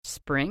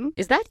spring.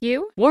 Is that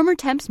you? Warmer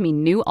temps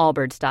mean new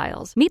Allbirds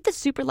styles. Meet the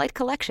Superlight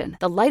Collection,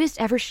 the lightest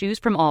ever shoes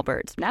from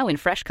Allbirds, now in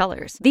fresh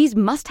colors. These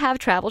must-have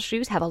travel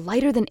shoes have a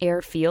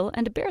lighter-than-air feel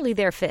and a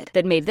barely-there fit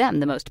that made them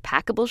the most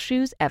packable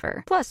shoes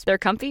ever. Plus, they're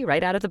comfy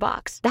right out of the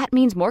box. That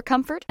means more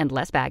comfort and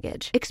less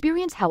baggage.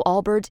 Experience how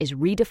Allbirds is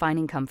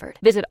redefining comfort.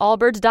 Visit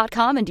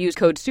allbirds.com and use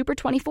code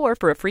SUPER24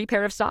 for a free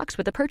pair of socks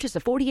with a purchase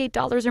of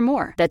 $48 or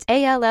more. That's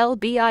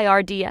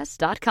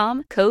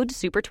ALLBIRDS.com, code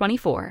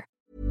SUPER24.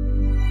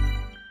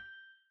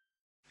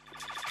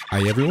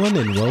 Hi everyone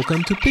and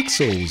welcome to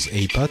Pixels,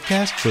 a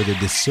podcast for the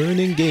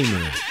discerning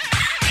gamer.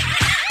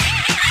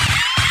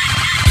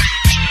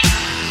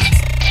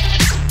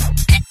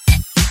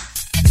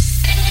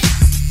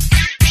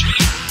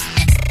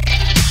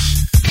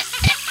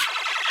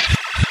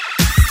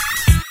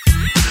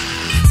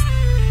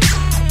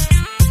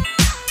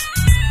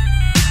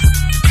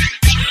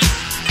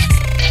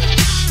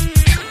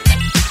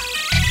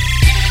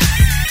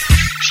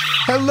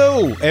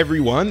 Hello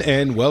everyone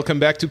and welcome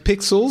back to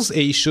Pixels,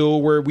 a show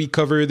where we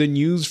cover the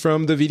news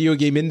from the video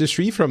game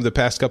industry from the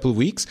past couple of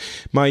weeks.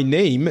 My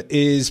name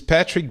is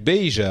Patrick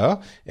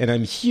Beja and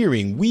I'm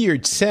hearing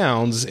weird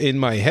sounds in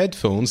my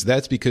headphones.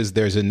 That's because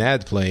there's an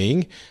ad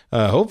playing.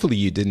 Hopefully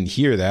you didn't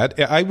hear that.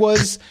 I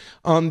was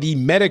on the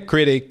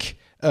Metacritic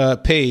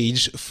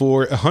page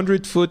for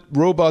 100-foot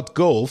robot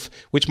golf,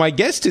 which my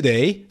guest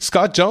today,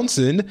 Scott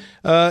Johnson,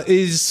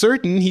 is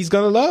certain he's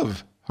gonna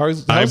love.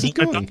 How's it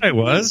going? I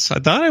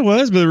thought I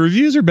was, but the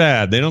reviews are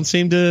bad.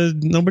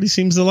 Nobody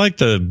seems to like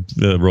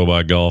the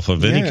robot golf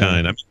of any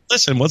kind. I mean,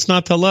 listen, what's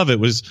not to love? It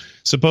was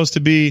supposed to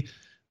be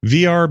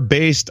VR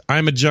based.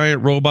 I'm a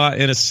giant robot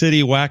in a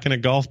city whacking a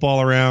golf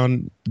ball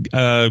around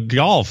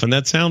golf, and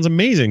that sounds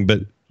amazing. But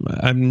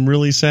I'm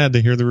really sad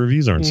to hear the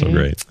reviews aren't so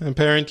great.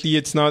 Apparently,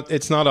 it's not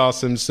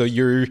awesome. So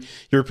you're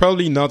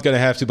probably not going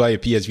to have to buy a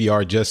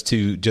PSVR just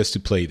to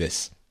play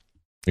this.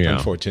 Yeah.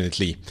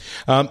 Unfortunately.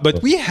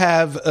 But we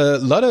have a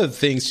lot of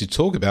things to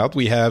talk about.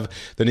 We have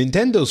the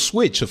Nintendo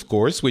Switch, of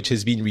course, which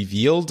has been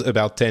revealed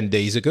about 10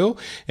 days ago.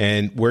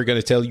 And we're going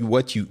to tell you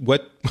what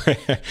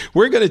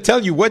we're going to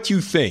tell you what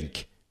you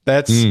think.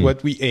 That's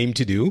what we aim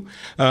to do.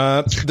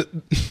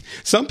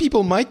 Some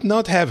people might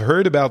not have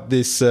heard about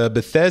this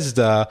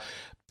Bethesda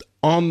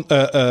on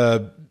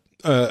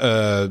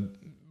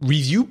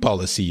review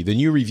policy, the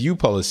new review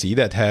policy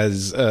that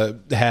has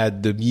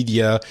had the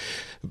media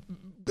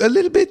a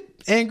little bit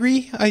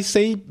angry, I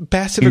say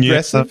passive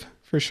aggressive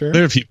for sure.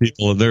 There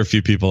are a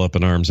few people up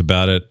in arms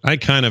about it. I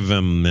kind of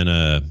am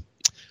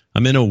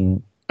I'm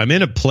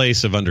in a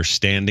place of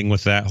understanding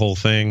with that whole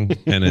thing,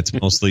 and it's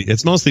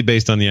mostly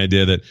based on the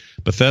idea that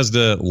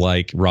Bethesda,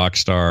 like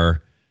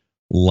Rockstar,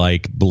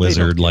 like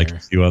Blizzard, like a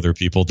few other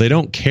people, they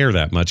don't care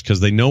that much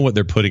because they know what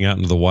they're putting out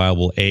into the wild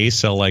will A,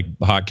 sell like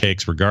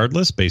hotcakes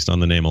regardless based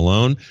on the name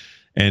alone,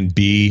 and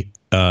B,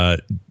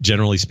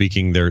 generally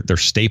speaking, they're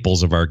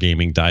staples of our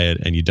gaming diet,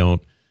 and you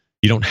don't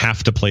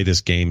have to play this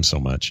game so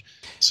much.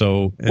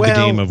 So the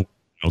game of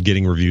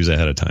getting reviews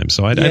ahead of time.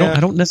 So I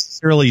don't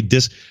necessarily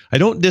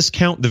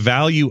discount the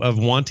value of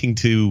wanting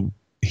to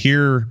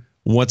hear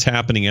what's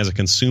happening as a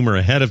consumer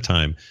ahead of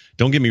time.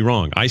 Don't get me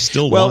wrong. I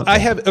still want.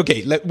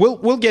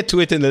 We'll get to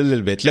it in a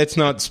little bit. Let's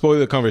not spoil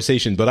the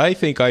conversation, but I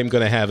think I'm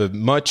going to have a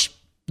much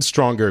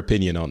stronger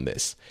opinion on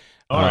this.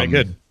 All right,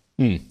 good.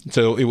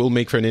 So it will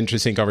make for an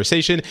interesting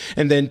conversation.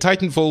 And then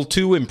Titanfall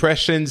 2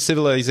 impressions,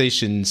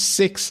 Civilization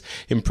 6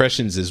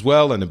 impressions as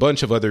well, and a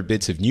bunch of other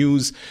bits of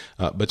news.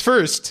 But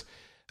first,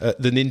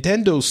 the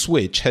Nintendo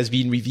Switch has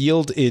been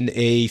revealed in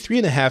a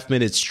 3.5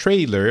 minutes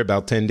trailer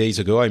about 10 days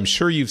ago. I'm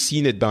sure you've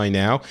seen it by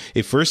now.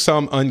 If for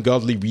some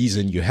ungodly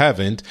reason you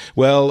haven't,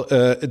 well,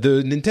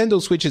 the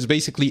Nintendo Switch is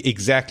basically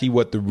exactly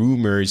what the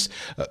rumors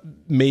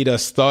made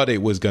us thought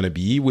it was going to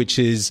be, which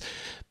is,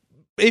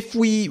 if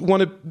we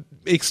want to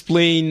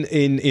explain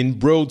in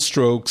broad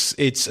strokes,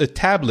 it's a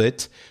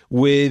tablet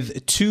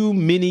with two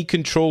mini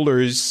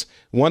controllers,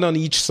 one on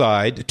each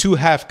side, two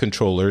half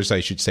controllers, I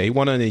should say,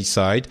 one on each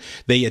side.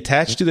 They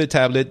attach to the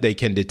tablet, they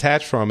can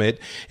detach from it,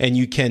 and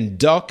you can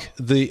dock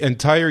the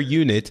entire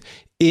unit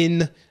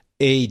in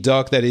a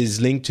dock that is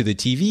linked to the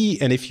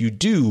TV, and if you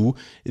do,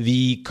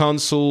 the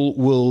console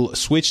will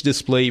switch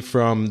display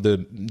from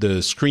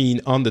the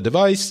screen on the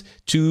device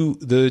to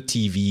the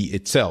TV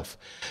itself.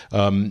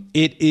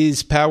 It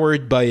is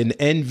powered by an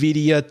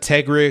NVIDIA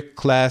Tegra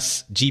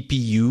class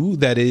GPU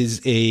that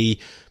is a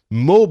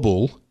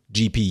mobile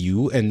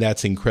GPU, and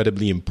that's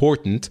incredibly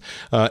important.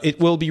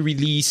 It will be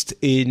released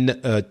in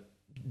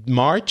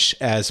March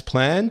as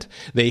planned.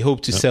 They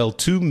hope to sell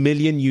 2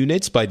 million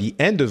units by the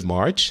end of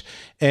March.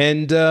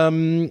 And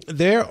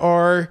there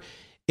are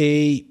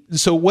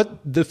what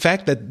the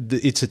fact that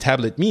it's a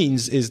tablet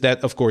means is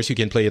that, of course, you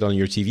can play it on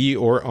your TV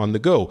or on the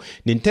go.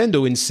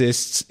 Nintendo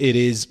insists it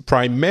is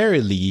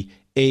primarily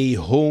a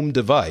home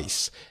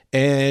device.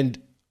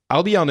 And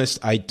I'll be honest,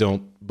 I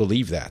don't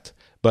believe that.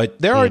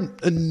 But there are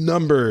a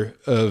number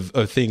of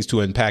things to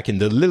unpack in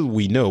the little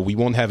we know. We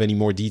won't have any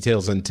more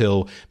details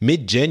until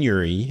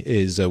mid-January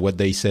is what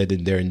they said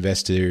in their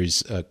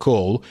investors'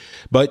 call.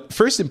 But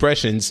first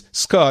impressions,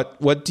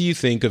 Scott, what do you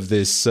think of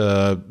this,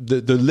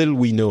 the little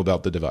we know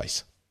about the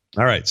device?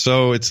 All right.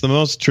 So it's the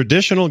most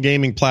traditional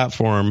gaming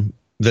platform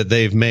that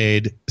they've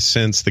made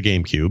since the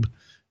GameCube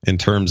in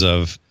terms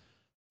of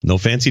no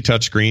fancy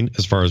touchscreen,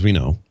 as far as we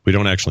know. We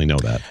don't actually know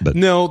that. But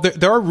no,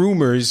 there are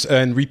rumors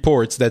and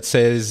reports that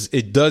says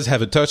it does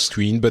have a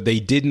touchscreen, but they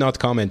did not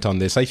comment on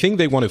this. I think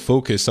they want to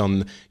focus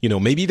on,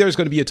 maybe there's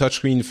going to be a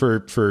touchscreen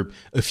for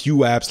a few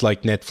apps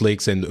like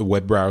Netflix and a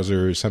web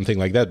browser or something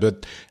like that.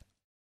 But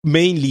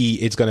mainly,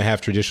 it's going to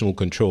have traditional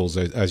controls,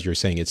 as you're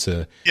saying. It's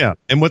a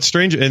And what's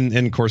strange, and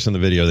of course in the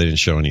video they didn't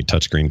show any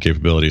touchscreen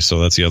capabilities, so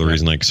that's the other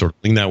reason I sort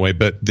of lean that way.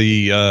 But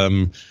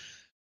the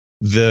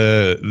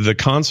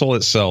console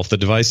itself, the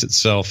device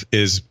itself,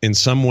 is in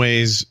some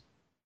ways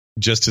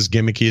just as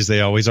gimmicky as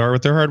they always are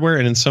with their hardware,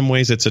 and in some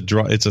ways it's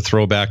a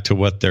throwback to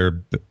what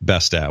they're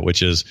best at,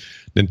 which is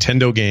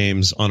Nintendo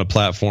games on a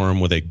platform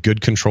with a good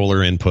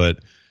controller input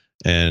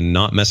and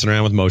not messing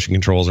around with motion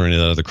controls or any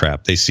of that other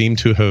crap. They seem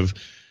to have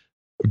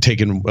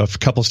taken a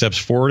couple steps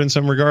forward in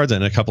some regards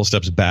and a couple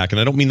steps back. And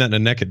I don't mean that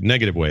in a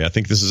negative way. I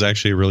think this is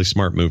actually a really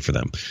smart move for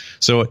them.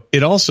 So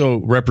it also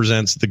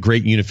represents the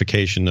great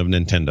unification of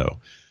Nintendo.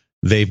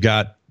 They've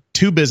got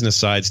two business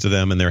sides to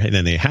them, and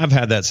they have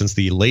had that since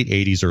the late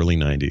 80s, early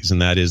 90s.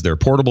 And that is their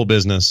portable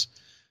business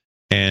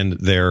and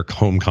their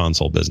home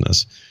console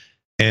business.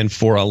 And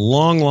for a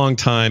long, long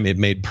time, it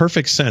made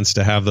perfect sense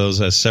to have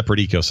those as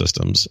separate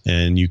ecosystems.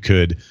 And you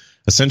could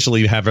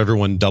essentially have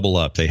everyone double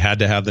up. They had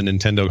to have the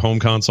Nintendo home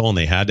console, and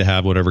they had to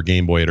have whatever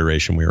Game Boy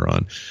iteration we were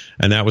on.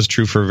 And that was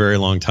true for a very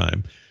long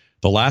time.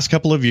 The last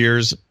couple of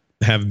years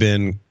have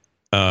been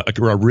a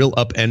real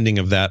upending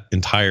of that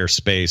entire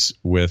space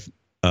with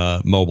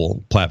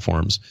mobile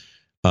platforms,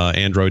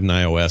 Android and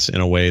iOS,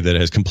 in a way that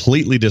has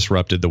completely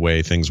disrupted the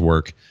way things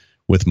work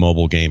with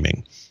mobile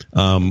gaming.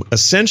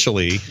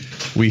 Essentially,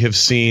 we have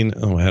seen...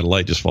 Oh, I had a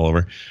light just fall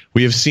over.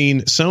 We have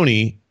seen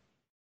Sony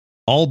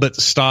all but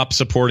stop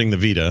supporting the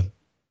Vita,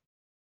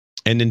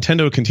 and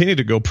Nintendo continued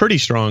to go pretty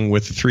strong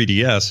with the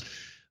 3DS,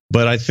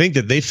 but I think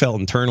that they felt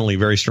internally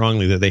very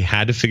strongly that they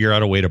had to figure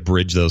out a way to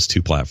bridge those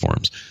two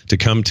platforms to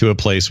come to a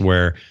place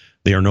where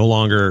they are no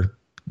longer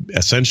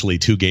essentially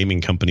two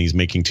gaming companies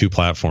making two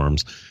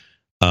platforms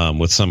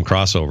with some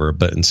crossover,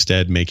 but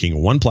instead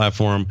making one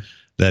platform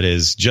that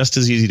is just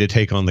as easy to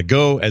take on the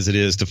go as it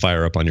is to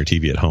fire up on your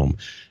TV at home.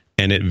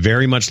 And it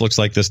very much looks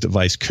like this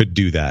device could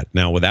do that.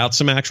 Now, without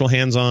some actual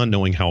hands-on,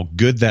 knowing how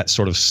good that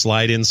sort of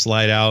slide-in,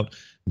 slide-out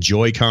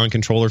Joy-Con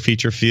controller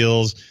feature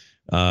feels.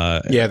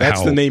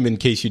 That's the name in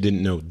case you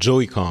didn't know.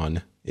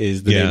 Joy-Con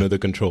is the name of the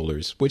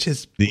controllers, which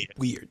is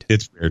weird.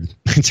 It's weird.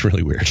 It's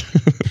really weird.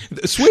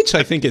 The Switch,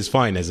 I think, is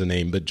fine as a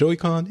name, but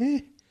Joy-Con,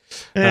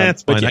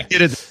 it's fine. I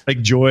get it,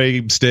 like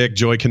joy stick,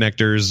 joy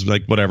connectors,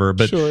 like whatever.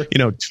 But, sure.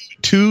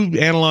 Two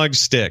analog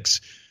sticks.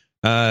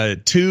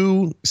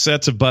 Two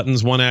sets of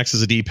buttons. One acts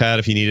as a D-pad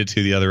if you needed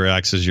to. The other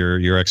acts as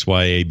your X,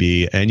 Y, A,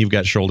 B. And you've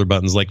got shoulder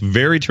buttons, like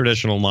very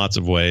traditional in lots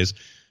of ways.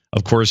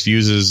 Of course,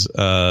 uses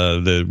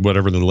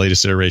the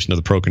latest iteration of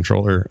the Pro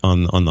Controller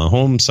on the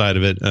home side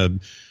of it.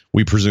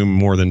 We presume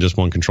more than just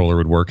one controller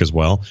would work as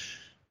well.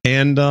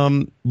 And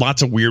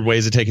lots of weird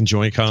ways of taking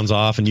Joy-Cons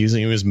off and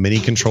using them as mini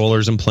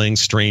controllers and playing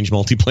strange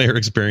multiplayer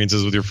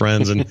experiences with your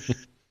friends. And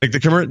like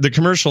the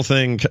commercial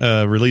thing,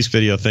 release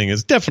video thing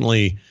is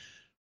definitely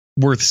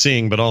worth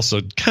seeing, but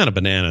also kind of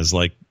bananas.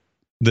 Like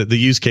the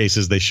use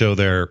cases they show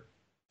there.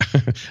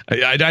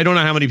 I don't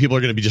know how many people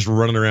are going to be just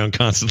running around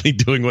constantly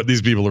doing what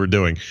these people are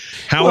doing.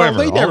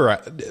 However,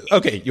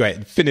 okay, you're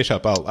right. Finish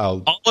up. I'll.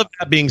 All of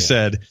that being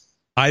said,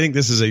 I think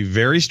this is a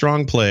very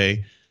strong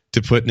play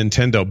to put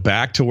Nintendo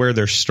back to where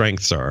their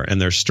strengths are, and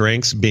their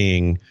strengths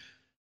being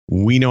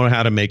we know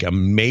how to make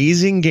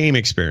amazing game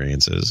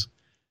experiences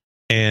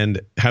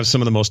and have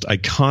some of the most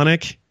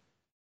iconic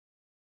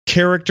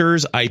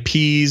characters,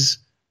 IPs,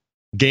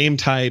 game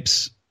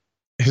types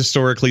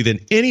historically than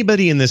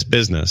anybody in this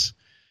business.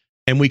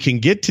 And we can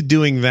get to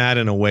doing that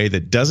in a way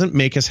that doesn't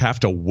make us have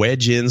to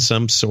wedge in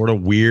some sort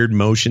of weird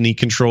motion-y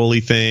control-y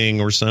thing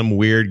or some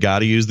weird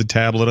gotta use the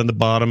tablet on the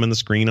bottom and the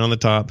screen on the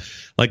top.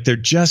 Like, they're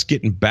just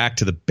getting back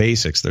to the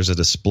basics. There's a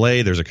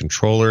display, there's a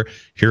controller,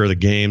 here are the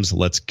games,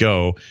 let's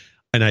go.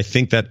 And I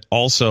think that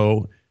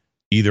also,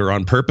 either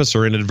on purpose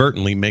or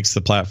inadvertently, makes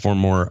the platform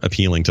more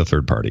appealing to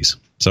third parties.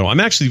 So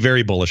I'm actually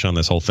very bullish on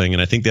this whole thing,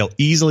 and I think they'll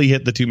easily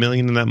hit the 2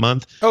 million in that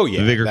month. Oh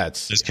yeah,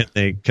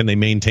 can they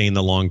maintain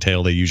the long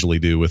tail they usually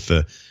do with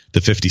the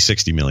 50,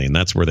 60 million?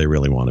 That's where they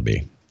really want to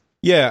be.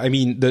 Yeah, I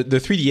mean, the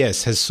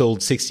 3DS has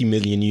sold 60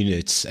 million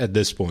units at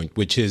this point,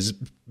 which is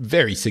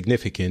very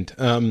significant.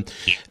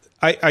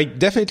 I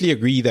definitely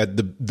agree that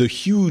the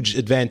huge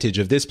advantage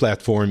of this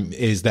platform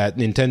is that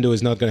Nintendo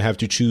is not going to have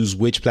to choose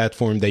which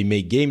platform they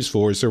make games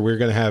for. So we're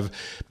going to have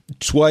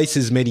twice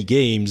as many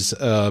games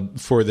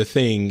for the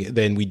thing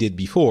than we did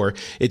before.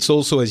 It's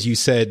also, as you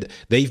said,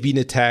 they've been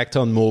attacked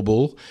on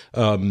mobile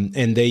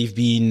and they've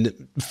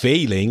been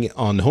failing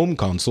on home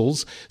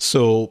consoles.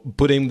 So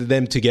putting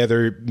them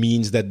together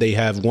means that they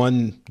have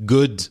one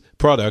good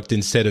product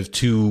instead of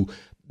two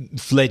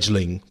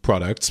fledgling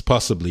products,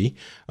 possibly.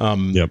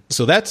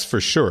 So that's for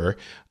sure.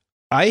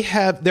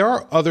 There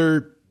are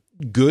other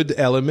good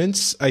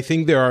elements. I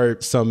think there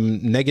are some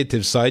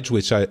negative sides,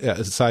 which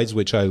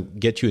I'll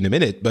get you in a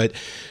minute. But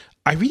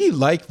I really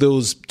like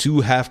those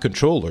two half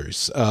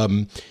controllers.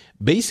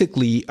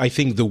 Basically, I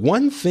think the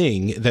one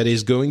thing that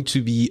is going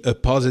to be a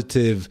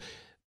positive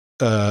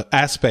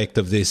aspect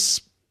of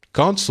this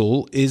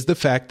console is the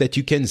fact that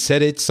you can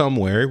set it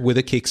somewhere with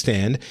a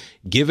kickstand,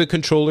 give a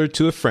controller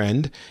to a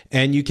friend,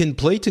 and you can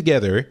play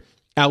together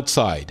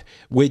outside,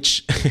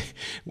 which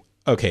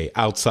okay,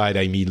 outside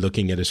I mean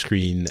looking at a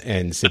screen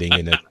and sitting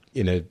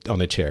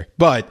on a chair.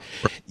 But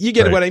you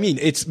get what I mean.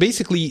 It's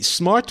basically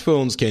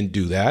smartphones can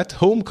do that,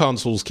 home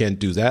consoles can't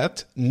do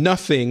that,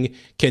 nothing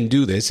can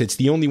do this. It's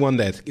the only one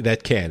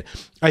that can.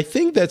 I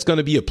think that's going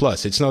to be a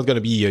plus. It's not going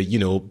to be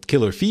a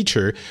killer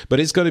feature, but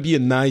it's going to be a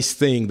nice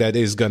thing that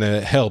is going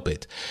to help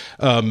it.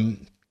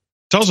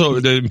 It's also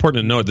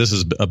important to note this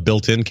is a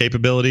built-in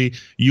capability.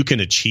 You can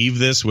achieve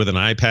this with an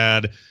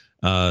iPad,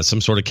 some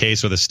sort of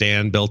case with a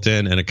stand built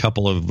in, and a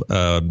couple of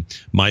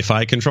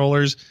MiFi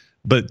controllers.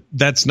 But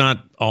that's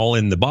not all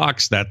in the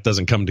box. That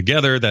doesn't come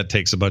together. That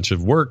takes a bunch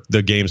of work.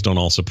 The games don't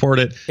all support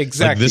it.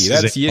 Exactly.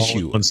 That's the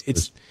issue.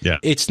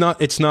 It's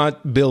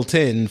not built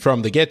in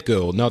from the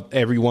get-go. Not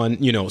everyone,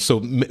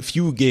 so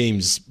few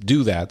games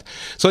do that.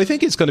 So I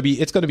think it's going to be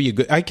a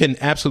good. I can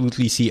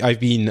absolutely see. I've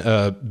been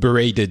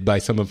berated by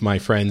some of my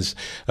friends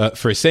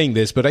for saying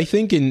this, but I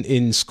think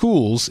in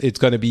schools it's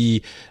going to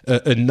be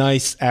a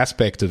nice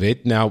aspect of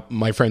it. Now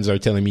my friends are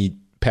telling me,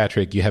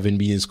 Patrick, you haven't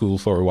been in school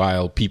for a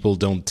while. People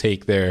don't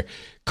take their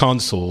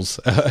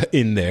consoles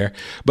in there,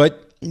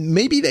 but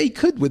maybe they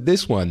could with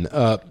this one.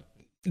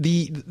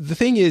 The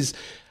thing is,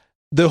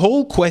 the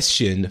whole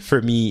question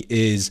for me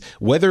is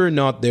whether or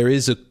not there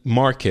is a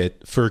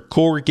market for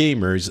core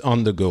gamers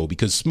on the go,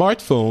 because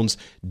smartphones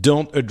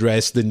don't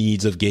address the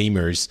needs of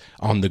gamers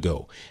on the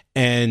go.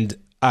 And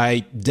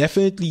I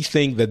definitely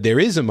think that there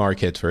is a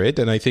market for it,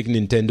 and I think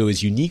Nintendo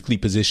is uniquely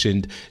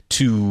positioned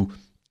to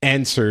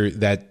answer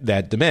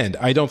that demand.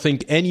 I don't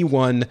think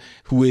anyone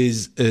who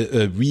is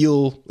a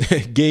real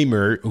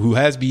gamer, who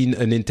has been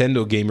a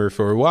Nintendo gamer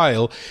for a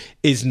while,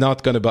 is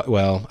not going to buy.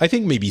 Well, I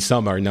think maybe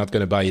some are not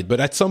going to buy it, but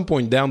at some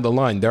point down the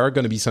line, there are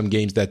going to be some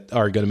games that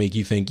are going to make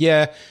you think,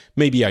 yeah,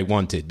 maybe I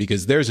want it,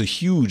 because there's a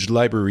huge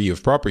library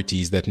of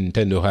properties that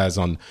Nintendo has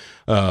on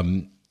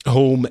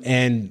home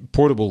and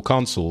portable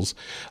consoles.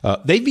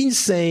 They've been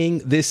saying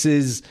this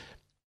is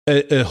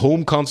a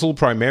home console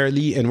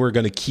primarily, and we're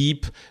going to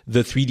keep the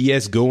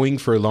 3DS going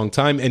for a long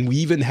time, and we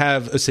even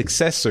have a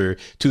successor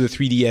to the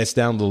 3DS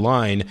down the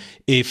line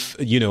if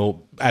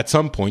at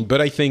some point.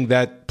 But I think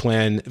that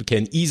plan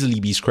can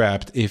easily be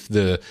scrapped if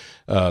the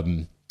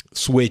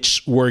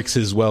Switch works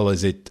as well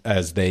as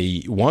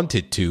they want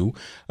it to.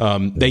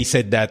 They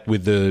said that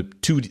with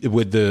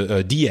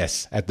the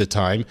DS at the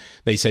time.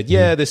 They said,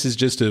 yeah, this is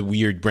just a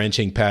weird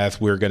branching path.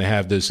 We're going to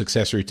have the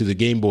successor to the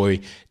Game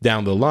Boy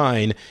down the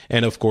line.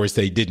 And of course,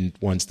 they didn't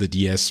once the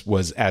DS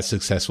was as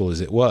successful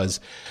as it was.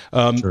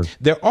 Sure.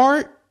 There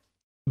are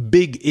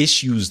big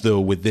issues,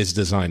 though, with this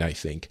design, I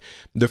think.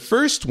 The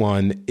first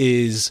one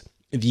is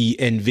the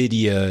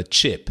NVIDIA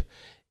chip.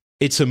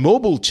 It's a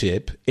mobile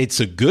chip.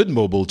 It's a good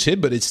mobile chip,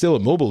 but it's still a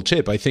mobile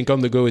chip. I think on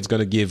the go, it's going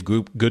to give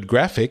good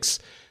graphics.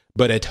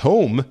 But at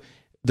home,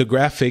 the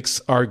graphics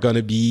are going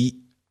to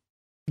be,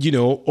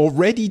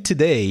 already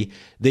today,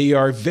 they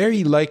are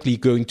very likely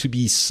going to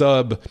be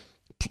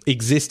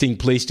existing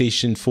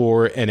PlayStation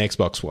 4 and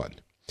Xbox One.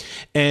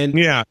 And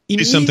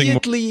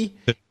immediately...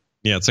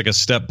 it's like a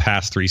step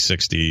past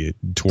 360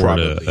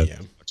 toward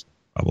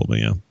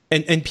probably.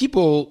 And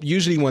people,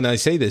 usually when I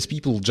say this,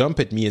 people jump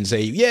at me and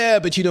say, yeah,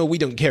 but we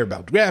don't care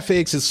about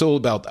graphics. It's all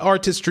about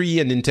artistry,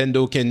 and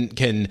Nintendo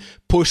can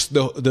push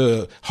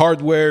the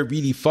hardware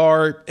really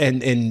far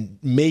and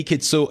make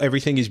it so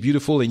everything is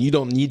beautiful and you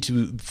don't need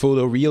to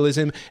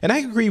photorealism. And I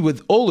agree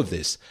with all of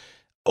this.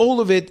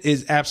 All of it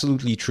is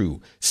absolutely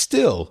true.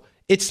 Still,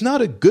 it's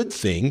not a good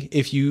thing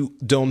if you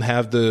don't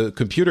have the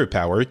computer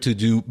power to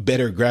do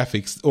better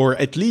graphics, or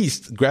at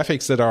least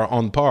graphics that are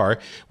on par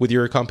with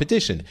your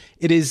competition.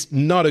 It is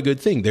not a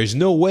good thing. There's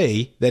no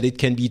way that it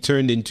can be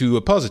turned into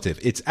a positive.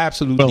 It's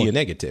absolutely a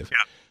negative. Yeah.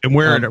 And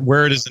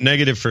where it is a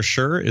negative for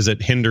sure is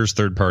it hinders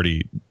third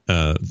party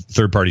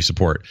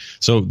support.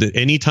 So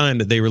any time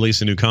that they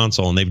release a new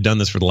console, and they've done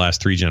this for the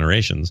last 3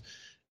 generations,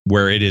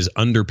 where it is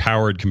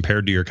underpowered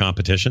compared to your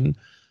competition,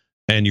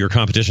 and your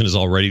competition is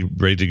already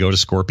ready to go to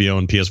Scorpio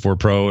and PS4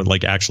 Pro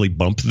and actually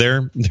bump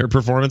their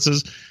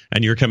performances,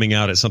 and you're coming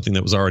out at something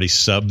that was already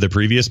sub the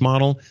previous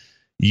model,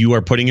 you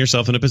are putting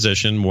yourself in a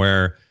position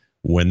where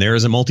when there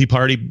is a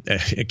multi-party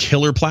a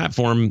killer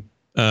platform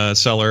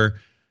seller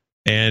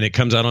and it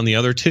comes out on the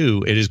other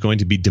two, it is going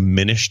to be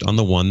diminished on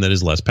the one that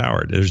is less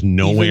powered. There's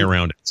no way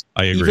around it.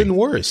 I agree. Even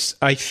worse,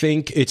 I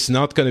think it's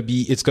going to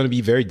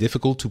be very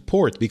difficult to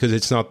port because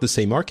it's not the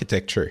same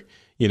architecture.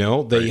 You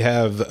know, they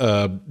have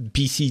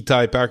PC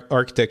type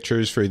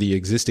architectures for the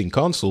existing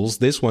consoles.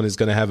 This one is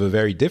going to have a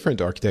very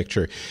different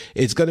architecture.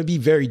 It's going to be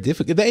very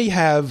difficult. They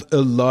have a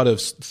lot of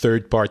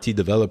third-party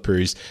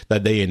developers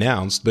that they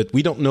announced, but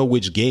we don't know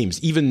which games.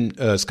 Even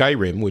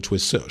Skyrim, which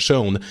was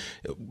shown,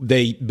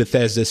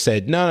 Bethesda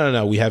said,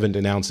 no, we haven't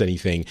announced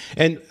anything.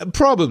 And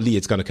probably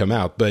it's going to come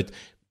out, but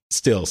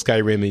still,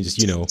 Skyrim is,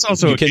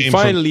 you can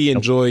finally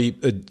enjoy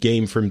a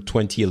game from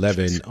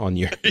 2011 on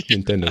your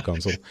Nintendo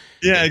console.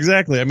 Yeah,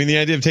 exactly. I mean, the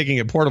idea of taking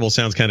it portable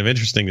sounds kind of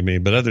interesting to me,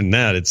 but other than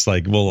that, it's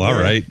like, well, all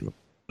right.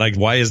 Like,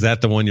 why is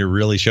that the one you're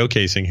really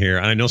showcasing here?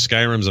 And I know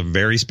Skyrim's a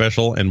very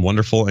special and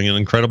wonderful and an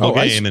incredible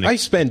game. I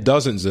spent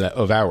dozens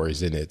of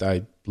hours in it.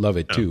 I love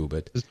it too.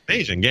 But it's an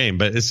amazing game,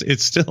 but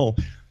it's still,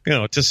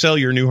 to sell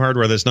your new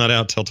hardware that's not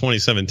out till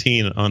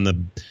 2017 on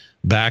the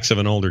backs of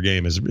an older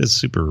game is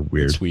super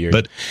weird. It's weird.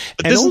 But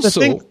this also, is the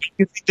thing.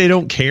 You think they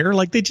don't care?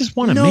 Like, they just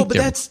want to make No, but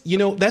that's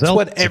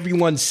what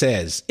everyone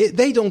says.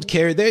 They don't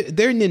care.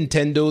 They're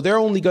Nintendo. They're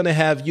only going to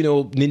have,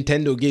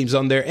 Nintendo games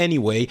on there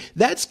anyway.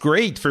 That's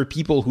great for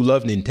people who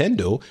love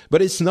Nintendo,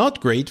 but it's not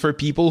great for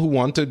people who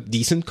want a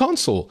decent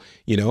console.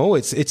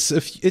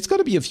 It's going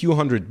to be a few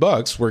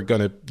 $100. We're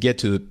going to get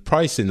to the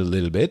price in a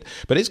little bit,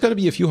 but it's going to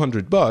be a few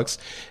 $100.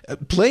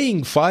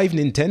 Playing 5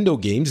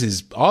 Nintendo games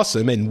is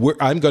awesome, and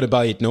I'm going to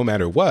buy it no matter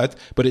what,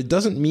 but it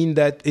doesn't mean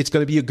that it's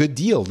going to be a good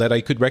deal that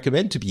I could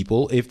recommend to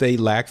people if they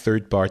lack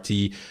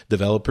third-party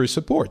developer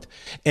support.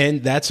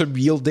 And that's a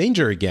real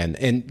danger again.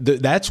 And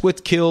that's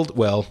what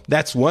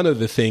that's one of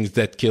the things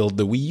that killed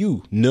the Wii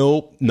U.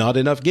 No, not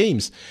enough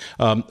games.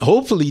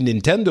 Hopefully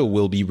Nintendo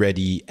will be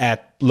ready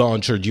at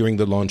launch or during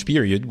the launch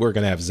period. We're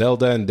going to have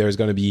Zelda, and there's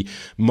going to be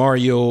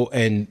Mario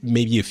and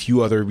maybe a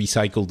few other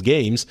recycled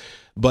games,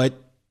 but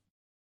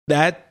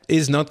that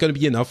is not going to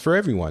be enough for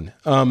everyone.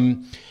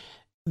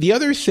 The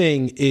other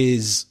thing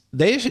is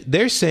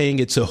they're saying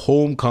it's a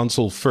home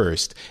console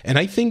first, and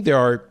I think there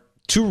are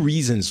 2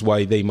 reasons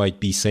why they might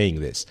be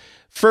saying this.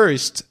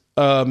 First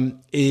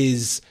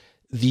is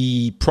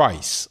the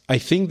price. I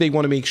think they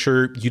want to make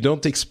sure you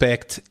don't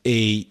expect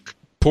a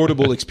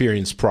portable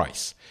experience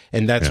price,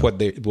 and that's why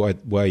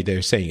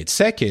they're saying it.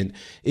 Second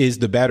is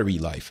the battery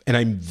life, and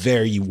I'm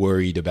very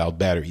worried about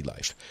battery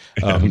life.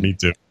 Me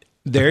too.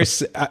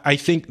 I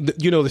think, the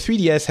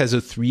 3DS has a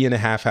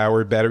 3.5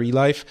 hour battery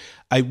life.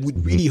 I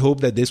would really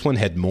hope that this one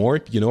had more,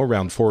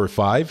 around 4 or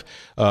 5.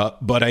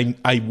 But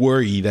I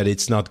worry that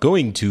it's not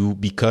going to,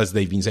 because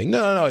they've been saying,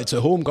 no, it's a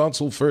home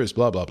console first,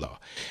 blah, blah, blah.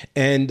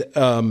 And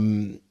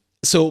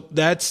so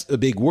that's a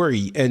big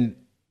worry. And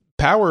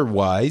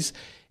power-wise,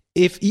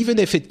 even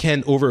if it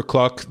can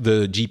overclock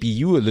the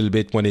GPU a little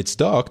bit when it's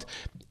docked,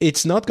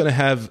 it's not going to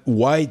have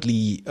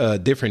widely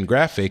different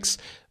graphics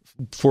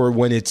for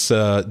when it's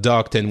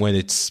docked and when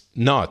it's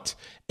not.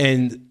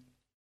 And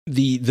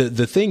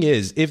the thing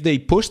is, if they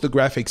push the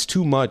graphics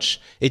too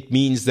much, it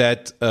means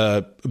that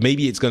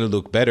maybe it's going to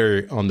look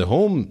better on the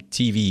home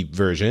TV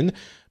version,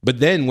 but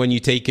then when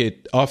you take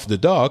it off the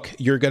dock,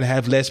 you're going to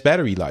have less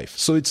battery life.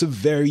 So it's a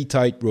very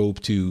tight rope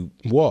to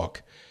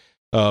walk.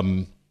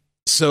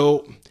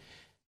 So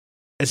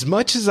as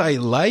much as I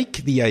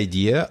like the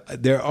idea,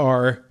 there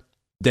are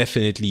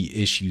definitely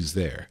issues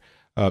there.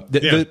 Go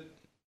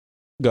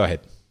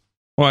ahead.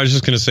 Well, I was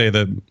just going to say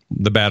that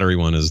the battery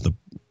one is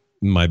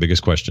my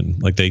biggest question.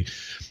 Like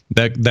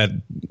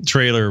that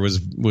trailer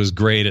was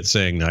great at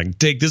saying, I can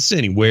take this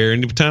anywhere,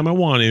 anytime I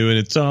want to, and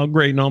it's all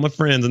great and all my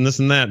friends and this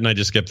and that. And I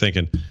just kept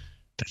thinking,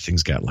 that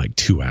thing's got like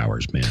 2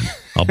 hours, man.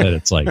 I'll bet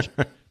it's like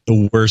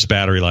the worst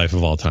battery life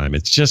of all time.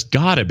 It's just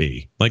got to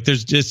be. Like,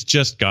 it's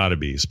just got to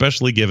be,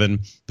 especially given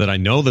that I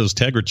know those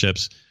Tegra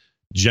chips,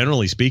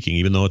 generally speaking,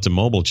 even though it's a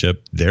mobile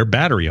chip, they're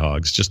battery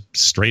hogs, just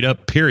straight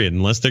up, period.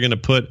 Unless they're going to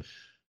put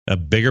a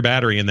bigger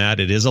battery in that,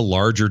 it is a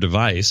larger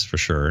device for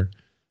sure.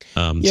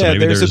 So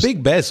there's a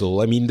big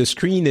bezel. I mean, the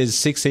screen is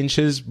 6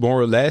 inches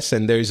more or less,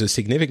 and there's a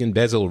significant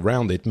bezel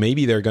around it.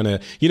 Maybe they're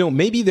gonna,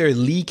 maybe they're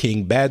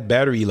leaking bad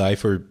battery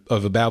life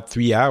of about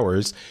 3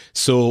 hours.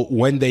 So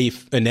when they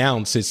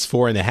announce it's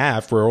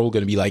 4.5, we're all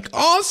gonna be like,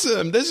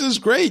 awesome, this is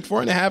great,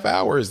 4.5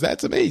 hours,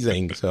 that's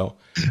amazing. So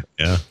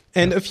yeah.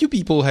 And a few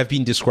people have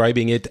been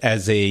describing it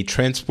as a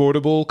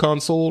transportable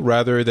console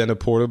rather than a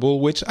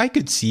portable, which I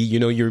could see.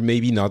 You're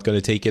maybe not going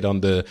to take it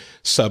on the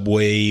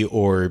subway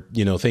or,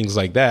 things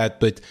like that.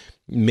 But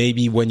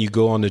maybe when you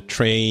go on a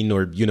train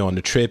or, on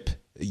a trip,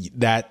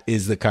 that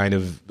is the kind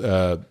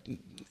of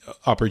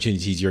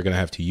opportunities you're going to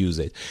have to use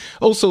it.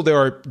 Also, there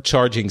are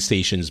charging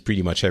stations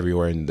pretty much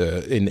everywhere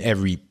in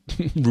every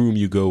room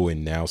you go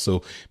in now.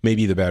 So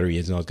maybe the battery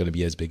is not going to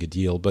be as big a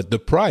deal. But the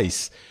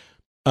price...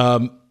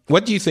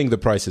 what do you think the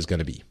price is going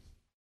to be?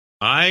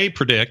 I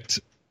predict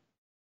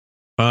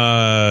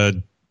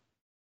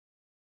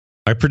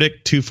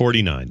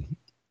 $249.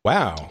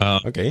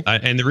 Wow. Okay.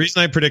 And the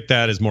reason I predict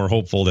that is more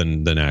hopeful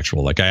than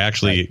actual. Like I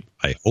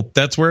hope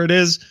that's where it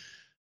is.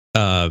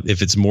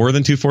 If it's more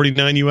than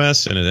 249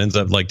 US and it ends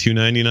up like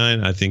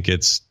 299, I think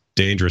it's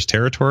dangerous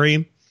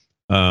territory.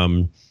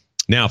 Now,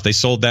 if they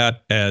sold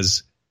that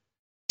as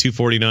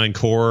 249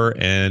 core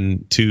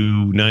and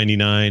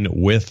 299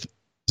 with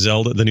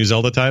Zelda, the new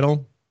Zelda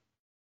title,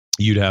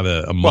 you'd have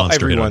a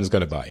monster. Well, everyone's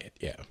going to buy it.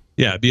 Yeah.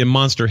 Yeah, it'd be a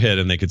monster hit,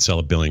 and they could sell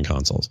 1 billion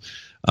consoles.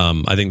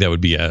 I think that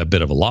would be a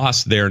bit of a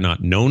loss. They're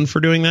not known for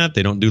doing that.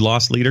 They don't do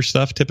loss leader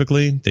stuff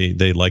typically.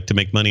 They like to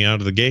make money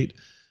out of the gate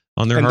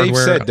on their hardware. And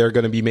they've said they're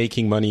going to be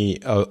making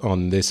money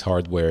on this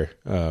hardware.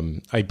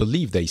 I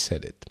believe they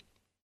said it.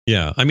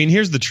 Yeah, I mean,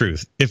 here's the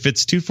truth. If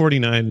it's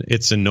 249,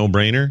 it's a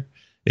no-brainer.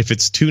 If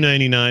it's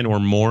 299 or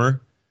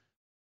more,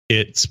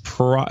 it's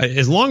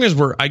as long as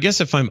I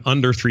guess if I'm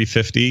under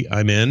 350,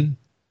 I'm in.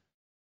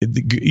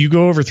 You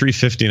go over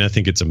 350, and I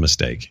think it's a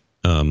mistake.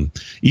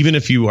 Even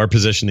if you are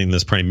positioning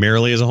this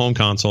primarily as a home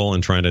console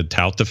and trying to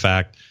tout the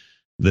fact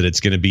that it's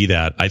going to be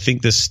that, I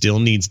think this still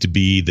needs to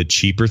be the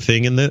cheaper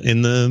thing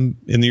in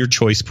your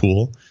choice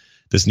pool.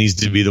 This needs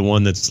to be the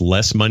one that's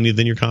less money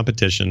than your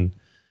competition.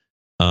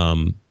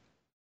 And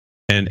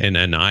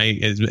I,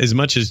 as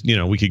much as,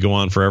 we could go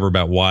on forever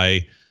about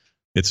why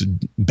it's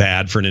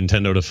bad for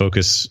Nintendo to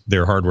focus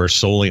their hardware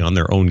solely on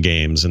their own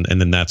games, and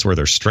then that's where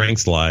their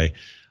strengths lie.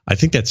 I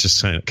think that's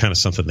just kind of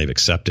something they've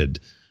accepted.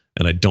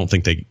 And I don't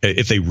think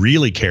if they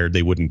really cared,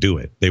 they wouldn't do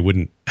it. They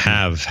wouldn't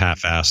have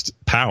half-assed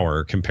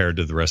power compared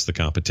to the rest of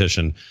the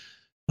competition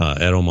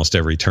at almost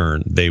every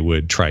turn. They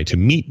would try to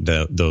meet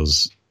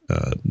those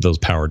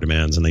power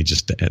demands, and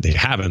they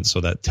haven't.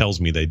 So that tells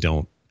me they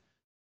don't.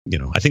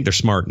 I think they're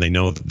smart, and they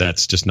know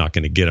that's just not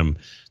going to get them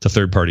the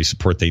third-party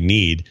support they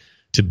need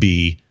to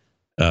be,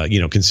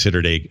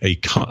 considered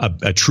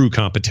a true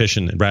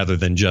competition rather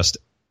than just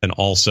an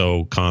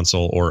also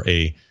console or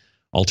a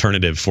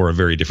alternative for a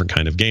very different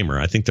kind of gamer.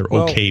 I think they're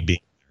okay being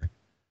there.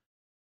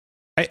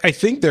 I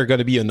think they're going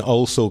to be an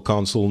also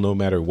console no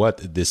matter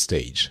what at this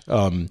stage.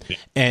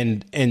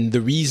 And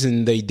the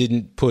reason they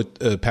didn't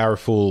put a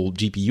powerful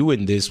GPU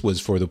in this was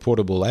for the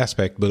portable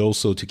aspect, but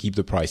also to keep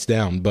the price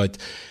down. But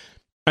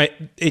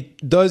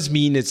it does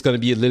mean it's going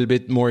to be a little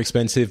bit more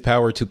expensive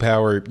power to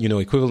power,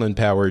 equivalent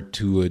power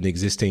to an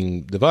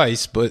existing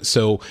device. But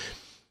so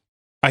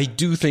I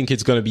do think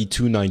it's going to be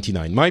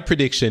 $299. My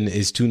prediction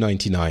is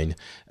 $299,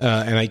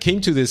 and I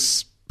came to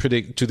this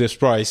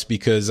price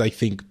because I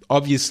think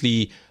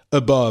obviously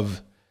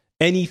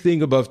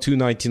anything above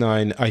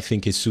 $299, I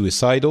think is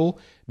suicidal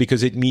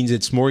because it means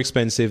it's more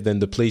expensive than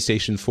the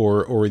PlayStation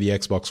 4 or the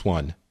Xbox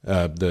One,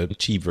 the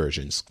cheap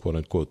versions, quote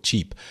unquote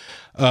cheap.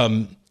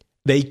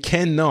 They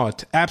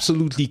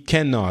absolutely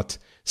cannot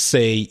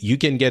say you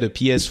can get a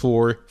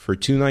PS4 for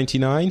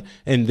 $299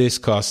 and this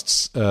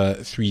costs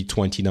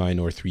 $329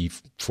 or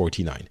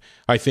 $349.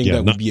 I think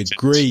that would be a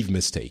grave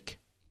mistake.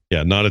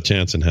 Yeah, not a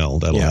chance in hell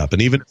that'll happen.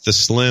 Even if the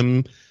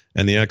Slim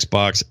and the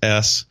Xbox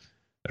S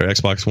or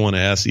Xbox One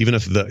S, even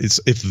if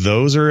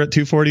those are at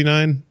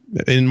 $249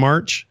 in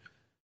March,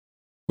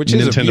 which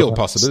is a real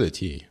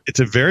possibility. It's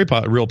a very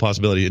real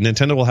possibility.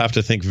 Nintendo will have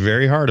to think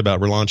very hard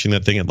about relaunching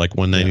that thing at like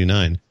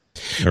 $199.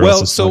 Yeah.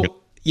 Well,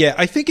 yeah,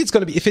 I think it's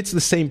going to be, if it's the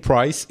same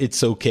price,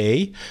 it's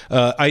okay.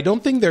 I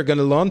don't think they're going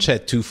to launch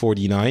at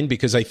 $249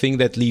 because I think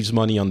that leaves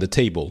money on the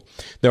table.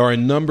 There are a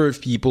number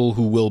of people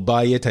who will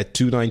buy it at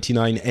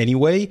 $299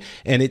 anyway,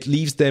 and it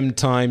leaves them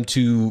time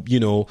to,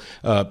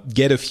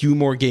 get a few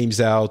more games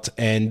out,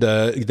 and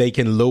they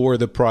can lower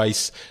the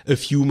price a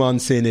few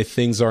months in if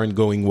things aren't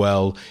going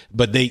well.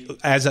 But they,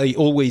 as I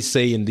always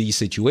say in these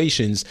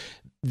situations,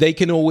 they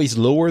can always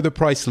lower the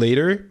price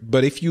later,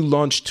 but if you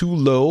launch too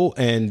low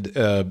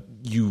and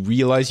you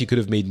realize you could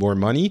have made more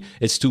money,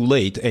 it's too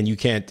late, and you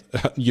can't,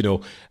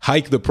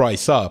 hike the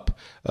price up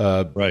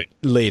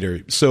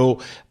later.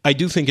 So I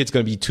do think it's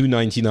going to be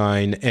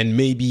 $299, and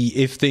maybe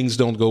if things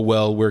don't go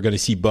well, we're going to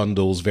see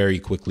bundles very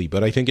quickly.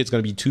 But I think it's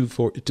going to be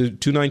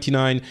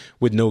 $299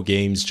 with no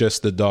games,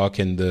 just the dock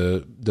and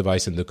the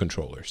device and the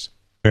controllers.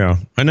 Yeah,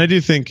 and I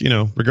do think,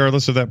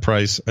 regardless of that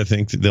price, I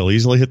think they'll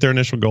easily hit their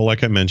initial goal,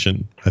 like I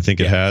mentioned. I think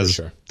it has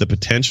the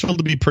potential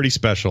to be pretty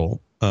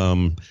special.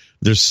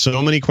 There's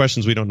so many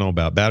questions we don't know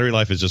about. Battery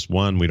life is just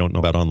one. We don't know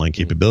about online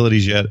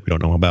capabilities yet. We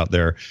don't know about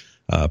their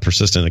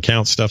persistent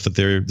account stuff that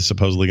they're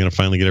supposedly going to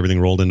finally get everything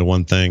rolled into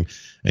one thing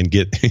and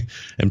get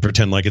and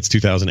pretend like it's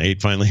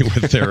 2008 finally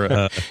with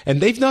their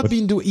and they've not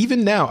been doing,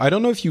 even now, I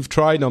don't know if you've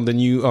tried on the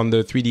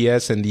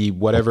 3DS and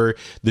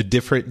the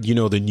different,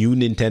 the new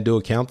Nintendo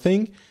account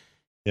thing.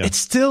 Yeah. It's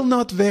still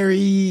not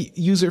very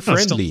user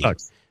friendly.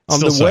 On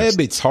the web,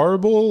 it's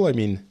horrible. I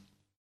mean,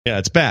 yeah,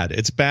 it's bad.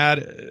 It's bad.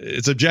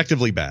 It's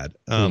objectively bad.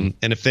 And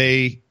if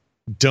they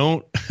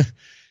don't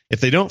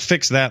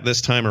fix that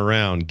this time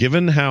around,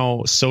 given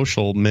how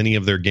social many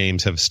of their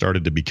games have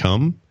started to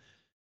become,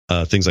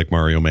 things like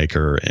Mario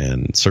Maker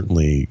and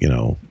certainly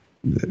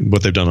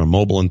what they've done on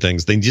mobile and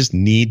things, they just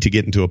need to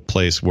get into a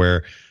place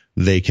where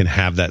they can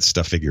have that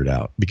stuff figured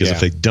out. Because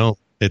if they don't,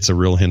 it's a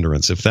real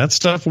hindrance. If that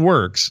stuff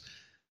works,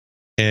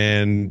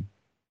 and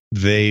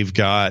they've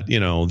got,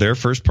 their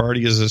first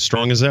party is as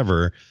strong as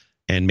ever,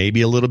 and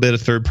maybe a little bit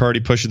of third party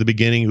push at the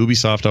beginning.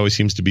 Ubisoft always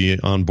seems to be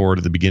on board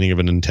at the beginning of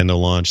a Nintendo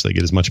launch. They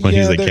get as much money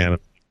as they can.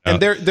 And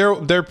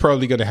they're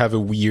probably going to have a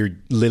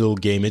weird little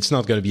game. It's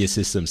not going to be a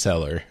system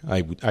seller.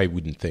 I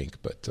wouldn't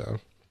think, but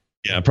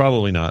yeah,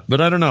 probably not. But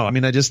I don't know. I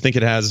mean, I just think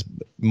it has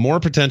more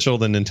potential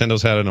than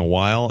Nintendo's had in a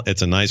while.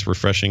 It's a nice,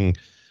 refreshing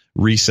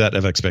reset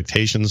of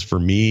expectations for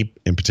me,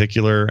 in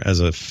particular,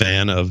 as a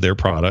fan of their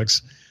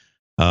products.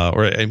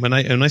 When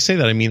I say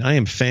that, I mean I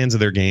am fans of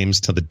their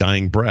games to the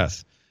dying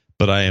breath,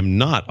 but I am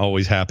not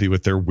always happy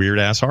with their weird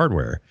ass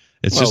hardware.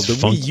 It's just the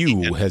Wii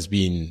U has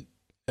been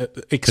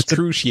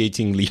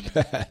excruciating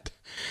bad.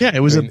 Yeah, it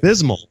was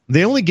abysmal.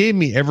 They only gave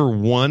me ever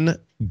one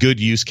good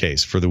use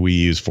case for the Wii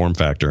U's form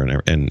factor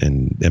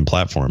and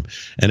platform,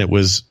 and it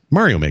was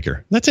Mario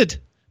Maker. That's it.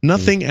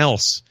 Nothing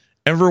else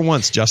ever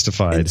once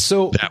justified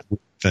that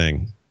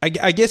thing. I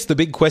guess the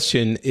big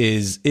question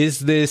is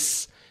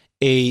this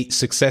a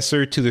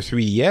successor to the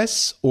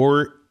 3DS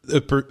or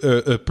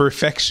a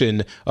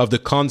perfection of the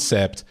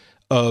concept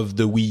of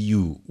the Wii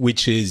U,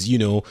 which is,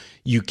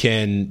 you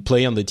can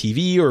play on the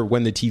TV, or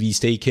when the TV's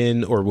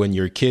taken, or when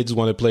your kids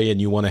want to play and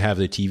you want to have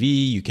the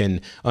TV, you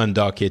can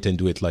undock it and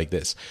do it like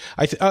this.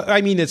 I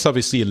mean, it's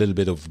obviously a little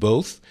bit of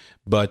both,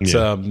 but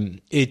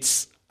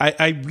it's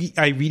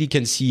I really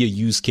can see a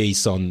use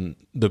case on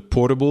the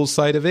portable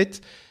side of it,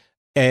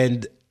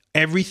 and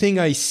everything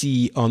I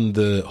see on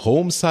the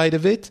home side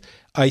of it,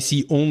 I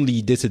see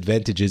only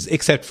disadvantages,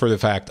 except for the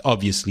fact,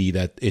 obviously,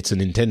 that it's a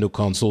Nintendo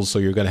console, so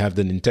you're going to have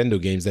the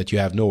Nintendo games that you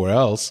have nowhere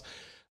else,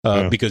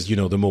 because,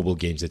 the mobile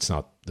games, it's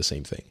not the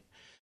same thing.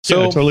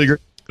 So I totally agree.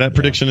 That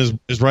prediction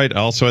is right.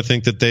 Also, I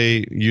think that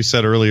you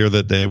said earlier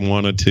that they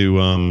wanted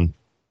to,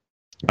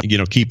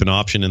 keep an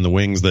option in the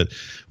wings that,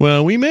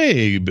 well, we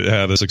may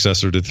have a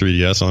successor to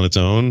 3DS on its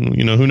own.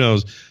 Who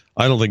knows?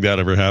 I don't think that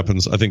ever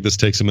happens. I think this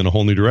takes them in a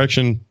whole new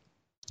direction.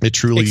 It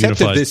truly unifies.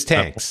 Except if this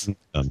tanks.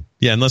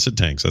 Yeah, unless it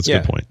tanks. That's a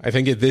good point. I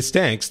think if this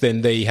tanks,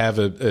 then they have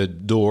a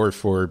door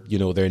for,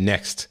 their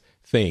next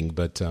thing.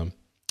 But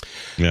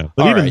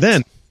but even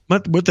then,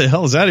 what the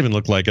hell does that even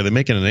look like? Are they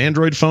making an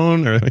Android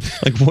phone? Or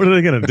what are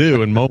they going to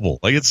do in mobile?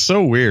 It's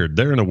so weird.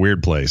 They're in a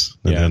weird place.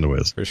 Nintendo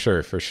is. For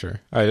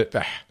sure.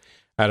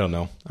 I don't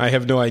know. I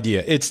have no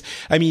idea.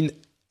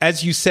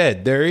 As you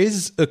said, there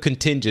is a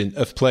contingent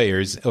of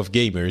players, of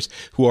gamers,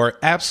 who are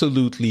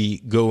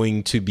absolutely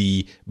going to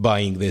be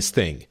buying this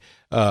thing.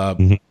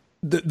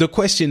 The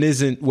question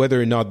isn't whether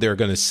or not they're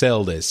going to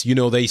sell this.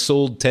 They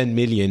sold 10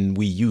 million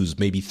Wii U's,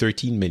 maybe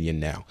 13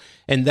 million now.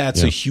 And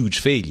that's a huge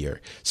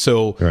failure.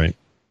 So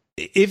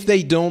if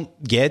they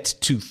don't get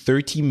to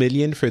 30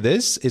 million for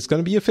this, it's going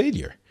to be a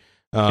failure.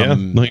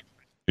 You're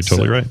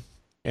totally right.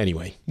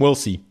 Anyway, we'll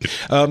see.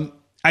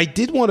 I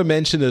did want to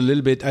mention a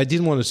little bit. I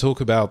did want to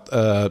talk about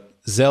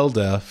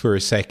Zelda for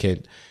a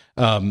second.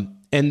 And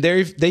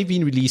they've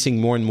been releasing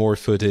more and more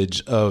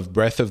footage of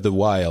Breath of the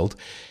Wild.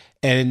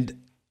 And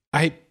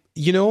I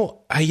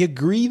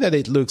agree that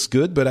it looks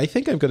good, but I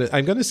think I'm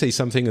gonna say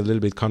something a little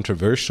bit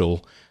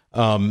controversial.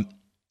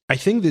 I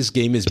think this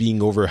game is being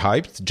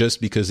overhyped just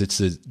because it's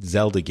a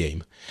Zelda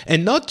game.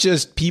 And not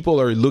just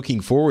people are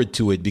looking forward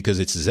to it because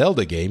it's a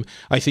Zelda game.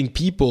 I think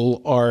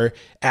people are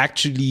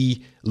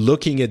actually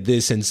looking at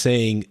this and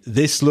saying,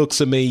 this looks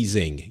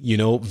amazing,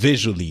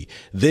 visually.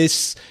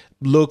 This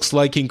looks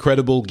like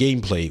incredible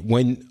gameplay.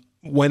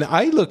 When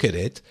I look at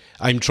it,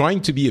 I'm trying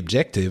to be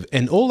objective,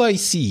 and all I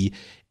see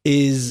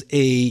is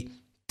a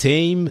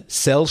tame,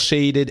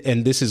 cel-shaded,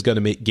 and this is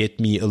going to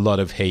get me a lot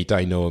of hate,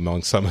 I know,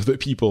 among some of the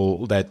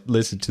people that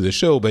listen to the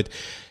show, but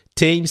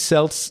tame,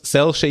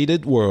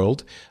 cel-shaded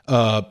world,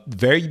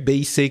 very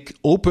basic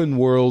open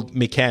world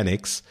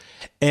mechanics,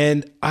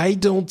 and I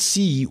don't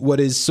see what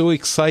is so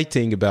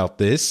exciting about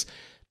this.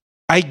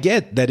 I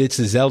get that it's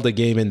a Zelda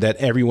game and that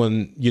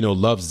everyone,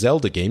 loves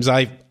Zelda games.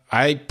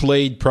 I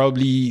played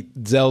probably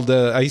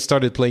Zelda, I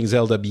started playing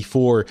Zelda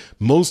before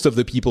most of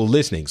the people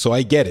listening, so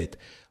I get it.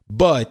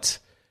 But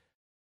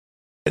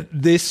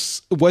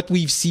what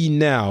we've seen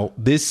now,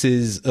 this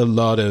is a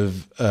lot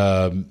of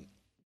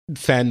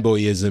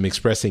fanboyism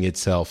expressing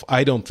itself.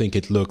 I don't think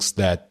it looks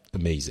that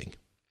amazing.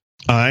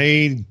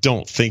 I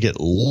don't think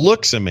it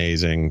looks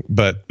amazing,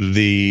 but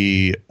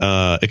the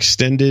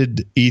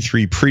extended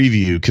E3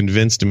 preview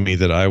convinced me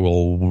that I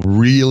will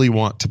really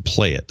want to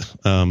play it.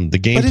 The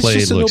gameplay but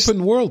it's just an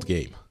open world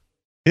game.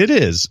 It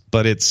is,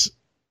 but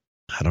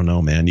I don't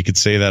know, man. You could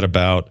say that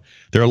about,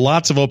 there are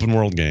lots of open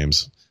world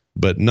games,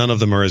 but none of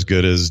them are as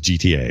good as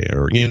GTA,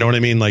 or you know what I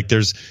mean?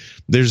 There's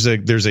a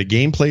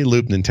gameplay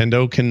loop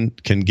Nintendo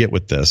can get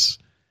with this.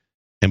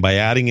 And by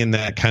adding in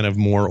that kind of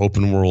more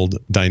open world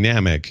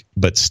dynamic,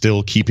 but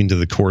still keeping to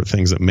the core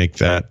things that make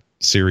that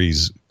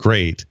series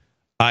great,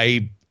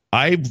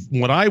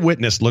 what I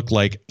witnessed looked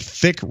like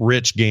thick,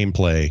 rich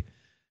gameplay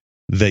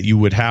that you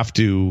would have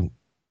to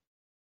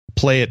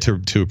play it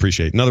to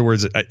appreciate. In other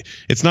words,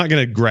 it's not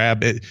going to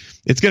grab it.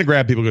 It's going to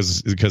grab people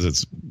because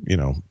it's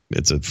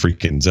it's a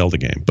freaking Zelda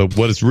game. But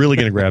what it's really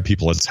going to grab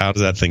people is, how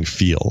does that thing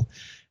feel?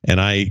 And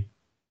I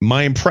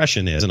my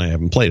impression is, and I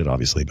haven't played it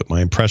obviously, but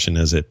my impression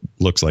is it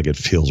looks like it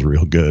feels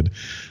real good.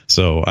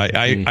 So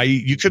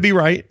you could be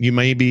right. You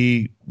may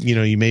be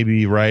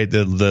right.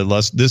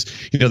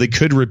 They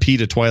could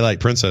repeat a Twilight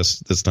Princess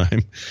this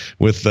time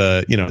with,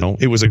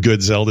 it was a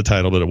good Zelda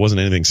title, but it wasn't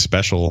anything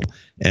special.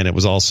 And it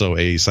was also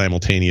a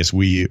simultaneous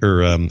Wii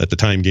or, at the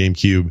time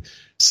GameCube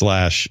 /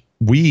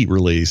 Wii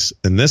release.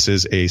 And this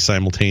is a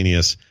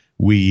simultaneous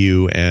Wii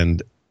U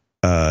and,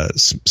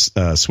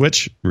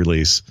 Switch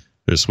release.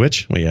 There's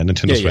Switch? Well, yeah,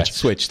 Nintendo Switch. Yeah,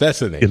 Switch. That's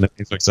the name.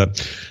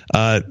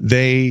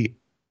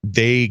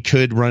 They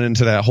could run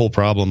into that whole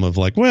problem of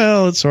like,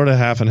 well, it's sort of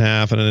half and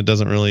half, and it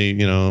doesn't really,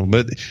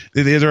 but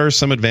there are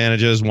some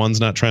advantages. One's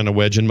not trying to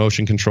wedge in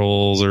motion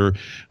controls or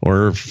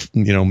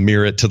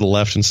mirror it to the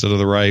left instead of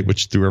the right,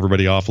 which threw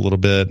everybody off a little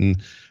bit.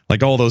 And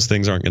like all those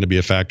things aren't going to be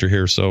a factor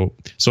here. So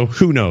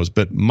who knows?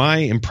 But my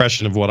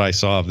impression of what I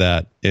saw of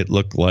that, it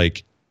looked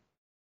like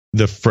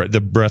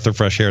the breath of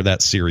fresh air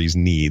that series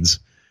needs.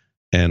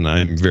 And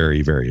I'm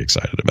very, very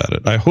excited about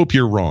it. I hope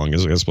you're wrong,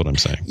 is what I'm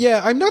saying.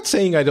 Yeah, I'm not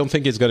saying I don't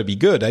think it's going to be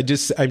good. I'm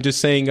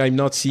just saying I'm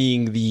not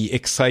seeing the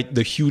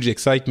huge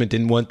excitement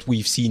in what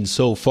we've seen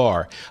so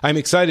far. I'm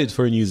excited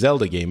for a new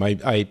Zelda game.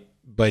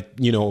 But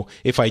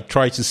if I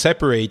try to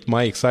separate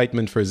my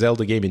excitement for a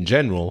Zelda game in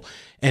general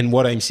and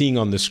what I'm seeing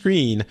on the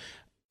screen,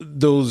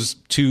 those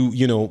two,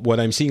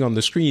 what I'm seeing on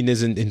the screen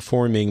isn't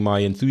informing my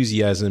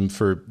enthusiasm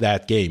for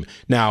that game.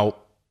 Now,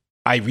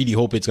 I really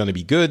hope it's going to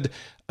be good.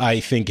 I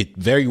think it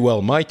very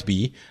well might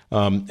be.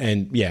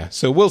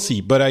 So we'll see.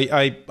 But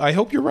I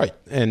hope you're right.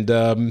 And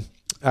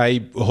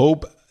I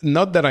hope,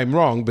 not that I'm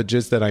wrong, but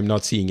just that I'm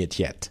not seeing it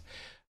yet.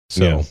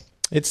 So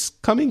It's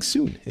coming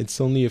soon. It's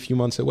only a few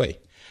months away.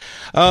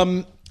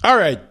 All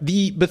right.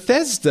 The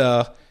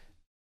Bethesda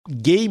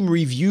game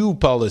review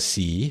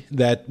policy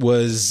that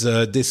was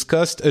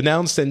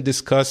announced and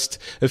discussed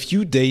a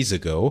few days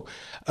ago.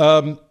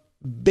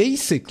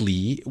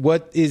 Basically,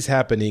 what is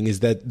happening is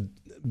that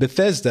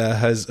Bethesda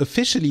has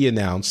officially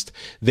announced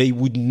they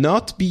would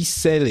not be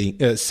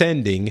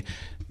sending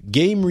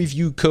game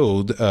review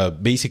code,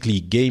 basically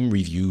game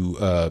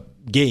review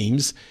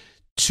games,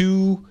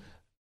 to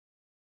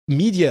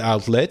media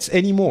outlets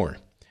anymore.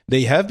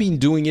 They have been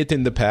doing it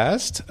in the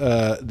past.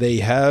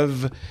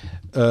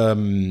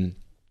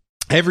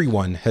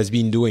 Everyone has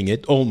been doing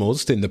it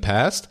almost in the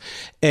past.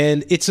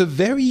 And it's a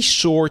very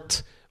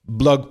short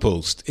blog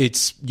post.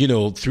 It's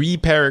 3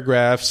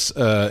 paragraphs.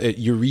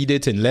 You read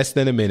it in less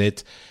than a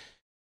minute,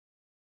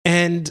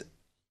 and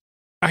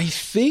I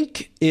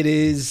think it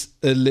is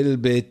a little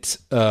bit.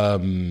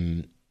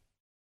 I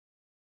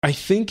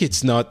think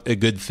it's not a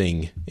good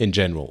thing in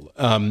general.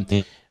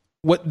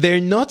 What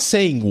they're not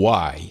saying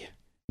why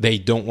they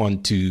don't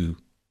want to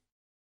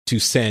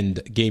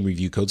send game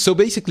review code. So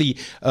basically,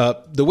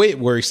 the way it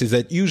works is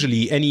that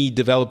usually any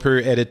developer,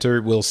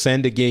 editor will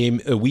send a game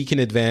a week in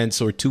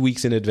advance or 2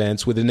 weeks in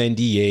advance with an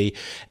NDA,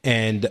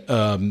 and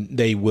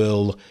they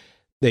will,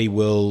 so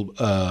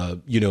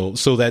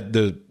that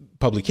the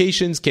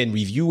publications can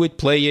review it,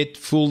 play it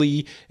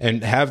fully,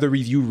 and have the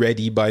review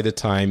ready by the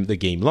time the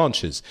game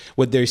launches.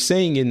 What they're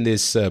saying in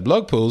this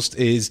blog post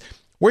is,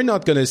 we're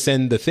not going to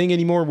send the thing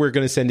anymore. We're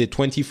going to send it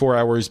 24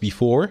 hours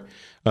before.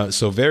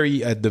 So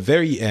at the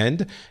very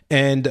end.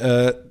 And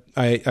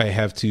I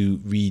have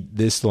to read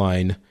this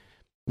line.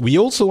 We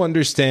also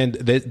understand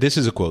that, this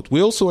is a quote,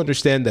 we also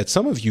understand that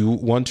some of you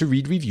want to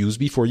read reviews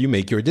before you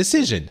make your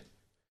decision.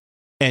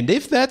 And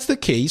if that's the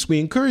case,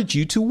 we encourage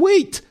you to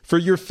wait for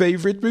your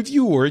favorite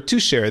reviewer to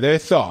share their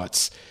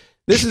thoughts.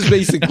 This is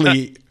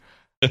basically,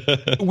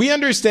 we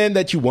understand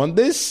that you want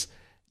this.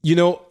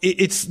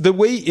 It's the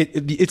way,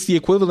 it's the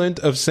equivalent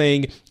of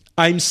saying,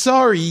 I'm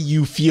sorry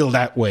you feel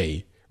that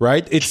way.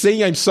 Right? It's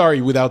saying I'm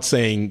sorry without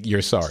saying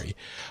you're sorry.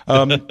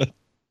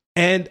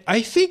 And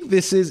I think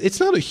it's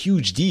not a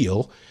huge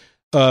deal,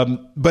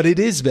 but it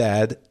is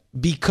bad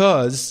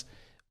because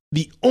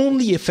the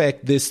only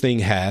effect this thing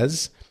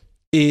has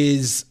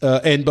is,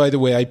 and by the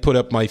way, I put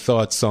up my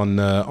thoughts on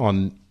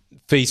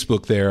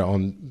Facebook there,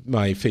 on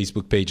my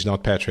Facebook page,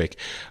 Not Patrick,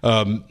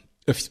 a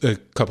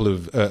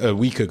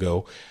week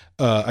ago.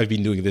 I've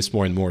been doing this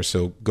more and more,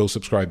 so go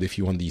subscribe if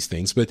you want these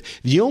things. But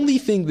the only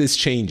thing this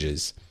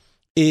changes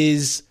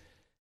is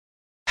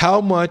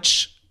how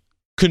much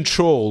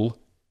control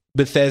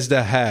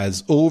Bethesda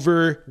has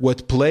over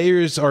what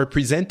players are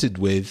presented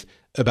with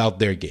about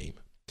their game.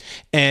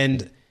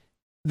 And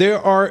there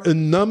are a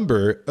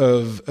number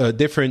of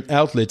different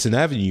outlets and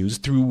avenues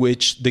through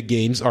which the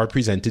games are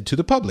presented to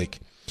the public.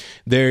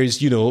 There's,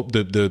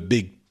 the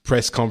big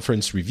press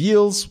conference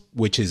reveals,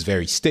 which is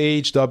very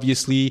staged,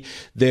 obviously.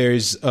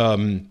 There's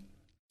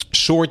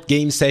short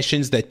game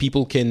sessions that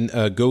people can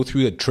go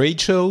through at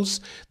trade shows.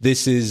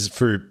 This is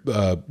for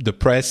the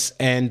press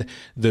and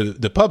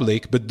the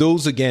public, but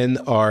those again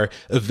are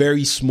a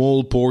very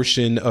small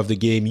portion of the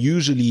game,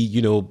 usually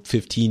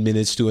 15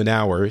 minutes to an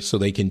hour, so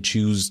they can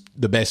choose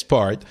the best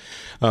part.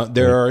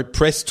 There are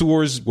press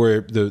tours where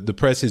the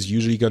press is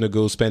usually going to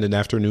go spend an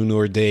afternoon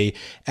or a day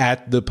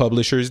at the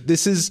publishers.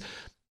 This is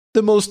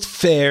the most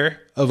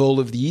fair of all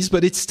of these,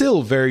 but it's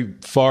still very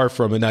far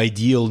from an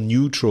ideal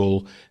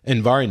neutral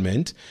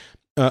environment.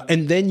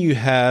 And then you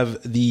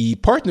have the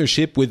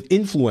partnership with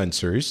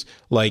influencers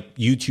like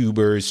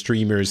YouTubers,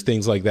 streamers,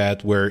 things like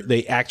that, where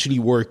they actually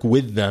work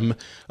with them,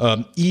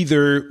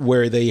 either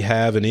where they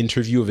have an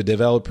interview of a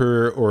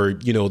developer or,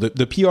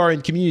 the PR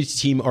and community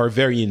team are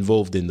very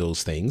involved in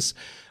those things.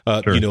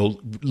 Sure.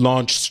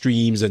 Launch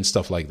streams and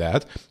stuff like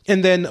that.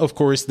 And then, of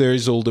course,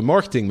 there's all the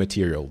marketing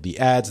material, the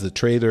ads, the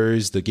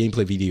trailers, the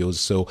gameplay videos.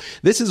 So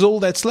this is all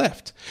that's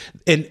left.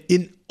 And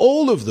in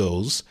all of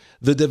those,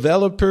 the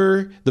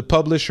developer, the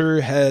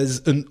publisher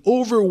has an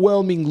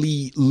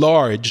overwhelmingly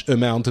large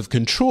amount of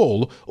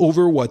control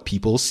over what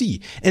people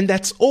see. And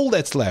that's all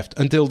that's left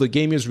until the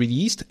game is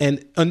released.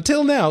 And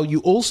until now, you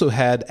also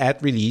had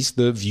at release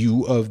the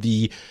view of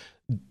the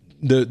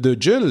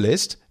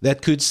journalist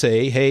that could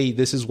say, hey,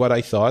 this is what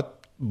I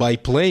thought by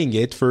playing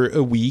it for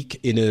a week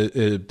in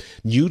a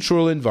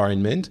neutral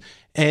environment.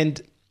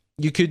 And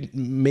you could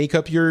make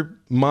up your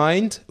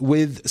mind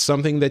with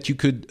something that you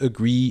could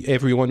agree,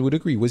 everyone would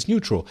agree was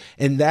neutral.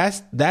 And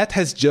that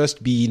has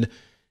just been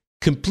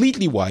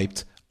completely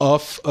wiped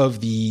off of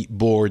the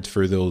board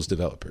for those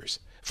developers,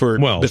 for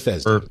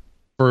Bethesda.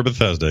 For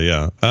Bethesda,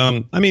 yeah.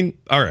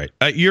 All right.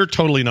 You're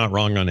totally not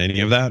wrong on any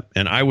of that,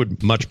 and I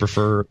would much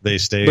prefer they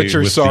stay. But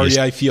you're sorry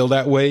I feel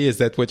that way? Is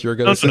that what you're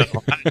going to say?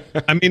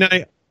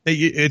 No.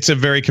 It's a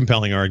very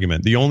compelling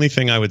argument. The only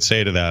thing I would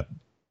say to that,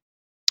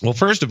 well,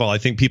 first of all, I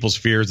think people's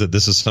fears that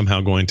this is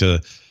somehow going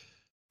to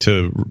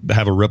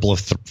have a ripple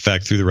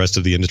effect through the rest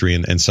of the industry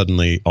and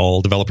suddenly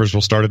all developers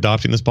will start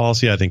adopting this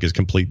policy, I think is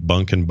complete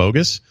bunk and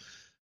bogus.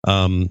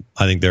 I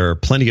think there are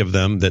plenty of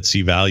them that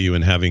see value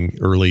in having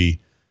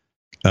early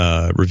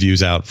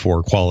reviews out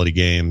for quality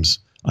games.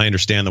 I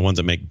understand the ones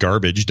that make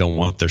garbage don't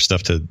want their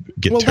stuff to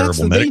get terrible. That's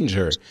the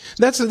danger.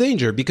 That's the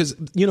danger because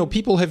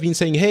people have been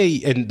saying,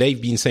 hey, and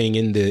they've been saying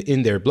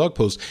in their blog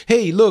post,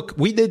 hey, look,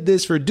 we did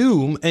this for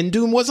Doom and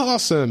Doom was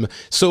awesome.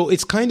 So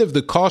it's kind of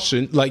the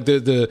caution, like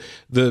the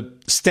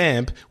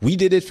stamp. We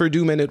did it for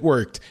Doom and it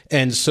worked,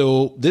 and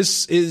so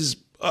this is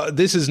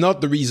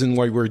not the reason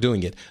why we're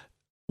doing it.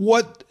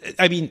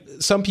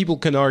 Some people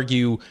can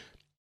argue,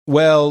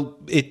 well,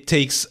 it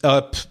takes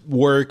up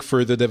work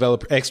for the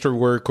developer, extra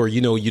work, or,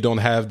 you don't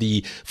have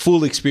the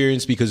full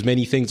experience because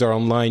many things are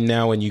online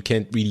now and you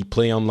can't really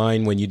play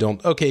online when you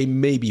don't. Okay,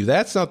 maybe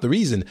that's not the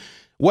reason.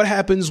 What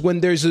happens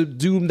when there's a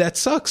Doom that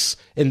sucks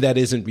and that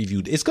isn't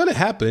reviewed? It's going to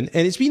happen,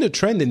 and it's been a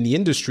trend in the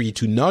industry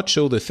to not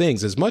show the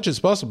things as much as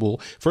possible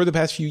for the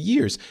past few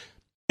years.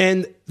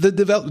 And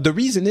the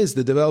reason is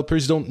the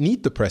developers don't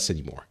need the press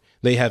anymore.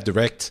 They have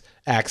direct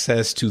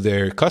access to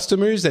their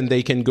customers and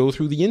they can go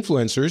through the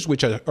influencers,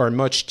 which are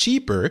much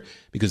cheaper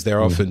because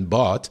they're often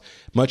bought,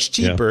 much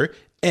cheaper,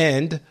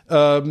 and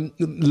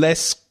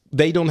less.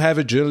 They don't have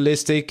a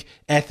journalistic,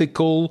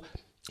 ethical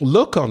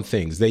look on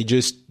things. They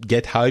just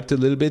get hyped a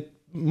little bit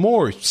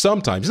more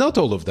sometimes, not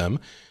all of them,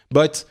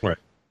 but right.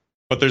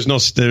 But there's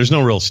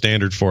no real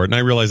standard for it. And I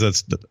realize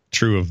that's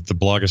true of the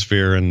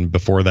blogosphere and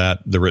before that,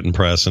 the written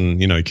press.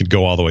 And, you could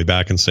go all the way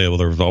back and say, well,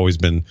 there have always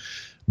been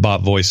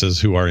bot voices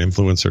who are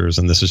influencers,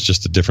 and this is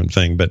just a different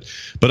thing. But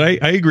I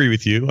agree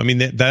with you. I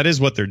mean, that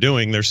is what they're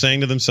doing. They're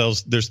saying to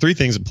themselves, there's three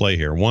things at play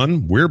here.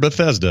 One, we're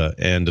Bethesda,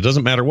 and it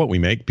doesn't matter what we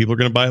make. People are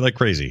going to buy it like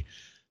crazy.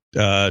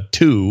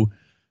 Two,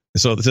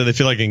 so they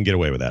feel like they can get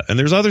away with that. And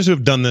there's others who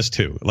have done this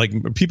too.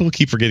 Like, people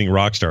keep forgetting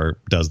Rockstar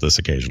does this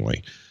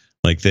occasionally.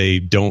 Like, they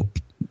don't.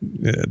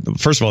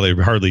 First of all, they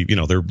hardly,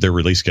 their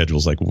release schedule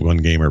is like one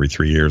game every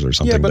 3 years or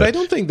something. Yeah, but I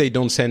don't think they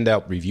don't send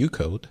out review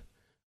code.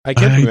 I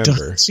can't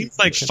remember. It seems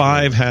like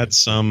 5 had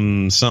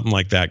something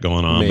like that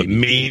going on, but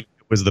maybe it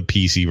was the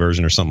PC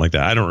version or something like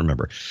that. I don't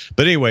remember.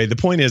 But anyway, the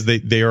point is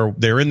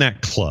they're in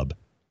that club,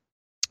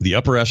 the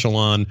upper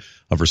echelon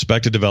of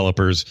respected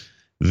developers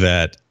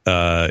that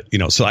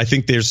So I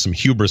think there's some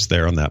hubris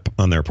there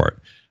on their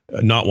part.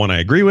 Not one I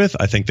agree with.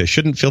 I think they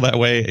shouldn't feel that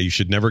way. You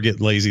should never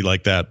get lazy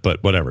like that.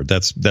 But whatever.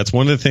 That's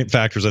one of the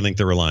factors I think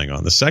they're relying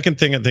on. The second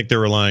thing I think they're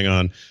relying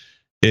on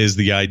is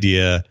the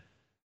idea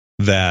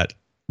that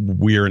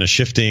we're in a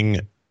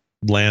shifting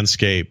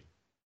landscape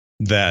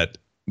that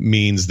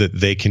means that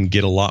they can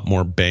get a lot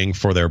more bang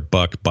for their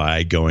buck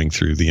by going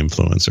through the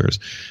influencers,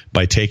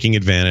 by taking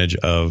advantage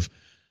of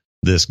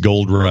this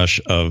gold rush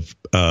of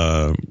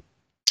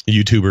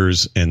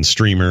YouTubers and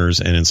streamers,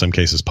 and in some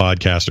cases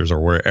podcasters, or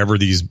wherever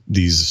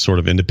these sort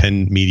of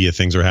independent media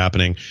things are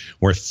happening,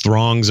 where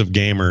throngs of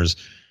gamers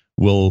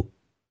will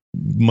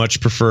much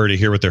prefer to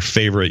hear what their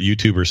favorite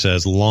YouTuber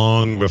says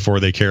long before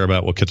they care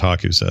about what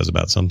Kotaku says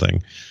about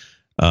something.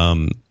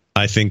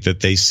 I think that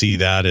they see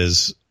that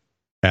as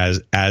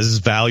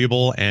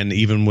valuable, and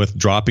even with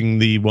dropping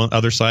the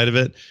other side of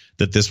it,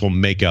 that this will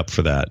make up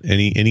for that.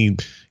 Any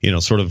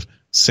sort of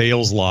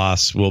sales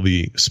loss will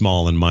be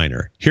small and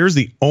minor. Here's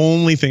the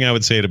only thing I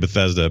would say to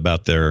Bethesda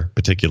about their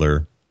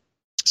particular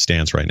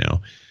stance right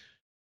now.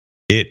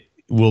 It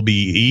will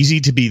be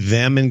easy to be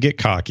them and get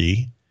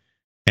cocky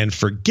and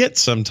forget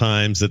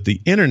sometimes that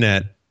the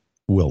internet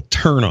will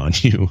turn on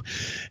you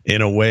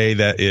in a way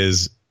that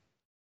is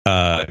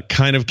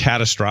kind of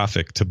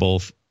catastrophic to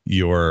both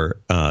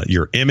your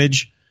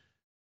image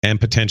and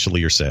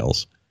potentially your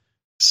sales.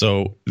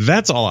 So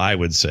that's all I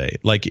would say.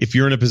 Like, if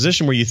you're in a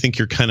position where you think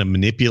you're kind of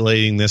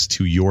manipulating this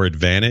to your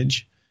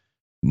advantage,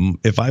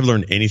 if I've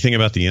learned anything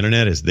about the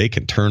internet, is they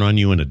can turn on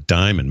you in a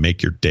dime and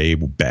make your day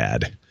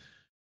bad.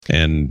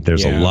 And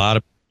there's a lot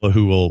of people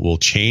who will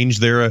change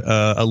their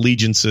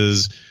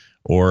allegiances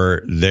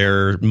or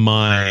their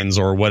minds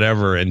or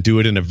whatever and do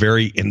it in a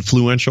very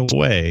influential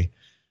way.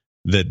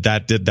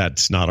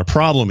 That's not a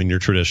problem in your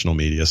traditional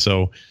media.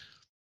 So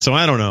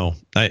I don't know.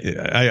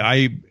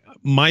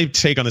 My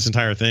take on this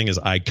entire thing is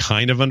I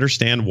kind of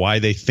understand why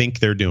they think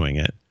they're doing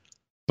it,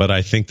 but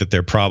I think that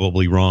they're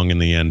probably wrong in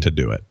the end to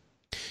do it.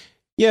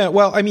 Yeah,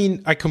 well, I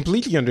mean, I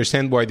completely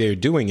understand why they're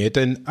doing it,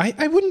 and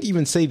I wouldn't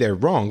even say they're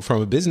wrong.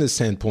 From a business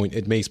standpoint,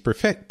 it makes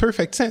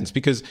perfect sense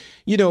because,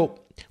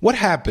 what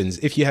happens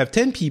if you have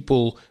 10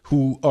 people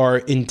who are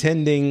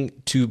intending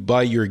to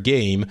buy your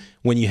game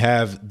when you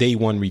have day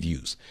one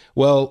reviews?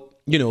 Well,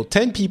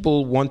 10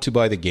 people want to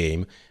buy the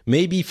game.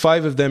 Maybe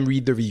 5 of them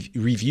read the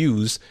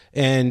reviews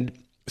and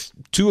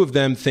 2 of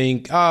them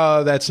think,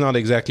 that's not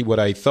exactly what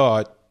I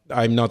thought.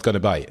 I'm not going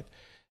to buy it.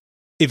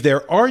 If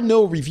there are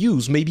no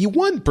reviews, maybe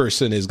one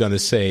person is going to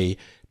say,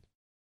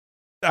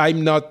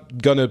 I'm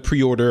not going to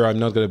pre-order, I'm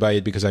not going to buy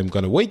it because I'm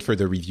going to wait for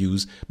the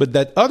reviews. But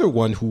that other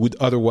one who would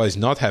otherwise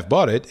not have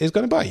bought it is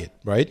going to buy it,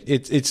 right?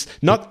 It's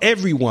not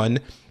everyone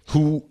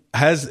who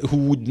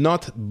would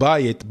not buy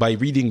it by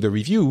reading the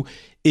review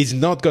is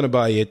not going to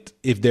buy it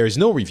if there's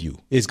no review,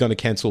 is going to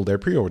cancel their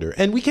pre-order.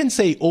 And we can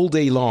say all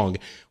day long,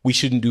 we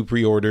shouldn't do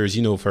pre-orders,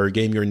 for a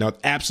game you're not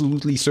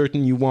absolutely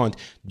certain you want.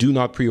 Do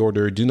not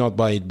pre-order, do not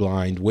buy it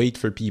blind, wait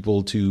for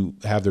people to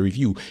have the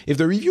review. If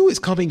the review is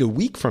coming a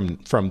week from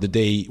the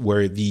day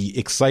where the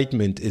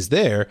excitement is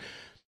there,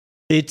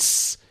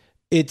 it's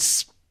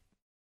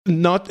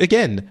not,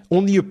 again,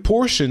 only a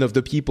portion of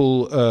the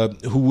people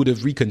who would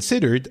have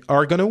reconsidered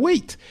are going to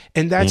wait.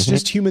 And that's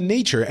just human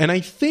nature. And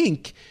I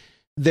think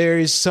there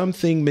is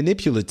something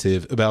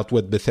manipulative about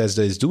what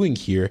Bethesda is doing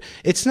here.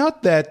 It's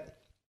not that,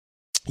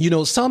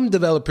 some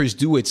developers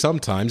do it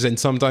sometimes, and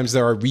sometimes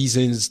there are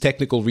reasons,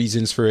 technical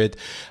reasons for it.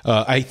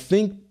 I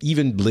think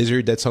even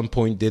Blizzard at some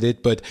point did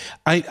it, but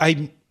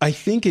I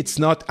think it's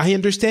not. I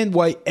understand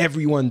why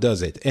everyone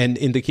does it. And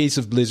in the case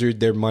of Blizzard,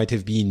 there might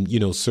have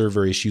been,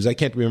 server issues. I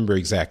can't remember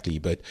exactly,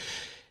 but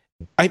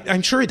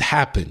I'm sure it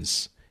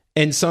happens.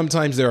 And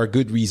sometimes there are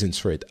good reasons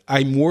for it.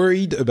 I'm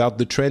worried about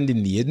the trend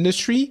in the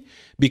industry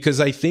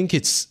because I think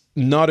it's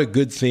not a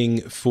good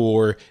thing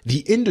for the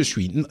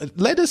industry.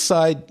 Let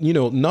aside,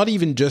 not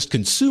even just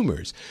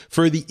consumers.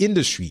 For the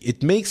industry,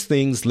 it makes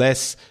things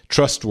less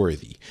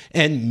trustworthy.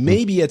 And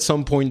maybe at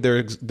some point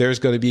there's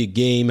going to be a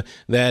game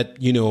that,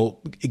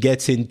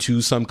 gets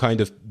into some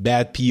kind of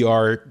bad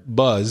PR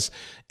buzz,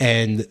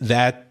 and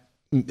that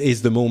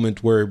is the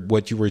moment where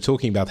what you were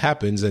talking about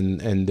happens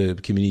and the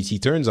community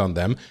turns on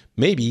them,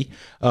 maybe.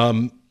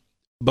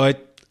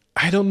 But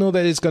I don't know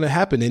that it's going to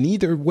happen. And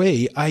either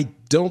way, I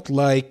don't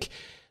like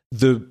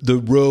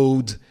the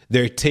road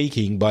they're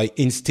taking by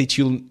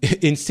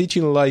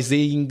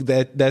institutionalizing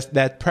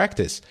that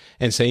practice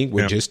and saying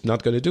we're just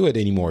not going to do it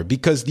anymore.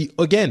 Because the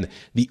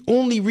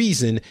only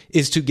reason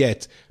is to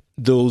get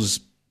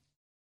those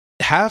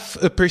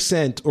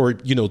 0.5% or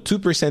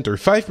 2% or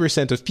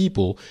 5% of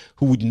people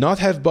who would not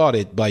have bought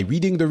it by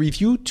reading the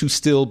review to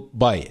still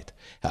buy it.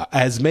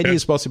 As many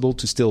as possible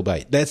to still buy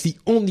it. That's the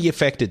only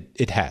effect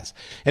it has.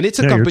 And it's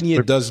a company,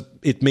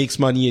 it makes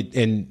money,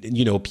 and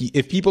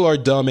if people are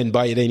dumb and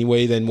buy it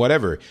anyway, then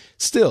whatever.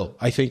 Still,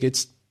 I think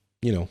it's,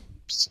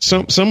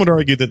 Some would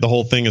argue that the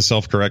whole thing is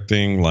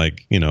self-correcting.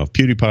 Like, if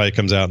PewDiePie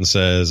comes out and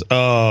says,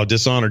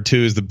 Dishonored 2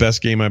 is the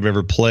best game I've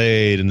ever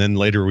played, and then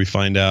later we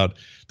find out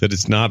that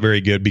it's not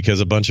very good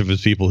because a bunch of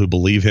his people who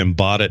believe him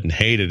bought it and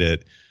hated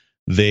it,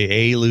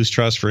 they A, lose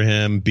trust for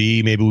him,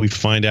 B, maybe we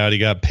find out he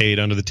got paid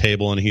under the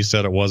table and he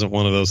said it wasn't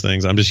one of those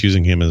things. I'm just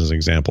using him as an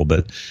example.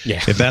 But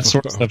if that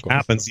sort of stuff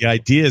happens, the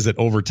idea is that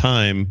over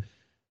time,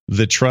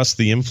 the trust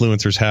the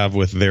influencers have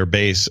with their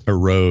base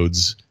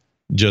erodes,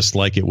 just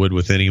like it would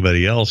with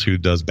anybody else who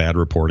does bad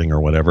reporting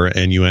or whatever.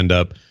 And you end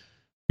up,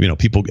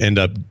 people end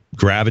up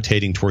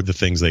gravitating toward the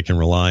things they can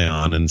rely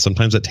on. And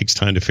sometimes it takes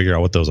time to figure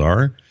out what those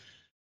are.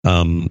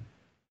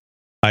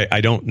 I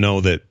don't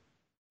know that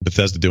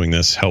Bethesda doing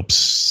this helps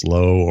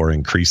slow or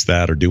increase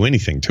that or do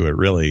anything to it,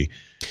 really.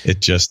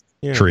 It just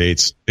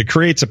creates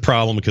a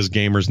problem because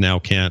gamers now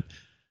can't,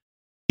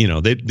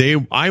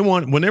 I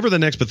want, whenever the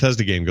next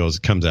Bethesda game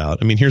comes out,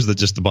 I mean, here's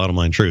just the bottom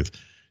line truth.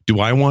 Do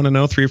I want to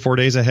know 3 or 4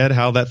 days ahead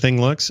how that thing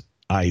looks?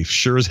 I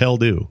sure as hell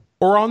do.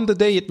 Or on the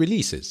day it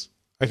releases.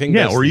 I think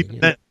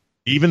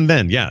even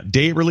then,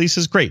 day it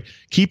releases, great.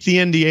 Keep the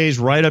NDAs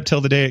right up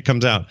till the day it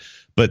comes out.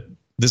 But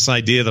this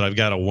idea that I've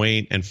got to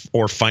wait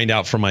or find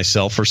out for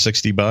myself for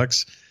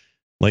 $60,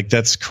 like,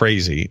 that's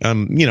crazy.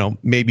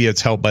 Maybe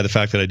it's helped by the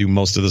fact that I do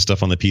most of the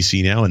stuff on the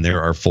PC now, and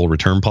there are full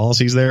return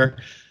policies there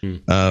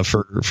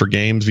for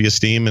games via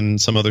Steam and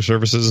some other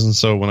services. And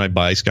so when I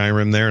buy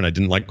Skyrim there and I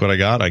didn't like what I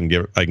got, I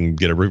can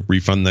get a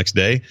refund next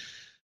day.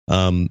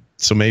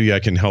 So maybe I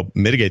can help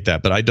mitigate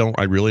that. But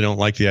I really don't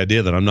like the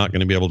idea that I'm not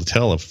going to be able to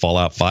tell if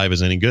Fallout 5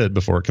 is any good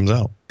before it comes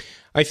out.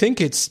 I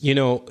think it's,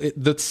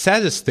 the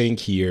saddest thing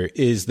here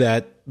is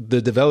that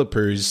the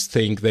developers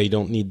think they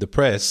don't need the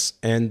press,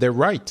 and they're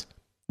right.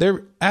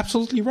 They're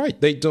absolutely right.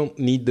 They don't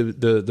need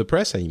the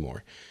press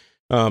anymore.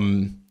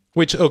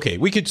 Which, okay,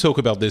 we could talk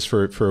about this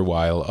for a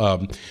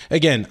while.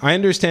 Again, I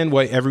understand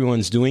why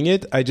everyone's doing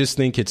it. I just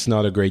think it's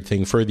not a great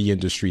thing for the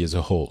industry as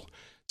a whole.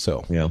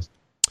 So, yeah.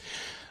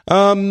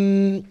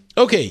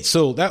 Okay,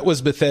 so that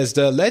was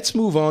Bethesda. Let's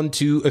move on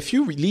to a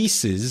few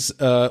releases.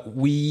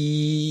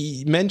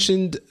 We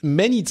mentioned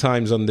many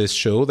times on this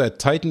show that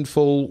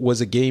Titanfall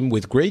was a game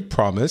with great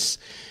promise,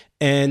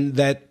 and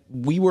that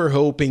we were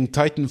hoping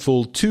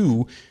Titanfall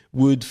 2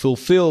 would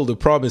fulfill the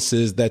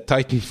promises that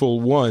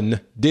Titanfall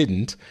 1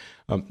 didn't.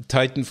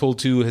 Titanfall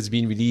 2 has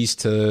been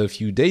released a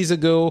few days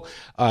ago.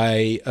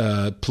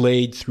 I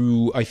played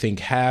through, I think,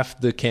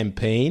 half the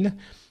campaign.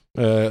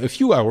 A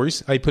few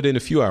hours. I put in a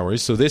few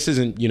hours. So this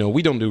isn't,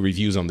 we don't do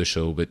reviews on the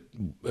show, but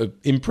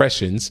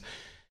impressions.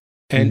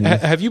 And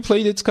have you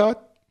played it,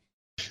 Scott?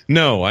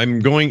 No,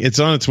 it's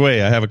on its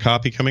way. I have a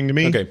copy coming to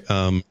me.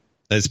 Okay.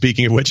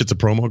 Speaking of which, it's a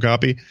promo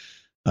copy.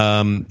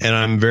 And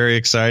I'm very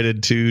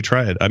excited to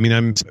try it. I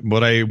mean,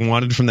 what I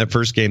wanted from that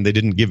first game, they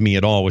didn't give me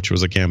at all, which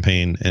was a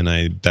campaign.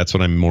 And that's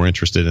what I'm more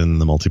interested in,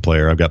 the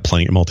multiplayer. I've got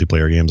plenty of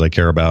multiplayer games I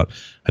care about.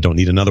 I don't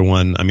need another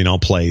one. I mean, I'll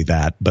play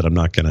that, but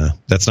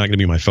that's not going to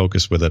be my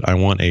focus with it. I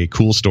want a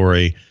cool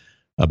story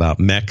about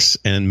mechs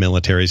and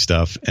military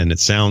stuff. And it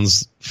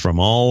sounds, from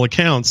all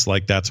accounts,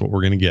 like that's what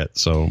we're going to get.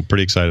 So I'm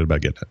pretty excited about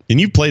getting it. And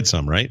you've played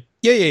some, right?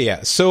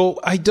 Yeah. So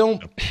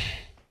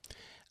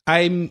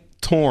I'm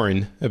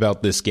torn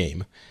about this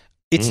game.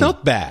 It's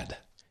not bad,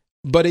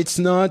 but it's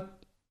not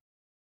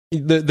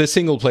the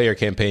single player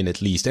campaign,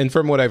 at least. And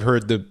from what I've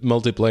heard, the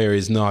multiplayer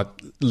is not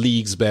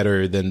leagues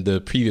better than the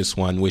previous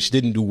one, which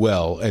didn't do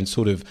well and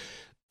sort of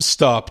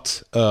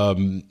stopped,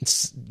 being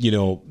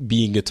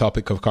a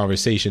topic of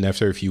conversation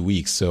after a few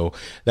weeks. So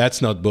that's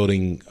not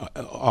boding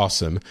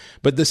awesome.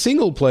 But the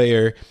single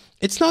player,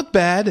 it's not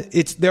bad.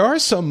 There are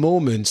some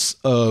moments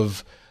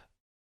of,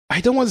 I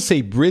don't want to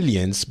say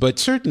brilliance, but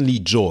certainly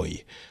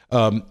joy.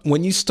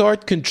 When you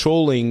start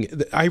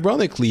controlling,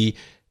 ironically,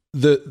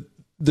 the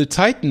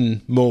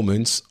Titan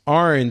moments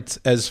aren't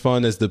as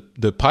fun as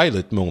the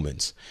pilot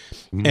moments.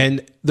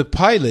 And the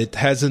pilot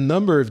has a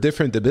number of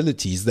different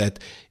abilities that,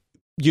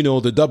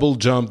 the double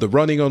jump, the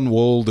running on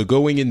wall, the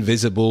going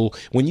invisible.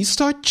 When you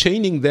start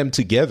chaining them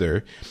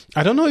together,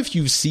 I don't know if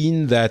you've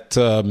seen that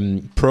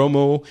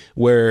promo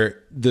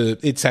where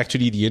it's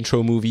actually the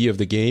intro movie of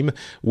the game,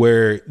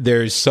 where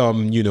there's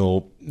some,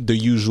 the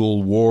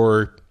usual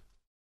war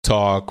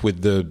talk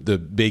with the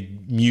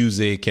big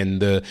music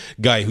and the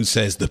guy who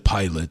says the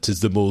pilot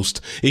is the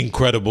most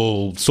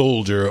incredible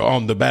soldier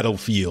on the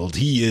battlefield.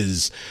 He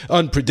is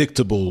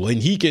unpredictable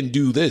and he can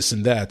do this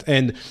and that.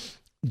 And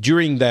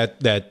during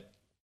that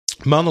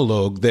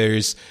monologue,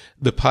 there's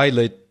the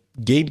pilot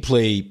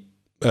gameplay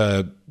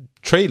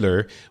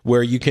trailer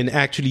where you can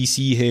actually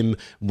see him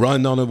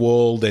run on a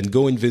wall, then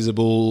go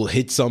invisible,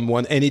 hit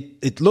someone, and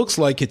it looks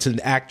like it's an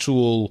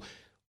actual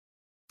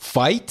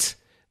fight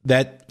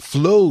that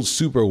flows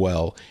super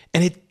well,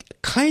 and it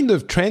kind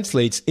of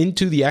translates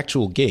into the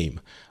actual game.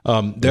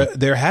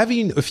 They're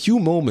having a few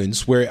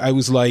moments where I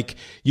was like,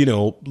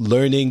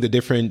 learning the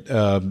different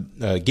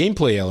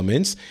gameplay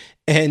elements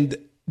and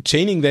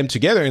chaining them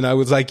together, and I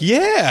was like,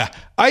 yeah,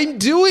 I'm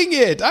doing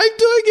it.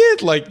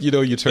 Like,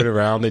 you turn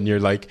around and you're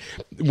like,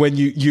 when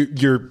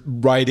you're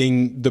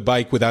riding the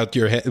bike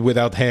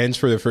without hands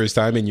for the first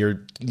time, and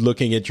you're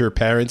looking at your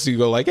parents, you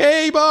go like,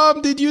 hey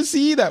mom, did you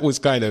see? That was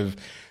kind of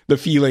the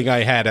feeling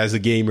I had as a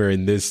gamer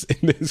in this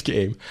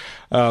game.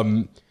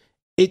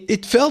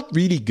 It felt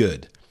really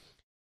good.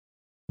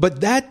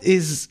 But that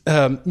is,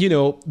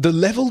 the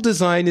level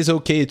design is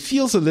okay. It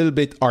feels a little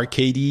bit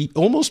arcadey,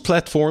 almost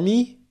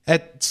platformy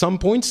at some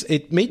points.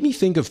 It made me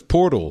think of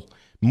Portal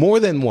more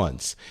than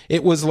once.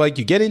 It was like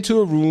you get into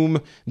a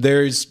room,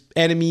 there's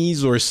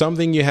enemies or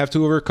something you have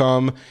to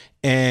overcome,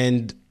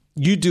 and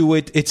you do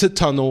it. It's a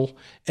tunnel.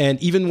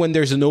 And even when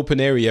there's an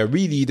open area,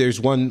 really, there's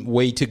one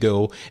way to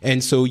go.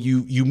 And so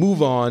you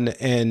move on.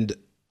 And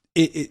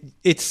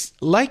it's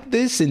like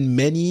this in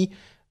many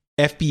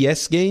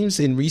FPS games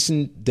in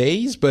recent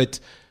days. But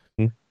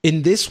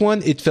in this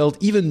one, it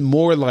felt even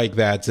more like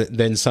that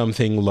than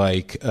something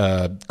like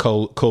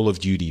Call of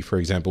Duty, for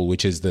example,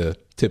 which is the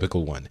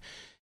typical one.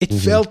 It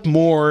felt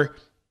more,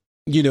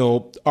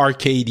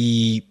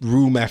 arcadey,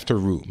 room after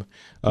room.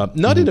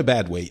 Not in a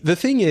bad way. The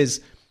thing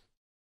is,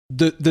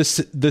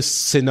 the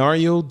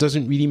scenario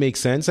doesn't really make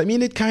sense. I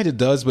mean, it kind of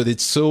does, but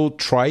it's so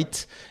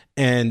trite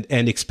and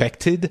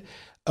expected.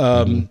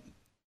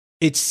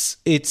 It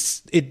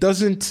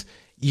doesn't.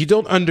 You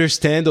don't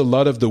understand a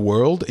lot of the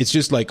world. It's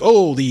just like,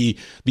 oh, the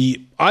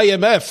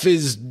IMF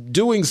is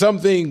doing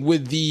something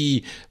with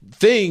the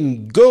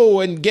thing.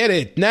 Go and get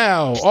it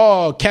now.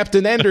 Oh,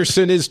 Captain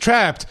Anderson is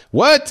trapped.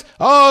 What?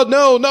 Oh,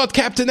 no, not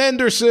Captain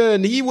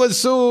Anderson. He was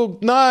so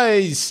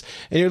nice.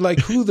 And you're like,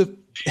 who the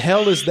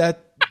hell is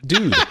that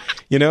dude,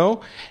 you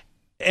know?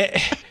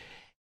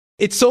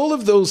 It's all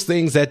of those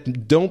things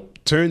that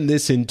don't turn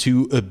this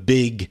into a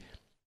big,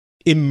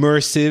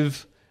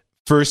 immersive,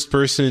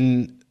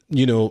 first-person,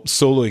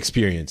 solo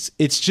experience.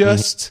 It's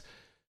just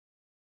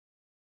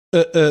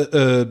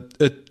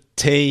a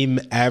tame,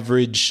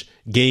 average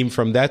game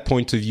from that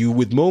point of view,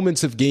 with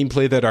moments of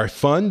gameplay that are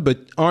fun, but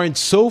aren't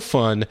so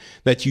fun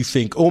that you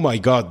think, oh my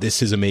God,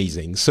 this is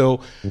amazing.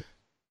 So,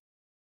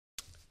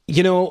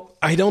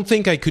 I don't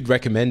think I could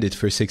recommend it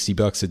for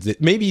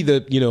 $60. Maybe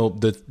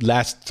the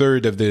last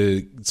third of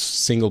the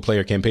single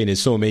player campaign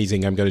is so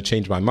amazing I'm going to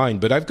change my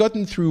mind. But I've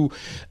gotten through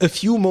a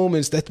few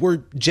moments that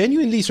were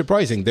genuinely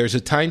surprising. There's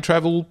a time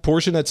travel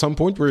portion at some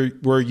point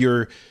where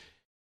you're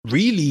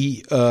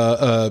really,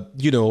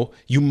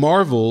 you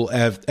marvel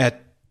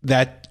at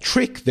that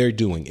trick they're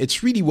doing.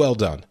 It's really well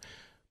done,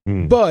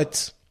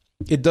 but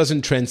it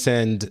doesn't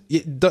transcend.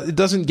 It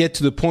doesn't get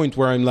to the point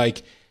where I'm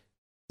like,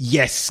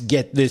 yes,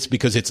 get this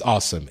because it's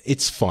awesome.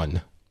 It's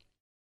fun,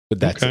 but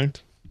that's okay. it.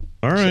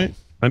 All right. So,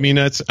 I mean,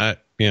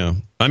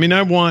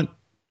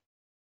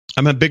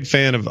 I'm a big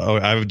fan of.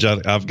 I've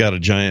got a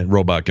giant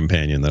robot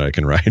companion that I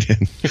can ride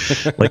in.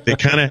 Like, they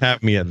kind of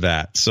have me at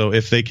that. So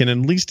if they can at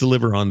least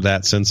deliver on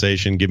that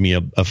sensation, give me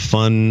a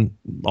fun,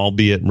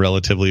 albeit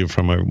relatively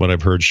from what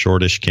I've heard,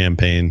 shortish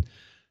campaign,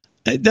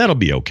 that'll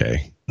be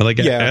okay. Like,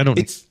 I don't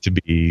need it to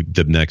be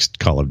the next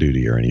Call of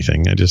Duty or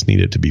anything. I just need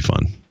it to be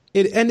fun.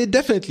 And it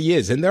definitely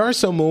is. And there are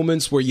some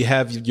moments where you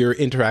have your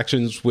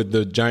interactions with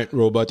the giant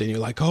robot and you're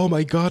like, oh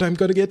my God, I'm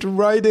going to get to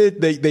ride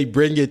it. They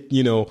bring it,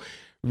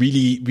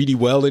 really, really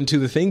well into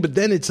the thing. But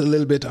then it's a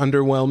little bit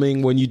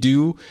underwhelming when you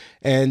do.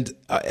 And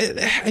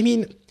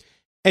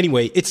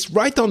anyway, it's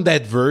right on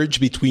that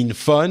verge between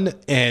fun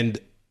and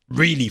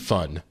really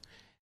fun.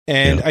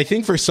 And I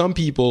think for some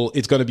people,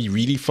 it's going to be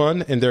really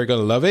fun and they're going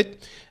to love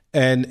it.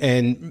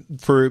 And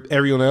for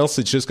everyone else,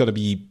 it's just going to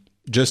be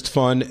just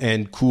fun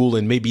and cool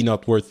and maybe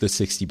not worth the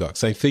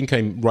 $60. I think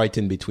I'm right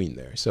in between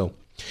there. So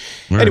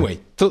anyway,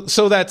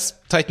 so that's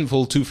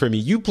Titanfall 2 for me.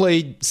 You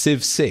played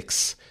Civ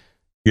 6.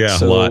 Yeah,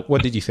 so a lot.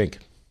 What did you think?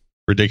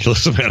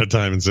 Ridiculous amount of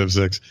time in Civ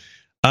 6.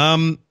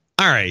 All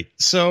right.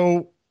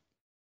 So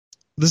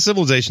the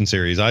Civilization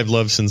series I've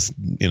loved since,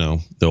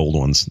 the old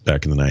ones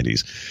back in the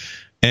 90s.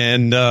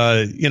 And,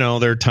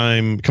 they're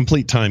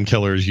complete time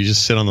killers. You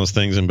just sit on those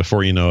things, and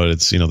before you know it,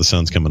 it's, the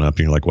sun's coming up,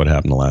 and you're like, what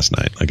happened to last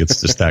night? Like, it's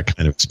just that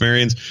kind of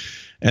experience.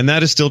 And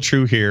that is still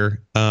true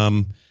here.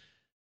 I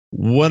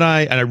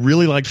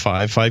really liked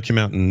 5. 5 came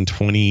out in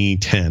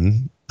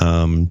 2010.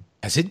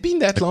 Has it been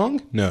that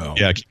long? No.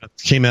 Yeah, it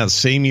came out the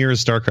same year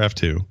as StarCraft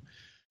 2.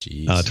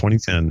 Jeez.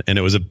 2010. And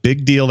it was a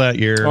big deal that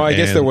year. Oh, I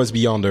guess there was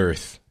Beyond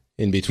Earth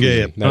in between.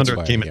 Yeah, Beyond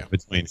Earth came in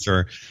between,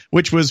 sure.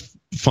 Which was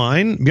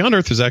fine. Beyond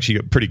Earth is actually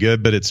pretty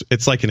good, but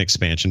it's like an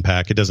expansion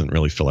pack. It doesn't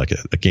really feel like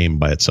a game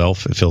by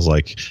itself. It feels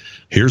like,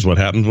 here's what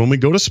happens when we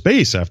go to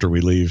space after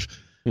we leave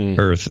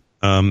Earth.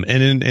 And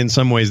in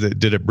some ways that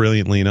did it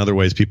brilliantly. In other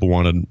ways, people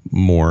wanted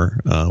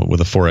more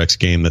with a 4X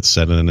game that's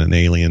set in an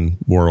alien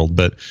world.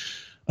 But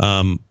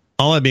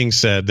all that being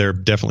said, they're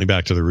definitely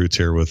back to the roots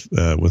here with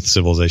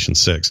Civilization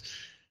 6.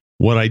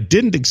 What I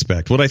didn't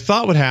expect, what I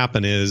thought would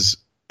happen is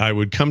I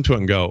would come to it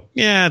and go,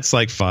 yeah, it's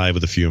like 5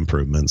 with a few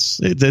improvements.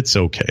 It's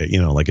okay.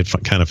 Like, it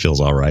kind of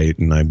feels all right.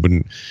 And I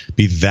wouldn't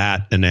be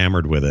that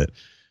enamored with it.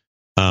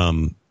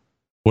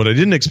 What I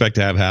didn't expect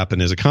to have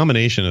happen is a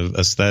combination of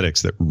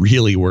aesthetics that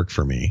really work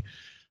for me.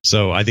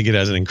 So I think it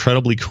has an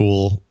incredibly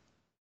cool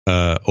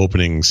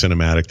opening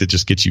cinematic that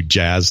just gets you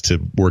jazzed to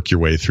work your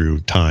way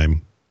through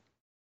time.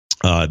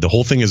 The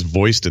whole thing is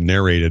voiced and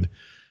narrated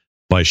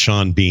by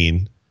Sean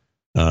Bean,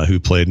 who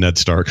played Ned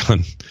Stark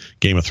on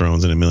Game of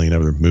Thrones and a million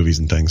other movies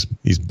and things.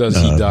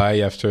 Does he die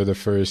after the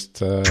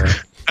first?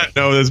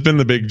 No, that's been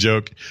the big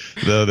joke,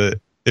 though, that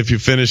if you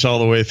finish all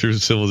the way through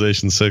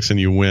Civilization 6 and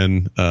you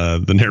win,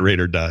 the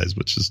narrator dies,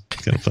 which is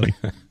kind of funny.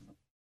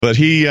 But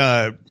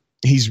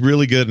he's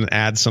really good and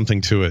adds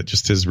something to it.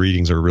 Just his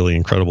readings are really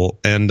incredible.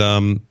 And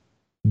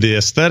the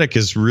aesthetic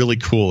is really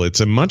cool. It's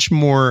a much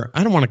more,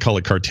 I don't want to call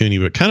it cartoony,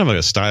 but kind of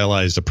a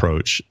stylized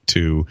approach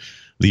to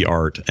the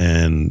art,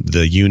 and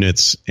the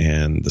units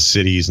and the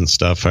cities and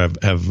stuff have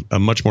a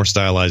much more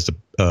stylized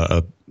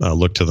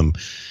look to them.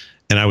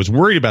 And I was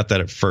worried about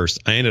that at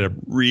first. I ended up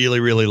really,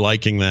 really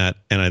liking that.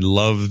 And I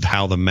love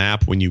how the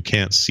map, when you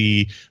can't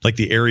see, like,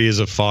 the areas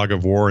of Fog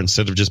of War,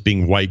 instead of just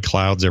being white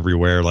clouds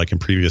everywhere like in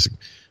previous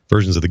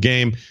versions of the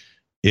game,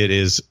 it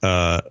is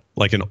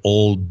like an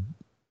old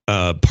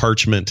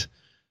parchment,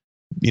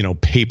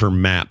 paper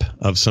map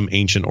of some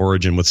ancient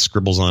origin with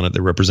scribbles on it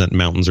that represent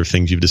mountains or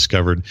things you've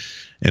discovered.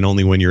 And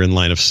only when you're in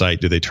line of sight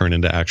do they turn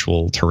into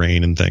actual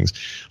terrain and things.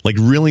 Like,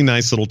 really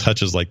nice little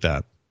touches like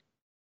that.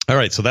 All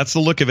right, so that's the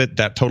look of it.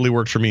 That totally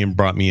worked for me and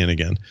brought me in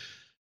again.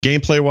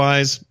 Gameplay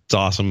wise, it's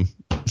awesome.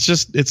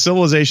 It's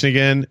Civilization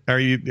again. Are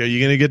you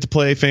going to get to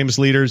play famous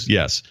leaders?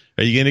 Yes.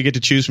 Are you going to get to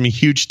choose from a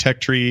huge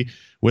tech tree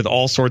with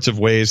all sorts of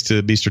ways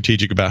to be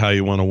strategic about how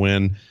you want to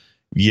win?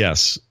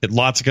 Yes.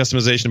 Lots of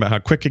customization about how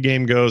quick a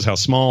game goes, how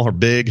small or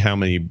big, how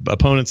many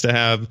opponents to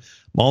have,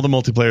 all the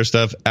multiplayer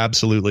stuff.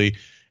 Absolutely.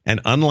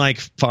 And unlike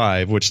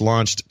 5, which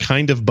launched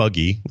kind of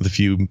buggy with a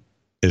few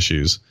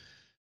issues,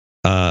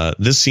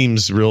 this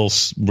seems real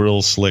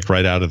slick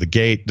right out of the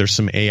gate. There's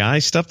some AI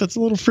stuff that's a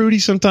little fruity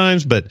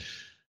sometimes, but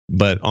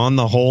on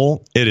the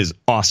whole, it is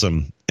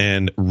awesome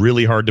and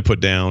really hard to put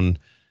down.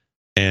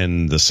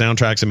 And the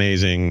soundtrack's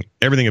amazing.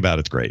 Everything about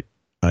it's great.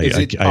 Is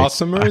it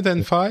awesomer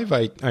than 5?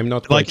 I'm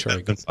not quite sure.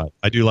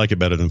 I do like it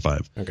better than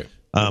 5. Okay.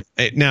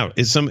 Now,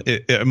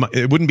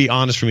 it wouldn't be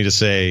honest for me to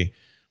say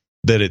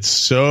that it's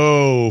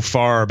so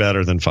far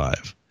better than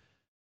 5.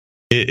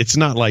 It's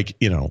not like,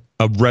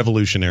 a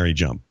revolutionary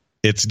jump.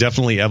 It's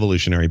definitely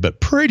evolutionary,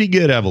 but pretty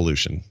good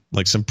evolution.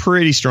 Like some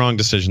pretty strong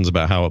decisions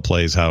about how it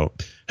plays, how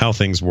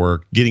things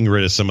work, getting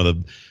rid of some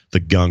of the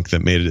gunk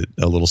that made it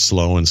a little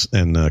slow and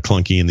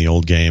clunky in the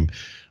old game.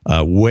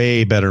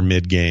 Way better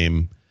mid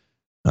game.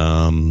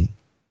 I'm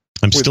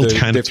with still the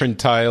kind of different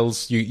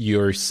tiles.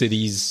 Your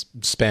cities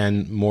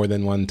span more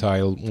than one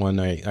tile.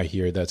 I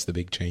hear that's the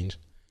big change.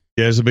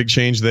 Yeah, there's a big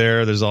change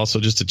there. There's also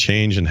just a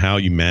change in how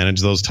you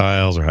manage those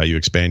tiles or how you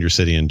expand your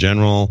city in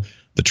general.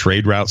 The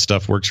trade route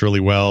stuff works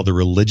really well. The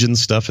religion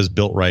stuff is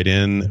built right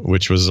in,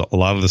 which was a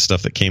lot of the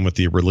stuff that came with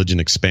the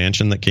religion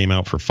expansion that came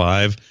out for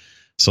 5.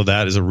 So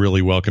that is a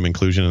really welcome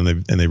inclusion,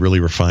 and they really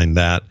refined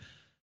that.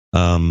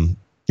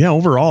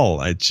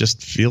 Overall, it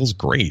just feels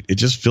great. It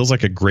just feels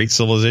like a great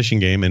Civilization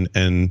game,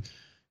 and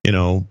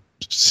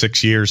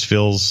 6 years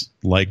feels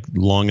like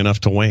long enough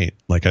to wait.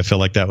 Like I feel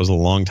like that was a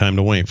long time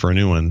to wait for a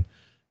new one.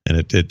 And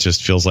it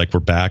just feels like we're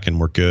back and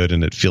we're good,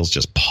 and it feels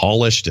just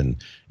polished and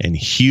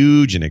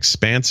huge and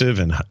expansive,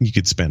 and you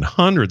could spend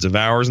hundreds of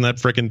hours in that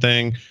frickin'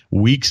 thing,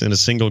 weeks in a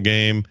single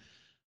game.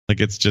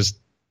 Like it's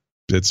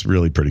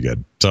really pretty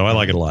good. So I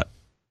like it a lot.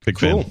 Big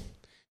fan.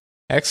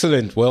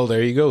 Excellent. Well,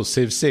 there you go,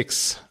 Civ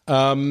 6.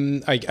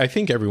 I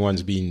think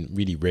everyone's been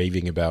really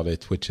raving about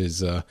it, which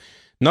is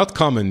not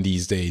common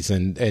these days,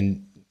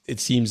 and it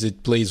seems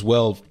it plays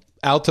well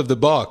out of the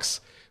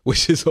box.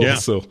 Which is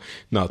also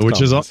not which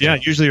common,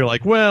 is usually you're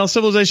like, well,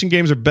 Civilization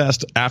games are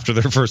best after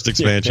their first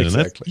expansion,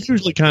 exactly. And that's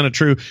usually kind of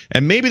true,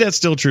 and maybe that's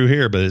still true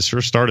here, but it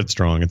sure started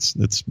strong.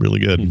 It's really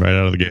good right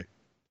out of the gate.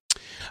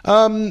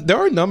 There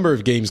are a number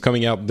of games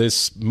coming out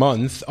this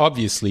month.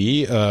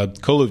 Obviously,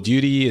 Call of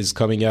Duty is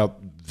coming out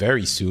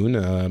very soon,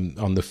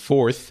 on the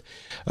 4th.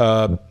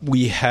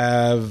 We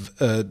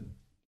have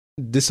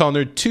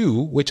Dishonored 2,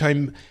 which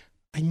I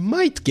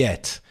might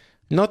get.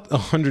 Not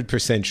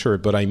 100% sure,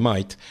 but I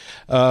might.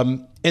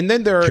 And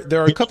then there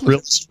are a couple real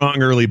strong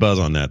early buzz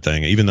on that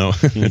thing, even though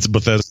it's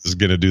Bethesda's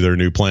going to do their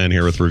new plan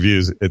here with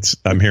reviews.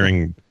 I'm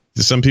hearing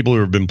some people who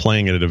have been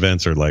playing it at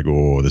events are like,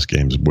 "Oh, this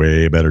game's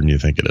way better than you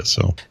think it is."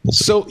 So, we'll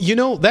see.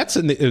 So that's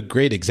a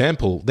great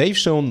example. They've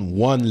shown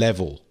one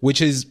level,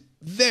 which is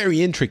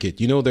very intricate.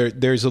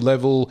 There's a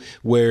level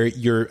where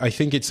I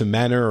think it's a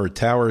manor or a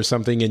tower or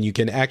something, and you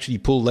can actually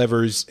pull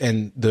levers,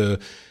 and the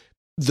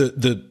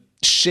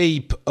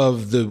shape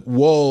of the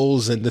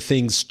walls and the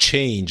things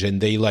change,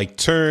 and they like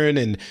turn,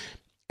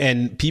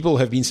 and people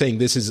have been saying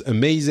this is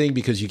amazing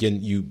because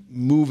you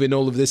move in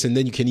all of this, and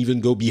then you can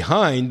even go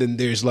behind, and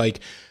there's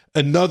like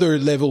another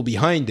level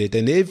behind it,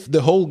 and if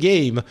the whole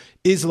game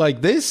is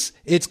like this,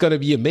 it's going to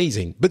be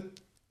amazing. But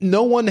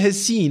no one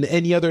has seen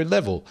any other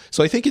level,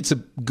 so I think it's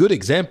a good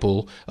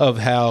example of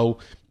how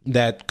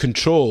that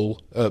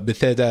control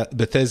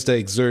Bethesda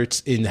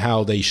exerts in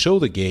how they show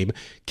the game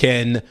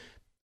can.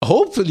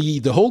 Hopefully,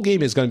 the whole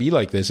game is going to be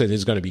like this, and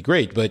it's going to be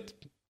great. But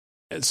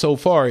so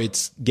far,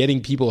 it's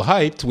getting people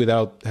hyped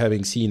without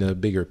having seen a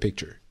bigger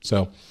picture.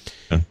 So,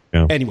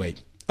 Anyway,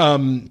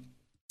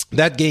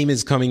 that game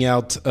is coming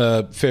out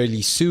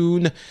fairly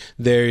soon.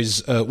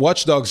 There's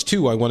Watch Dogs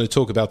 2 I want to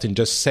talk about in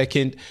just a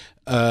second.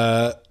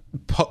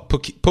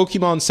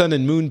 Pokemon Sun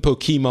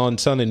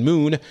and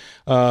Moon,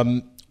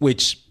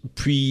 which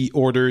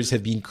pre-orders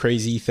have been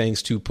crazy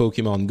thanks to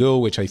Pokemon Go,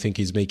 which I think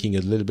is making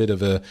a little bit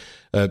of a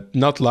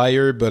not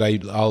liar, but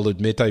I'll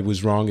admit I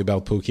was wrong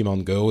about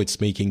Pokemon Go. It's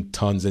making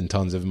tons and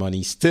tons of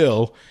money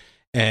still,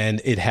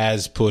 and it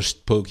has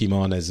pushed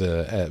Pokemon as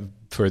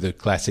for the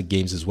classic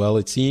games as well,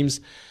 it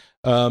seems.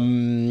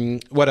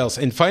 What else?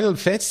 And Final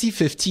Fantasy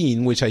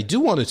 15, which I do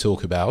want to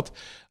talk about,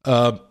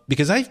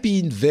 because I've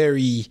been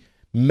very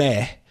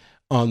meh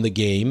on the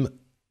game,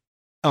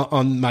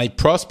 on my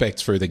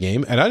prospects for the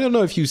game. And I don't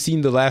know if you've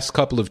seen the last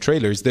couple of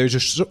trailers. There's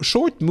a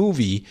short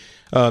movie,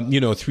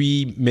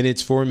 3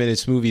 minutes, 4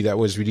 minutes movie that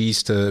was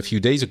released a few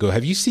days ago.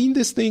 Have you seen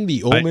this thing,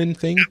 the Omen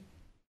thing?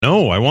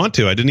 No, I want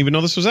to. I didn't even know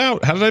this was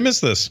out. How did I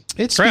miss this?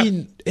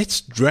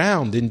 It's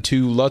drowned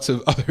into lots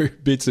of other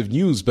bits of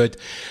news, but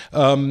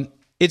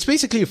it's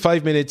basically a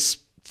 5 minutes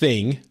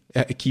thing.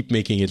 I keep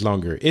making it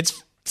longer.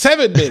 It's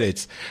 7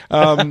 minutes.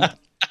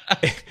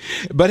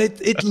 But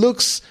it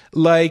looks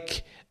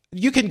like...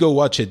 You can go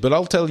watch it, but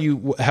I'll tell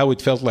you how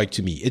it felt like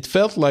to me. It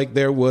felt like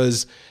there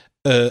was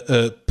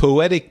a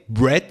poetic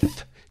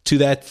breadth to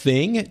that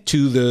thing,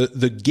 to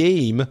the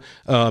game,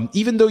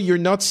 even though you're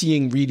not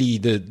seeing really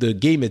the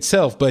game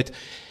itself, but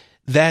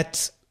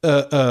that,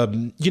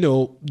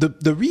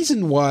 the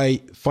reason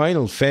why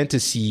Final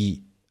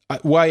Fantasy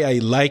why I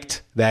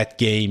liked that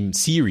game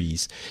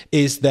series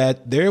is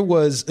that there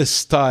was a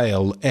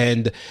style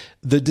and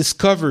the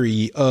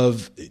discovery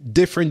of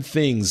different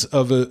things,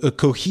 of a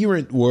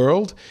coherent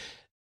world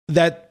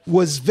that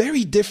was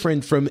very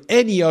different from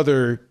any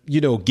other,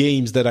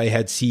 games that I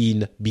had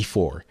seen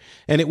before.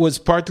 And it was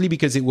partly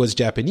because it was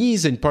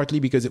Japanese and partly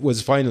because it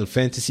was Final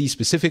Fantasy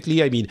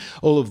specifically. I mean,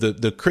 all of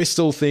the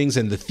crystal things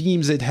and the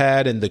themes it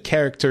had and the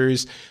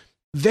characters,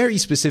 very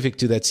specific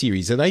to that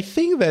series. And I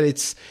think that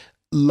it's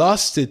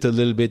lost it a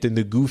little bit in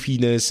the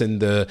goofiness and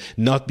the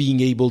not being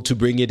able to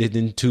bring it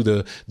into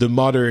the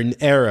modern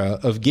era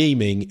of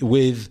gaming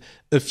with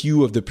a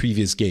few of the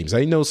previous games.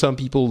 I know some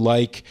people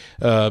like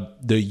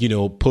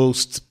the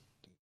post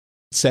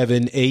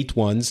 7, 8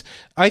 ones.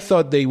 I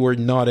thought they were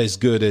not as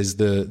good as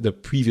the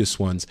previous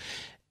ones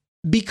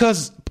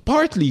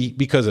partly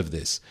because of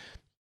this.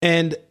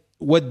 And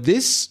what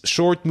this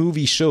short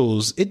movie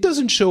shows, it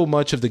doesn't show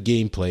much of the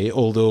gameplay,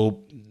 although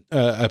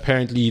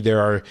apparently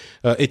there are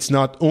it's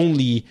not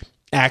only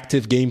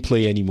active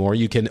gameplay anymore.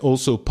 You can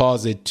also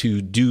pause it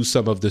to do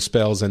some of the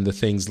spells and the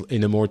things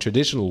in a more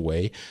traditional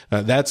way.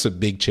 That's a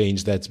big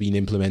change that's been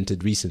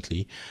implemented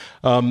recently.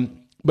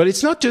 But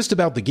it's not just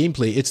about the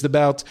gameplay. It's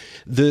about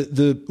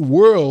the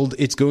world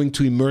it's going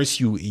to immerse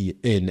you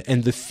in,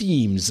 and the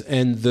themes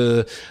and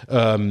the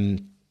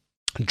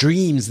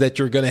dreams that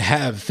you're going to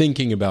have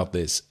thinking about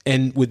this.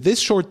 And with this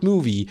short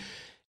movie,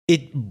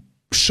 it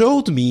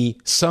showed me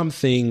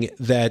something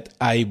that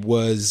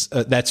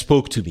that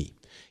spoke to me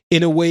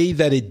in a way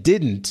that it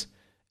didn't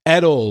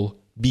at all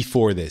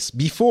before this.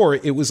 Before,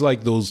 it was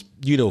like those,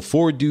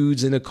 4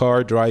 dudes in a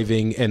car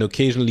driving and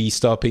occasionally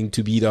stopping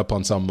to beat up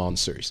on some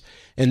monsters.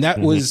 And that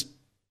was,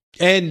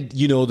 and,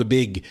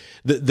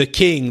 the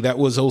king that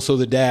was also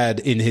the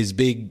dad in his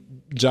big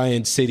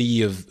giant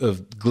city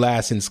of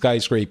glass and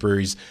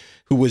skyscrapers,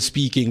 who was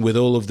speaking with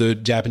all of the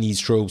Japanese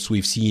tropes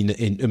we've seen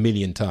in a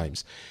million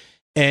times.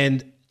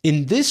 And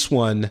in this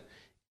one,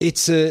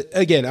 it's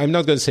again, I'm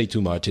not going to say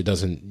too much. It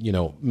doesn't,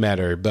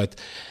 matter, but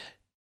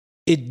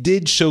it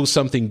did show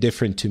something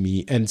different to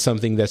me and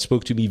something that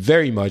spoke to me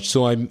very much.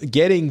 So I'm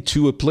getting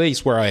to a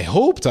place where I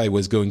hoped I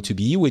was going to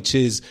be, which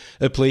is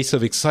a place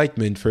of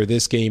excitement for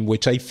this game,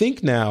 which I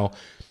think now,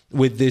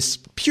 with this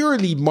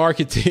purely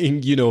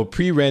marketing,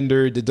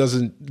 pre-rendered, it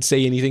doesn't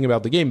say anything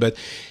about the game, but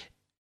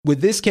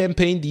with this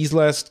campaign, these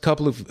last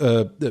couple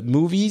of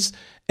movies,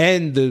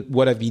 and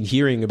what I've been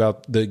hearing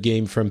about the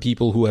game from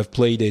people who have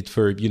played it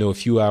for a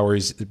few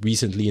hours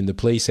recently in the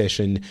play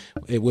session,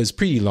 it was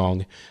pretty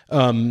long.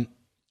 I'm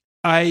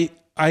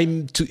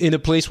in a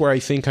place where I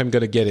think I'm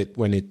going to get it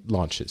when it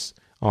launches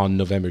on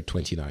November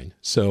 29.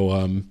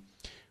 So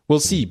we'll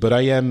see. But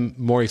I am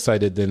more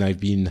excited than I've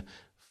been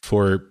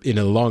in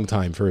a long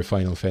time for a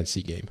Final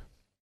Fantasy game.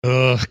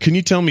 Can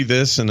you tell me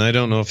this? And I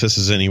don't know if this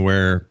is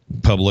anywhere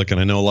public, and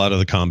I know a lot of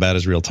the combat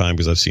is real time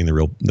because I've seen the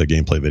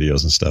gameplay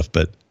videos and stuff.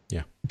 But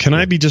yeah, can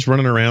I be just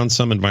running around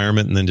some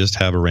environment and then just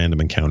have a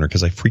random encounter?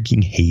 Because I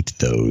freaking hate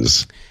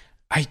those.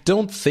 I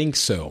don't think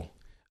so.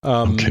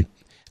 Okay.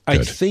 I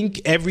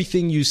think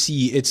everything you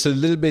see, it's a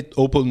little bit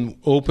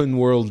open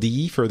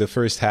world-y for the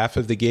first half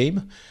of the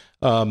game,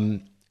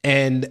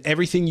 and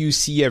everything you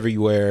see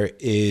everywhere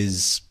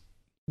is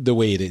the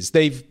way it is.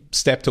 They've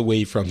stepped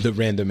away from the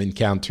random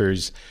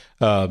encounters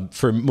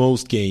for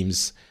most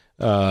games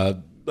a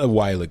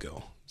while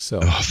ago. So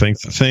thank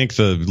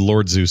the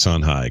Lord Zeus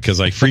on high,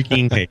 because I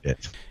freaking hate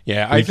it.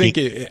 Yeah, I think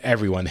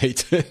everyone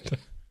hates it.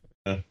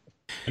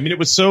 I mean, it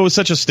was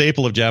such a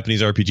staple of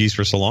Japanese RPGs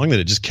for so long that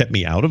it just kept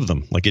me out of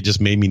them. Like, it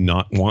just made me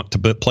not want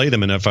to play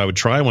them. And if I would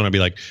try one, I'd be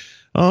like,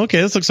 oh,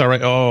 okay, this looks all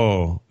right.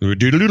 Oh, bam,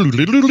 bam,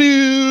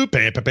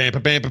 bam,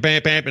 bam, bam,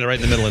 bam, bam, and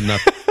right in the middle of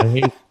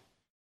nothing.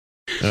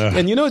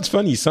 And it's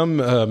funny,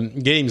 some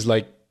games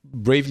like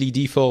Bravely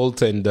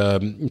Default and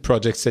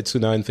Project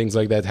Setsuna and things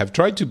like that have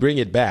tried to bring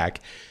it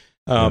back,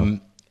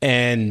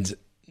 and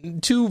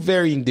to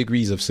varying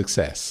degrees of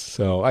success.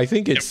 So I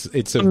think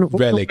it's a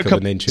relic of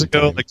an ancient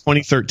time. Like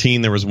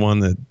 2013, there was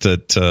one that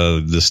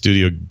the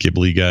Studio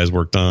Ghibli guys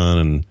worked on,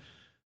 and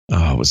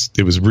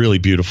it was really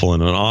beautiful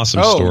and an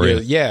awesome story.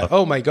 Yeah.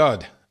 Oh my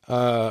God.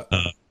 What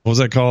was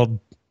that called?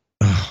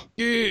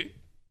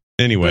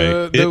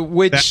 Anyway, the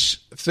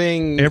witch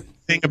thing.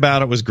 Everything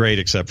about it was great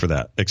except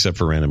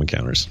for random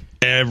encounters.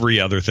 Every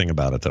other thing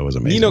about it, though, was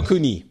amazing. Ni no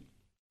Kuni.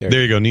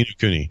 There you go, Ni no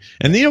Kuni.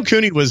 And Ni no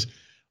Kuni was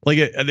like,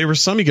 there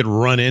was some you could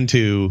run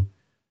into.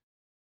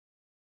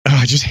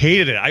 I just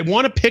hated it. I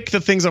want to pick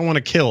the things I want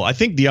to kill. I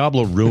think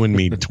Diablo ruined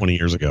me 20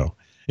 years ago.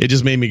 It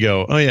just made me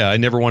go, oh yeah, I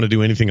never want to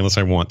do anything unless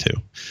I want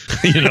to,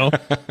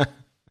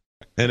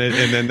 And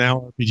then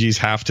now RPGs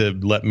have to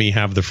let me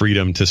have the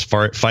freedom to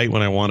fight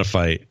when I want to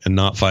fight and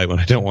not fight when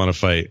I don't want to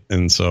fight.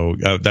 And so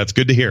that's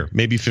good to hear.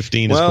 Maybe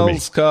 15 is for me. Well,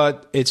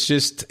 Scott, it's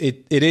just,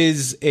 it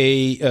is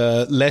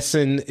a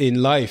lesson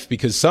in life,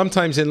 because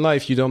sometimes in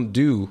life you don't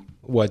do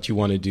what you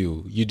want to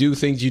do. You do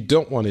things you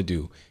don't want to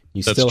do.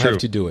 You still have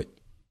to do it.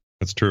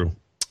 That's true.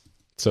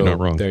 So You're not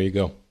wrong. There you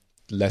go.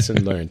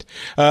 lesson learned.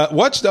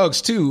 Watch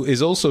Dogs 2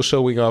 is also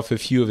showing off a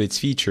few of its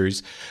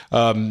features.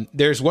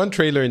 There's one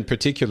trailer in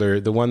particular,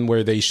 the one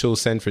where they show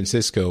San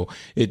Francisco.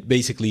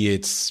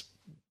 It's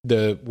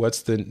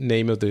what's the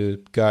name of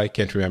the guy?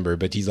 Can't remember,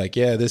 but he's like,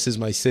 yeah, this is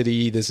my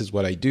city, this is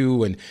what I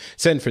do, and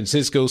San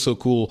Francisco, so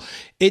cool.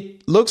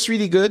 It looks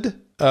really good.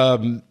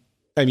 I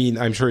mean,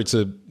 I'm sure it's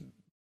a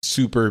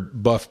super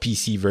buff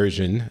PC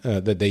version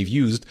that they've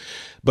used,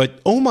 but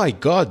oh my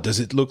god, does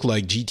it look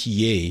like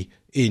GTA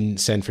in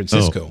San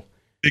Francisco? Oh,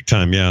 big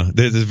time, yeah.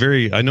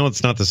 I know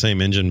it's not the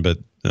same engine, but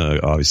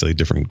obviously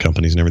different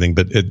companies and everything,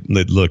 but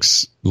it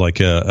looks like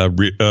a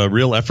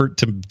real effort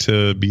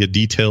to be a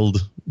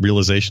detailed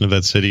realization of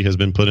that city has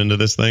been put into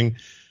this thing,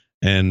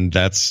 and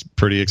that's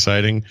pretty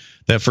exciting.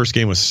 That first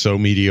game was so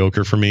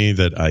mediocre for me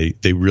that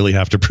they really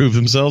have to prove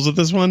themselves with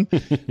this one.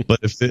 But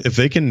if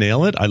they can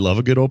nail it, I love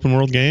a good open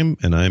world game,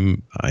 and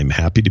I'm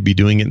happy to be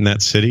doing it in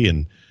that city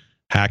and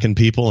hacking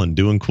people and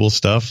doing cool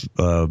stuff.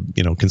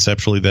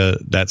 Conceptually,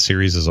 that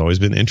series has always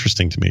been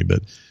interesting to me,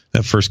 but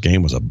that first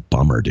game was a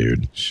bummer,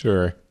 dude.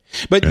 Sure,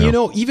 but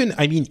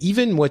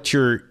even what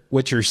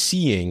you're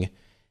seeing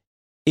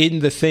in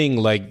the thing,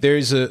 like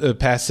there's a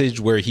passage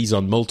where he's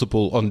on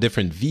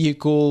different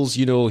vehicles.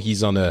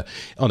 He's on a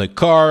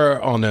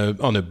car, on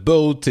a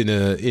boat,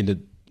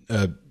 in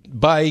a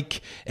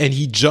bike, and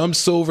he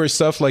jumps over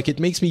stuff. Like,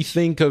 it makes me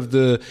think of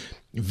the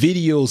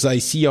videos I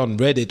see on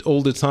Reddit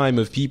all the time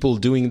of people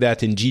doing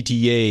that in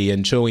GTA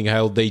and showing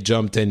how they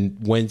jumped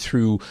and went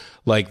through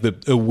like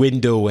a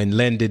window and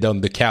landed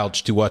on the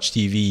couch to watch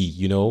TV.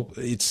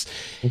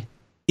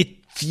 It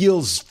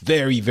feels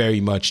very,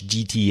 very much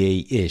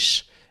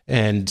GTA-ish.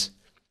 And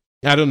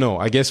I don't know,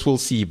 I guess we'll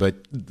see. But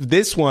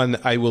this one,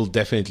 I will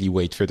definitely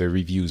wait for the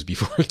reviews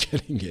before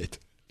getting it.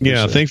 Yeah,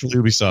 sure. Thankfully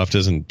Ubisoft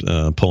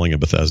isn't pulling a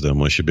Bethesda, and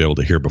we should be able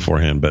to hear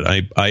beforehand. But I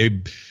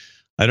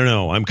don't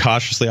know. I'm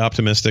cautiously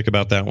optimistic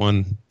about that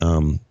one.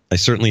 I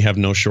certainly have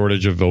no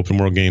shortage of open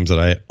world games that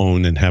I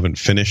own and haven't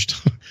finished.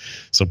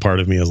 So part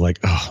of me is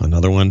like, oh,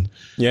 another one.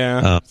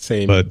 Yeah,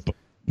 same. But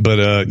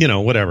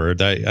whatever.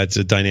 It's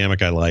a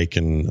dynamic I like,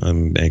 and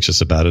I'm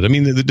anxious about it. I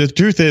mean, the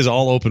truth is,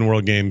 all open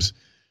world games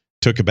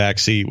took a back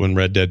seat when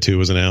Red Dead 2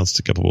 was announced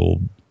a couple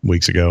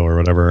weeks ago or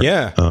whatever.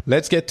 Yeah,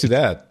 let's get to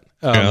that.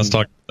 Let's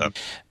talk about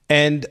that.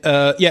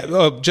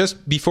 And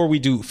just before we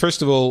do,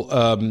 first of all,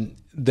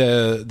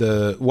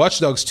 the Watch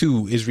Dogs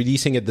 2 is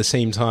releasing at the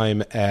same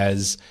time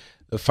as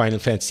Final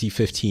Fantasy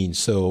 15,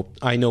 so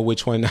I know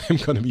which one I'm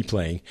going to be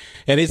playing.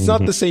 And it's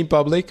not the same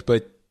public,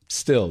 but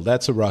still,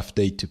 that's a rough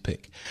date to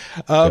pick.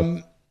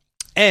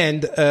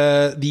 And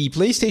the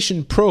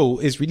PlayStation Pro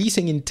is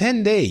releasing in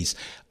 10 days.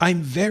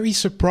 I'm very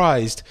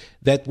surprised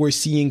that we're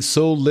seeing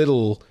so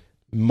little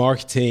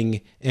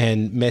marketing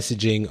and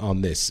messaging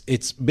on this.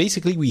 It's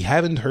basically, we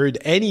haven't heard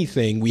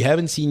anything. We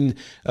haven't seen,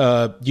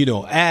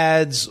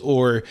 ads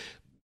or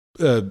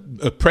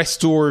a press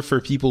tour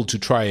for people to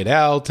try it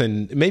out.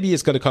 And maybe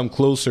it's going to come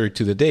closer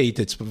to the date.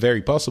 It's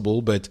very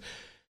possible, but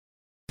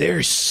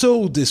they're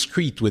so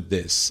discreet with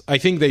this. I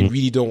think they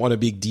really don't want a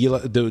big deal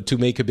to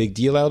make a big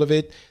deal out of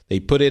it. They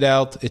put it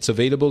out. It's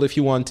available if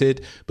you want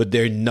it, but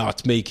they're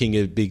not making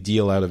a big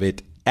deal out of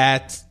it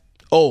at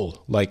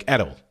all.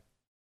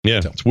 Yeah,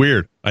 so, it's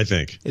weird, I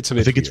think. I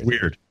think weird. It's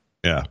weird.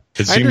 Yeah.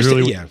 It seems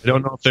really weird. I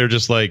don't know if they're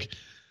just like,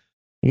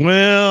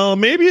 well,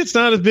 maybe it's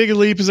not as big a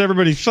leap as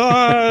everybody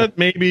thought.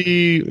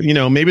 maybe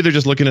they're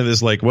just looking at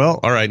this like, well,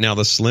 all right, now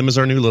the Slim is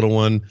our new little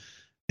one.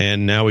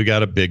 And now we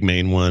got a big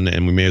main one,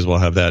 and we may as well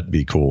have that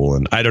be cool.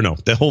 And I don't know.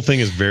 The whole thing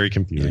is very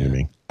confusing to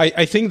me.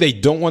 I think they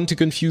don't want to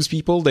confuse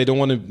people. They don't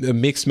want to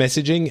mix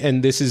messaging.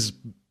 And this is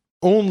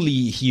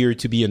only here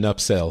to be an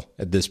upsell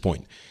at this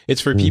point.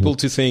 It's for people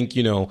to think,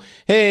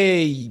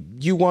 hey,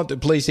 you want a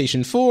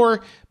PlayStation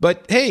 4,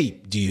 but hey,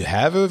 do you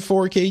have a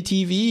 4K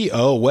TV?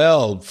 Oh,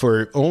 well,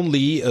 for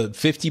only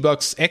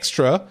 $50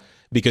 extra,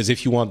 because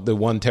if you want the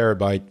 1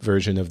 terabyte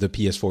version of the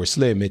PS4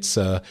 Slim, it's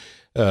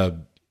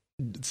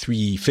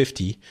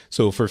 $350.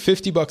 So for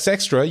 $50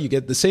 extra, you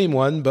get the same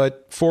one,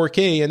 but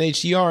 4K and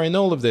HDR and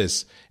all of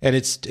this. And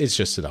it's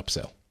just an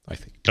upsell, I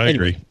think. I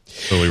agree.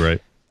 Totally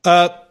right.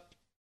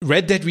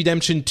 Red Dead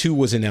Redemption 2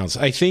 was announced.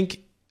 I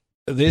think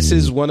this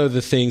is one of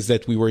the things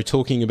that we were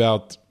talking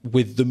about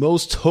with the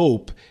most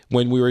hope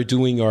when we were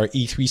doing our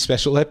E3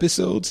 special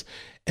episodes.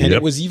 And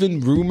it was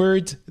even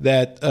rumored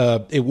that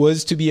it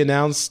was to be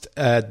announced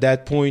at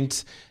that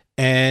point.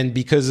 And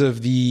because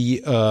of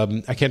the,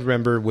 I can't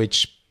remember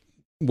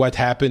what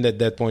happened at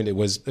that point. It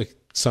was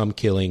some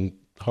killing,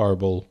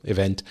 horrible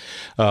event.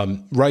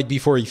 Right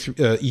before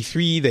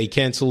E3, they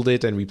canceled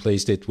it and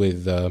replaced it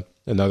with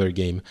another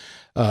game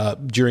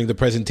during the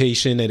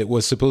presentation, and it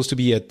was supposed to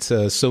be at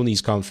Sony's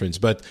conference.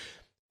 But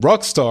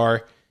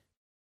Rockstar,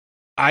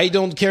 I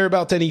don't care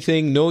about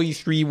anything, no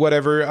E3,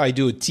 whatever. I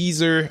do a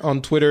teaser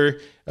on Twitter,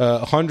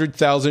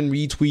 100,000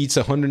 retweets,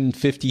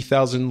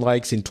 150,000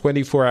 likes in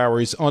 24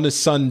 hours on a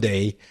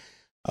Sunday.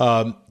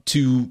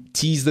 To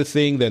tease the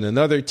thing, then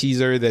another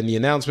teaser, then the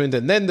announcement,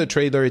 and then the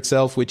trailer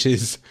itself, which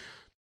is,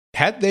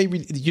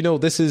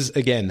 this is,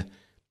 again,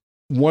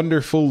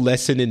 wonderful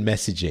lesson in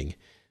messaging.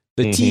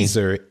 The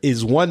teaser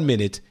is 1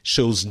 minute,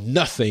 shows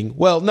nothing.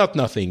 Well, not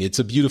nothing. It's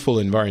a beautiful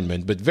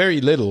environment, but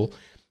very little.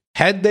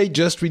 Had they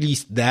just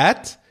released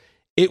that,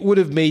 it would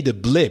have made a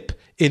blip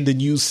in the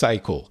news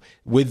cycle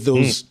with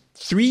those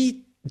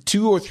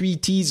 2 or 3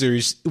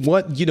 teasers,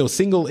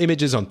 single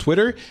images on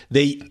Twitter.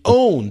 They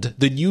owned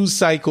the news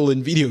cycle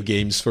in video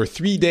games for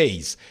 3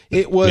 days.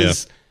 It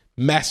was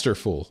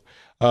masterful.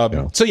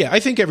 So I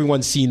think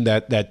everyone's seen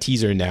that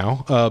teaser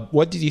now.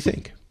 What did you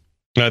think?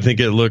 I think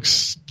it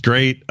looks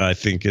great. I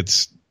think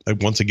it's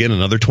once again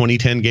another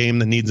 2010 game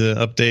that needs an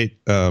update.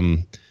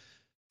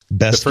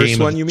 Best the first game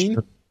one, you mean?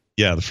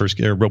 Yeah, the first.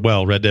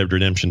 Well, Red Dead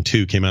Redemption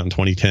 2 came out in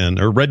 2010,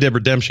 or Red Dead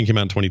Redemption came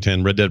out in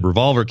 2010. Red Dead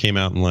Revolver came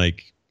out in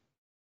like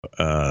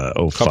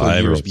 05 couple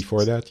of years or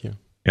before that.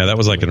 Yeah, that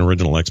was like an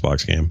original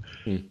Xbox game.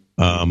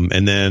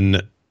 And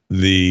then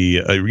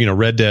the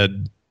Red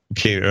Dead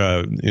came,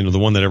 the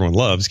one that everyone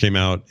loves, came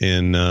out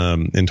in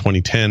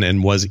 2010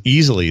 and was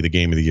easily the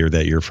game of the year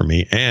that year for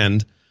me.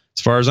 And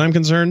as far as I'm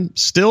concerned,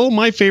 still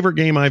my favorite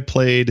game I've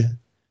played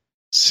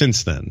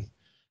since then.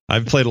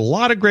 I've played a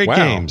lot of great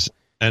games,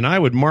 and I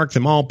would mark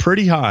them all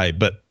pretty high,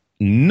 but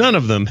none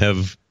of them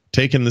have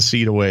taken the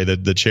seat away,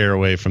 the chair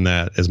away from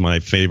that as my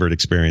favorite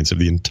experience of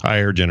the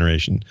entire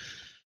generation.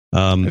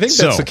 I think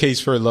that's the case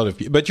for a lot of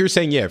people. But you're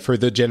saying, for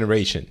the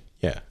generation.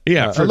 Yeah.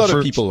 A lot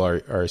of people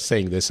are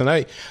saying this, and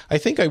I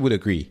think I would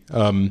agree.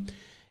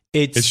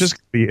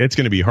 It's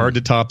going to be hard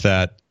to top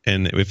that.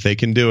 And if they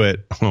can do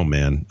it, oh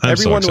man,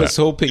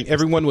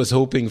 everyone was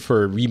hoping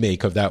for a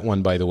remake of that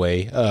one, by the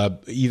way,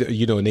 either,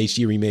 an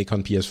HD remake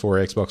on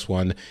PS4, Xbox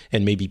One,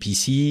 and maybe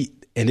PC.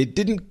 And it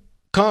didn't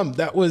come.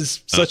 That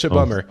was such a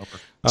bummer.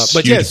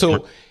 But yeah,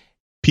 so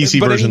PC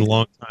version,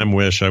 long time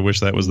wish. I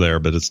wish that was there,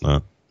 but it's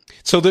not.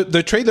 So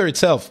the trailer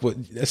itself,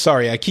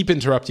 sorry, I keep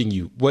interrupting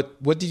you.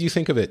 What did you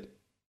think of it?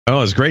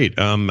 Oh, it's great.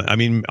 I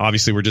mean,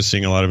 obviously, we're just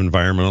seeing a lot of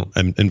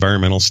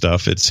environmental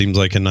stuff. It seems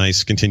like a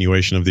nice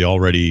continuation of the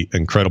already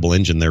incredible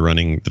engine they're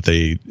running that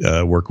they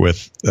work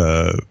with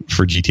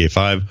for GTA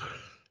 5.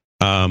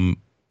 I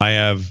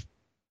have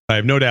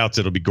no doubts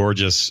it'll be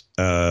gorgeous.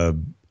 I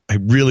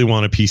really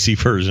want a PC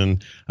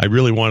version. I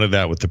really wanted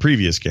that with the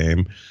previous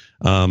game.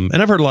 And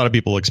I've heard a lot of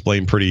people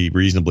explain pretty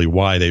reasonably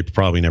why they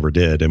probably never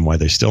did and why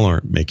they still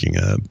aren't making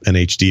an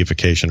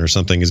HDification or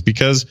something, is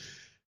because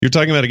you're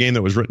talking about a game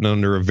that was written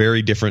under a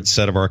very different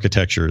set of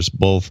architectures,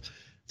 both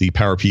the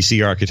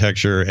PowerPC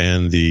architecture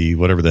and the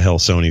whatever the hell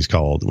Sony's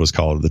was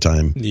called at the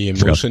time. The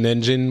Emotion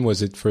Engine,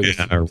 was it for maybe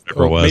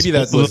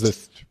that was the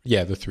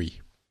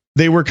 3.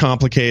 They were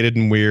complicated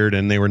and weird,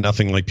 and they were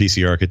nothing like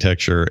PC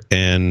architecture.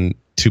 And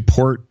to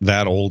port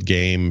that old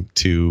game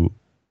to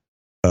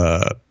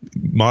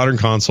modern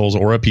consoles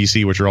or a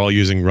PC, which are all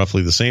using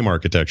roughly the same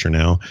architecture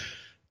now,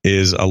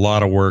 is a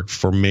lot of work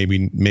for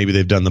maybe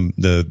they've done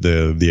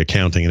the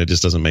accounting and it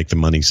just doesn't make the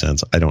money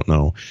sense. I don't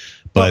know.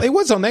 But it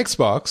was on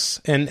Xbox,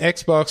 and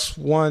Xbox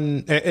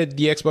One, the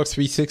Xbox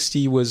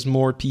 360 was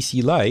more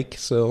PC like.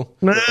 So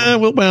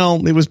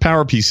well, it was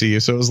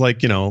PowerPC, so it was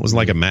like, it was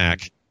like a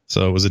Mac.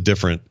 So it was a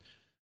different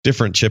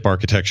chip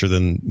architecture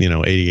than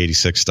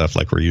 8086 stuff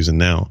like we're using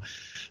now.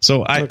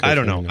 So I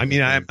don't know. I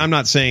mean, I'm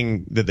not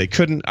saying that they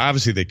couldn't.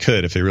 Obviously, they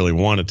could if they really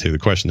wanted to. The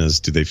question is,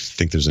 do they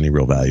think there's any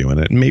real value in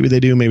it? And maybe they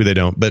do, maybe they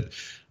don't. But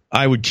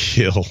I would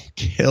kill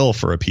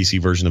for a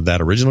PC version of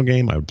that original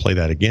game. I would play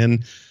that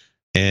again.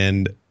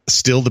 And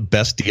still, the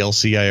best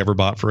DLC I ever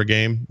bought for a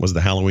game was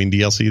the Halloween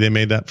DLC they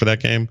made for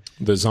that game.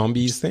 The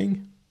zombies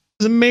thing?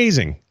 It was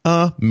amazing.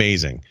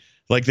 Amazing.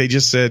 Like, they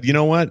just said, you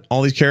know what?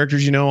 All these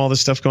characters, all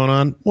this stuff going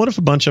on. What if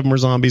a bunch of them were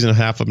zombies and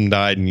half of them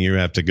died and you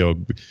have to go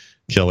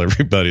kill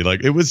everybody?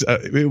 Like, it was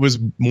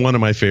one of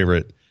my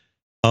favorite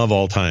of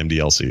all time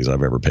DLCs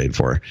I've ever paid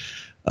for.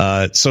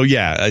 So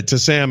yeah, to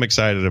say I'm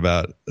excited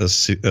about a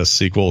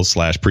sequel /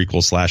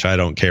 prequel / I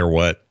don't care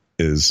what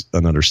is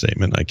an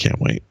understatement. I can't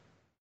wait.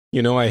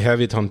 I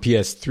have it on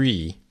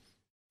PS3,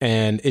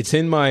 and it's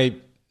in my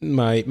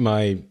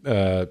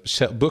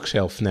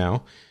bookshelf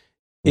now.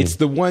 It's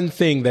the one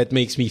thing that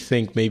makes me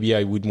think maybe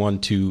I would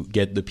want to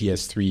get the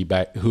PS3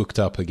 back hooked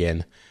up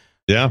again.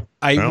 Yeah,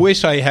 I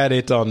wish I had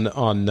it on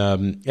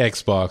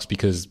Xbox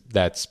because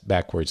that's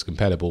backwards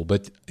compatible.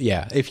 But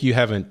yeah, if you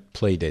haven't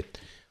played it,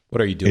 what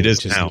are you doing? It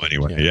is now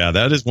anyway. Yeah,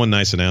 that is one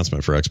nice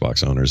announcement for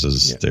Xbox owners. It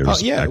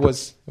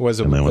was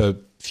a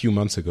few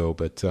months ago,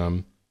 but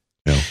So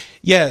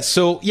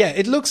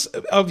it looks,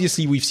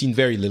 obviously we've seen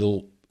very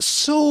little.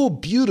 So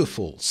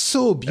beautiful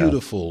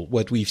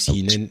what we've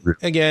seen. And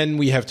again,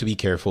 we have to be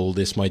careful.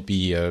 This might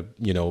be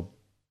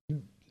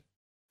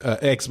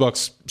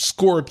Xbox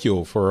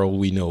Scorpio for all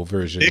we know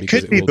version. It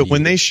could be, but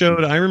when they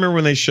showed, I remember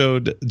when they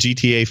showed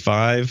GTA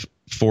 5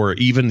 for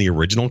even the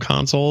original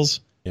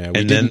consoles. Yeah,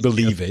 we didn't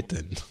believe it.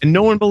 And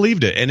no one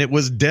believed it. And it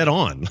was dead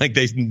on. Like,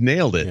 they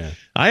nailed it. Yeah.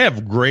 I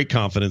have great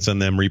confidence in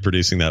them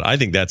reproducing that. I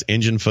think that's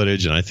engine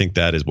footage, and I think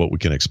that is what we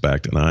can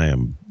expect. And I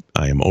am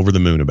over the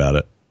moon about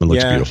it. It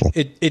looks beautiful.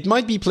 It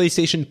might be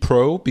PlayStation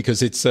Pro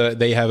because it's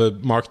they have a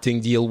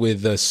marketing deal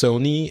with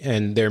Sony,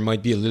 and there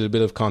might be a little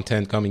bit of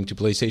content coming to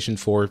PlayStation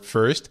 4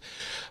 first.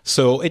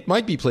 So it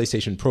might be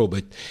PlayStation Pro,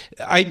 but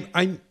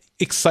I'm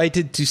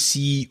excited to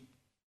see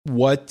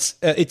what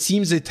it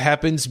seems it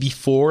happens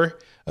before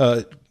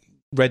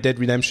Red Dead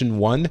Redemption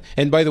 1.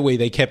 And by the way,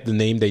 they kept the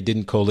name. They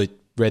didn't call it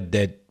Red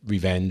Dead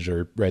Revenge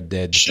or Red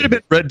Dead. Should have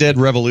been Red Dead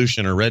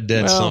Revolution or Red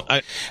Dead. Well,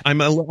 I'm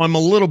a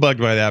little bugged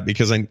by that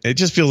because it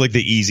just feels like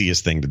the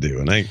easiest thing to do,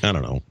 and I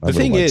don't know. The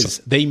thing is,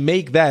 they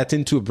make that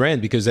into a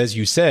brand because, as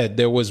you said,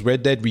 there was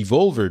Red Dead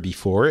Revolver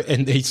before,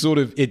 and they sort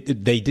of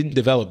they didn't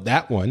develop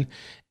that one,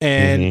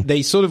 and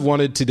they sort of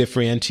wanted to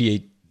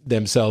differentiate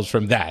themselves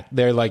from that.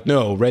 They're like,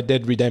 no, Red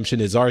Dead Redemption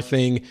is our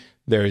thing.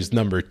 There's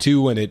number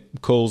 2, and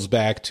it calls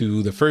back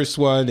to the first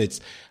one. I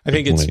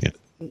think it's.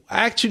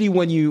 Actually,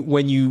 when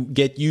you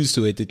get used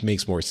to it, it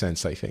makes more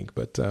sense, I think.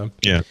 But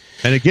yeah,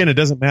 and again, it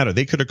doesn't matter.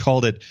 They could have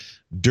called it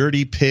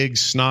Dirty Pig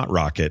Snot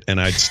Rocket,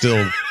 and I'd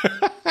still,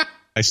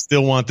 I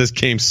still want this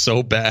game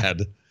so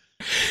bad.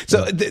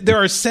 So there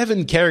are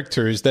 7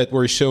 characters that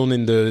were shown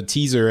in the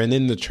teaser and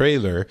in the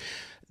trailer.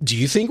 Do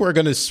you think we're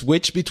going to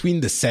switch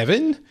between the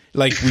 7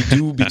 like we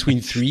do between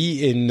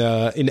 3 in?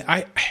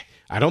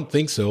 I don't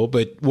think so.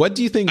 But what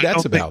do you think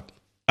that's about?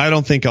 I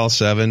don't think all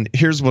 7.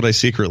 Here's what I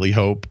secretly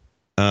hope.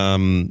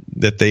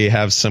 That they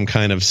have some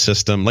kind of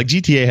system like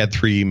GTA had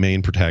 3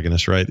 main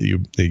protagonists, right?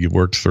 That you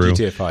worked through.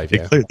 GTA 5,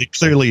 yeah. They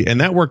clearly, and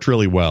that worked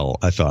really well,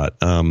 I thought.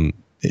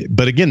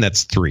 But again,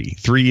 that's 3.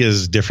 3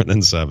 is different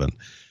than 7,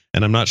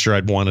 and I'm not sure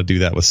I'd want to do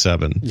that with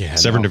 7. Yeah,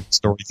 7 different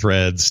story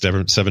threads,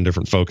 7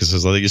 different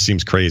focuses. It just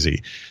seems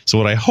crazy. So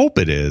what I hope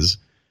it is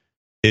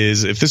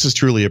if this is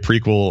truly a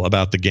prequel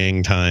about the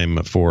gang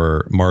time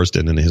for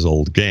Marsden and his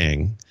old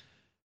gang.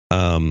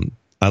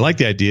 I like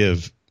the idea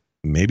of.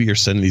 Maybe you're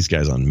sending these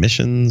guys on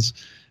missions.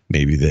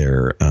 Maybe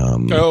they're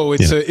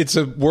it's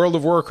a World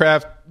of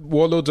Warcraft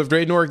Warlords of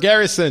Draenor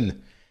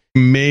garrison.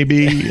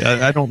 Maybe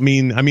I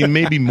mean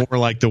maybe more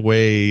like the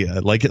way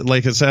like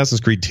Assassin's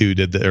Creed 2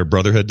 did or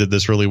Brotherhood did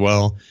this really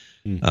well.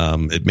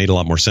 It made a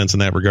lot more sense in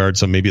that regard.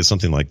 So maybe it's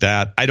something like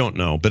that. I don't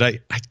know, but I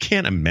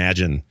can't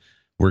imagine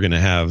we're going to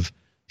have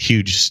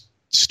huge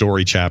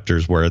story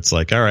chapters where it's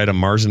like, all right, I'm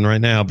Marsden right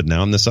now, but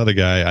now I'm this other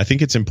guy. I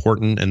think it's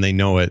important, and they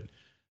know it.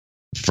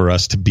 For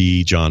us to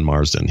be John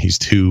Marsden, he's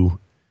too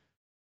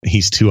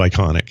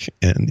iconic,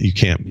 and you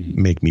can't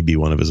make me be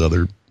one of his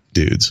other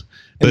dudes.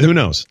 But who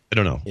knows? I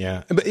don't know.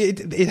 Yeah, but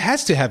it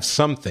has to have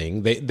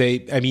something.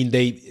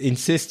 They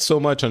insist so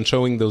much on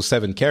showing those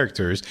 7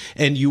 characters,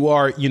 and you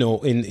are,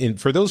 in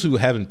for those who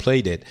haven't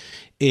played it,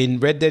 in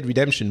Red Dead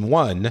Redemption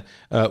 1,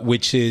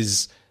 which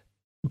is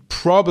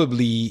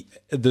probably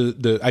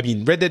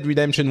Red Dead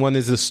Redemption 1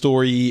 is the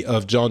story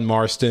of John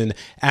Marsden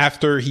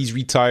after he's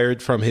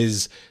retired from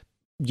his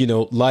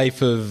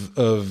life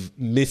of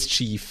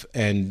mischief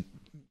and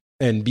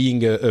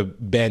being a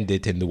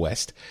bandit in the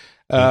West.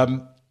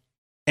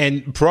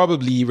 And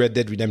probably Red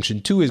Dead Redemption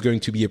 2 is going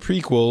to be a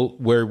prequel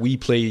where we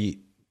play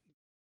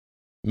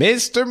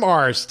Mr.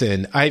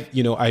 Marsden.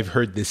 I've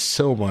heard this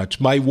so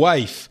much. My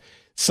wife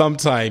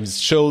sometimes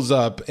shows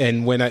up,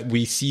 and when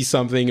we see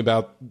something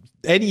about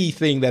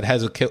anything that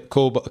has a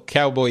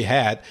cowboy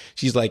hat,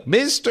 she's like,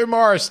 Mr.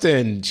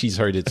 Marsden. She's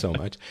heard it so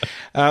much.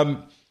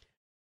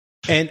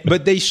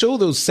 But they show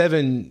those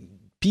 7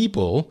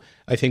 people.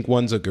 I think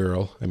one's a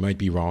girl. I might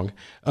be wrong.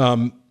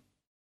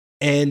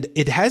 And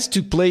it has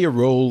to play a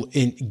role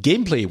in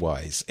gameplay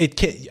wise.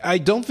 I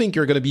don't think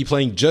you're going to be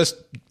playing just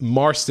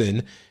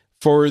Marsden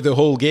for the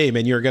whole game,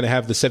 and you're going to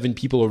have the 7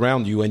 people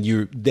around you, and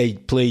they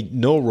play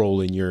no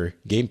role in your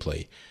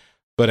gameplay.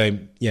 But I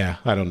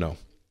don't know.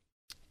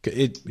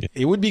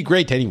 It would be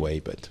great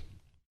anyway, but.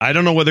 I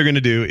don't know what they're going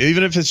to do,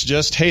 even if it's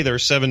just, hey, there are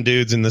 7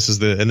 dudes and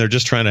and they're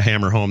just trying to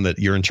hammer home that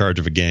you're in charge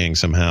of a gang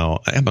somehow.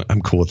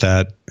 I'm cool with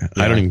that. Yeah.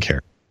 I don't even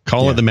care.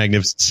 Call it the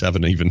Magnificent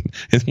 7, even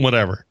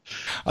whatever.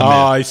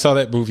 I saw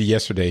that movie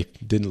yesterday.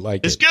 Didn't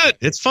like it. It's good.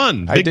 It's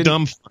fun. Big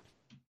dumb fun.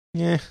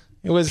 Yeah,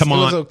 it was. Come on,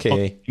 it was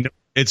okay.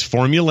 It's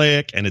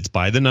formulaic and it's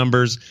by the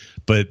numbers,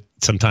 but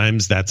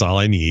sometimes that's all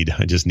I need.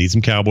 I just need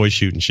some cowboys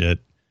shooting shit.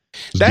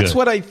 That's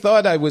what I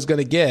thought I was going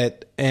to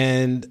get,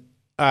 and.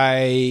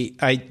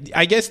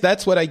 I guess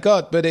that's what I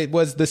got, but it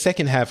was the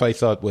second half I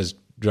thought was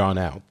drawn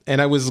out.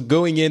 And I was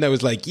going in, I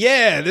was like,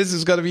 yeah, this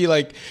is going to be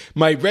like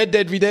my Red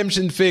Dead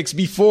Redemption fix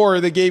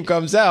before the game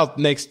comes out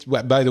next.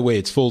 By the way,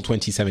 it's full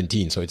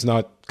 2017, so it's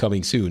not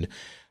coming soon.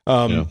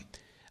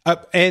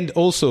 And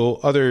also,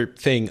 other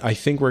thing, I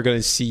think we're going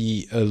to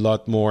see a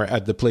lot more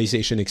at the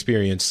PlayStation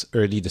Experience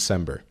early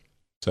December.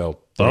 So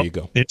there you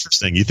go.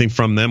 Interesting. You think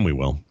from them we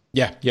will?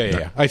 Yeah.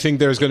 I think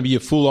there's going to be a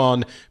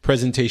full-on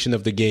presentation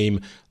of the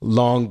game,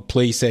 long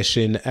play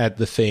session at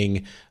the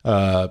thing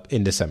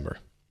in December.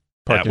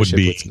 That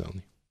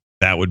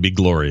would be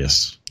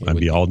glorious. I'd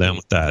be all down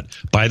with that.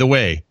 By the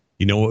way,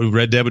 you know what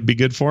Red Dead would be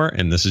good for?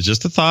 And this is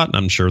just a thought, and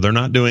I'm sure they're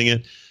not doing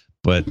it,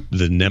 but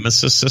the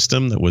Nemesis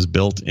system that was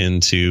built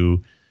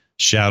into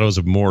Shadow of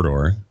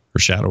Mordor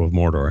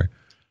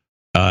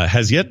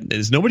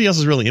Nobody else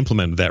has really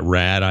implemented that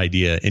rad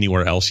idea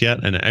anywhere else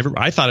yet. And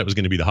I thought it was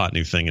going to be the hot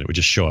new thing and it would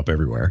just show up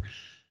everywhere.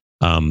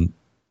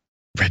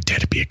 Red Dead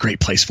would be a great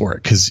place for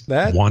it because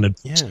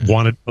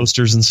wanted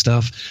posters and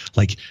stuff.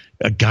 Like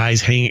a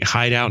guy's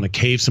hide out in a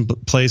cave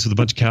someplace with a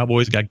bunch of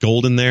cowboys, got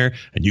gold in there,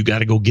 and you got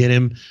to go get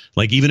him.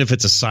 Like even if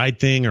it's a side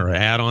thing or an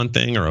add-on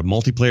thing or a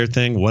multiplayer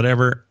thing,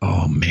 whatever.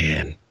 Oh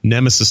man,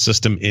 Nemesis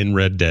system in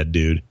Red Dead,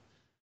 dude.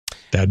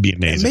 That'd be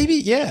amazing.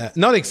 Maybe,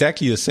 not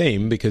exactly the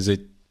same because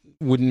it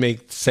wouldn't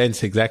make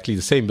sense exactly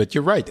the same. But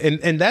you're right,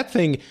 and that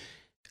thing.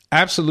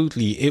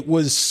 Absolutely. It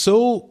was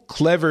so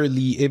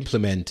cleverly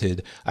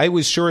implemented. I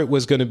was sure it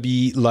was going to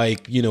be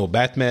like,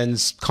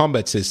 Batman's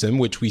combat system,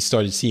 which we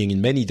started seeing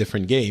in many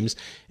different games,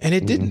 and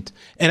it didn't.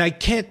 And I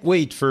can't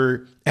wait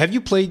for... Have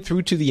you played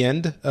through to the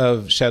end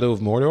of Shadow of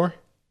Mordor?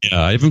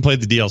 Yeah, I haven't played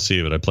the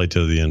DLC, but I played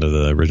to the end of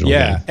the original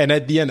game. And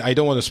at the end, I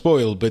don't want to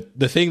spoil, but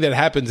the thing that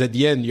happens at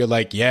the end, you're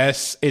like,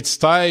 yes, it's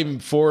time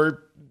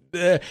for...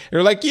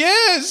 You're like,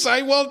 yes,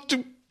 I want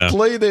to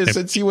play this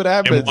and see what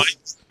happens. And why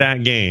is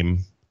that game...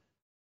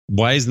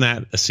 Why isn't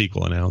that a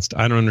sequel announced?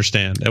 I don't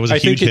understand. That was a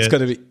huge hit. I think it's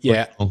going to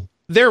be,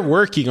 They're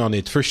working on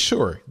it for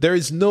sure. There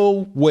is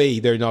no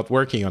way they're not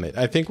working on it.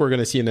 I think we're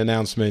going to see an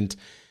announcement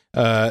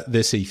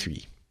this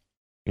E3.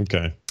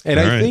 Okay. And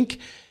I think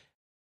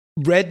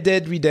Red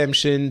Dead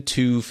Redemption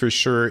 2 for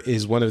sure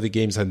is one of the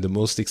games I'm the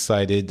most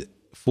excited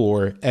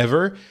for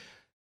ever.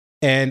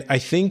 And I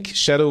think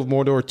Shadow of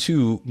Mordor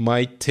 2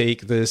 might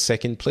take the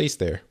second place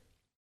there.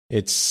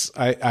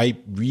 I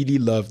really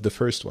loved the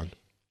first one.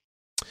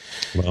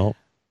 Well...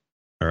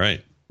 All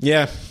right.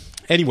 Yeah.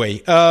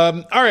 Anyway,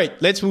 all right.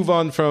 Let's move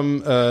on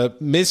from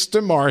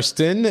Mr.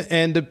 Marston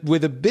and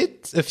with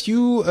a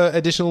few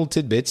additional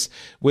tidbits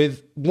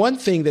with one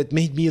thing that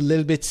made me a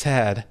little bit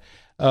sad.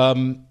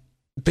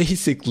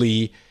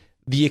 Basically,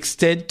 the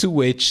extent to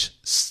which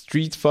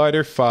Street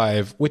Fighter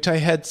V, which I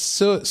had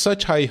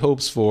such high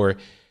hopes for,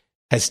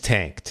 has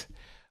tanked.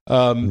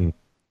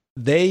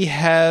 They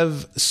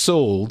have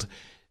sold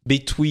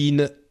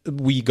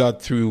we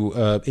got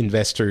through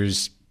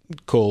investors'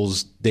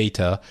 Cole's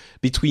data,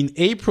 between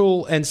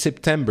April and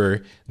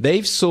September,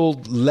 they've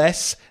sold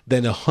less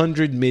than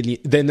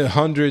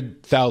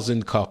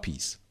 100,000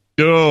 copies.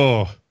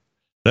 Oh,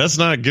 that's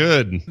not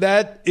good.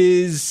 That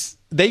is,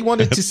 they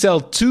wanted to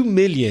sell 2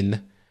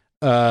 million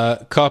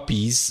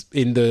copies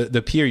in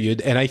the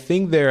period, and I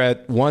think they're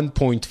at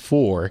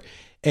 1.4,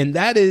 and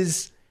that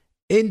is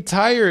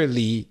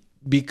entirely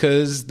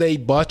because they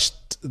botched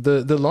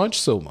the launch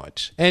so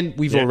much. And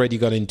we've already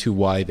got into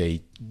why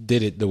they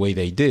did it the way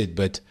they did,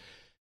 but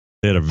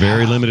they had a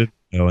very limited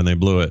window and they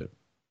blew it.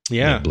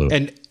 Yeah.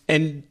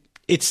 And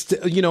it's,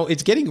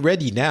 it's getting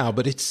ready now,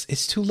 but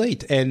it's too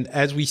late. And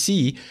as we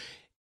see,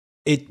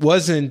 it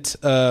wasn't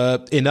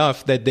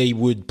enough that they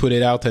would put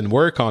it out and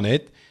work on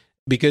it,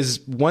 because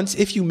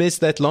if you miss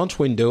that launch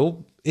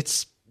window,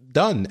 it's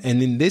done.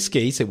 And in this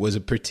case, it was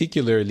a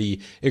particularly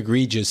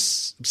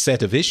egregious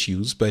set of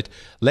issues, but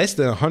less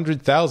than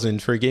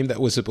 100,000 for a game that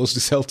was supposed to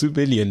sell 2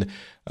 million,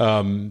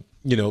 2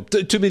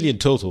 million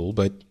total.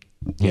 But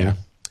yeah,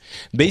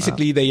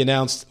 basically they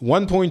announced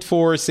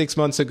 1.4 6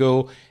 months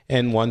ago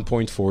and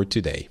 1.4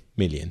 today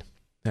million.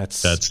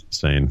 That's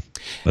insane.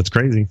 That's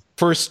crazy.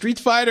 For Street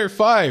Fighter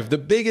V, the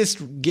biggest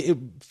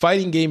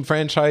fighting game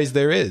franchise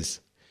there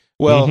is.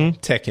 Well,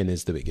 Tekken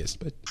is the biggest,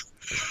 but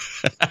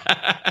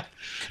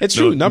it's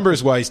true.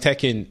 Numbers-wise,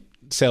 Tekken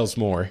sells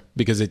more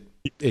because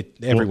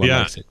everyone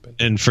likes it. But.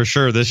 And for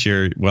sure this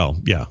year,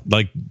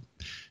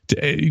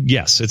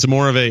 yes, it's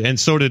more of a, and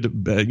so did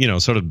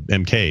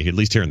MK, at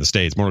least here in the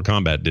States. Mortal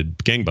Kombat did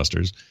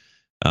gangbusters.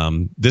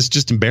 This is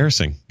just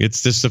embarrassing.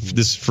 It's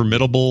this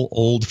formidable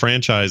old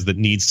franchise that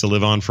needs to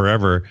live on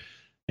forever.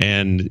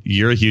 And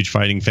you're a huge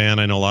fighting fan.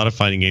 I know a lot of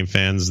fighting game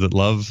fans that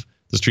love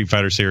the Street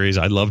Fighter series.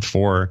 I loved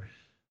 4.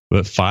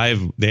 But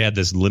 5, they had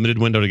this limited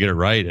window to get it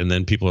right, and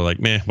then people are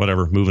like, meh,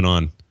 whatever, moving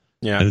on.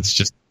 Yeah. And it's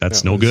just,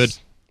 that's no good.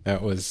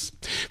 That was,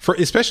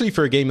 especially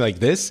for a game like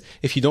this,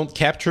 if you don't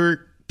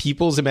capture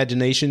people's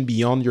imagination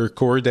beyond your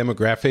core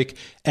demographic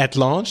at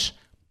launch,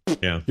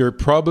 you're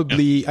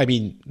probably, I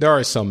mean, there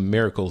are some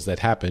miracles that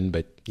happen,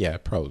 but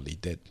probably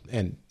did.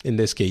 And in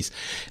this case,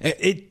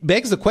 it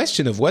begs the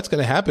question of what's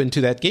going to happen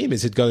to that game.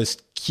 Is it going to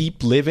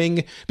keep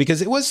living?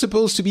 Because it was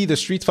supposed to be the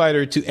Street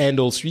Fighter to end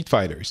all Street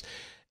Fighters.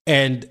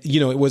 And,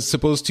 it was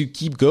supposed to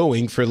keep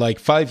going for like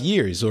 5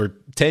 years or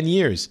 10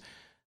 years.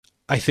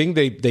 I think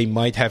they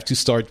might have to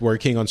start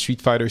working on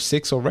Street Fighter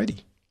 6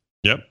 already.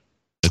 Yep.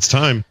 It's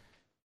time.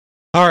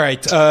 All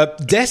right.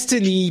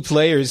 Destiny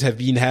players have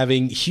been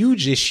having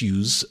huge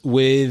issues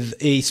with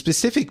a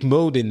specific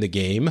mode in the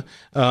game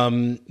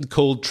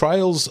called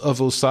Trials of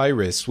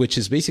Osiris, which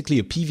is basically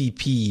a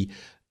PvP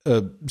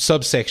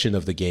subsection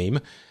of the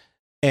game.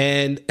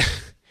 And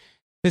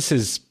this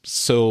is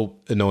so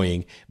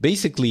annoying.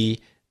 Basically,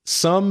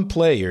 some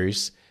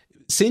players,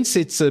 since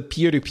it's a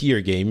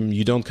peer-to-peer game,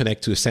 you don't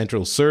connect to a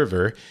central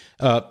server,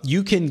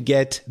 you can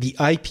get the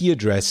IP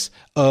address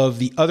of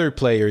the other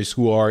players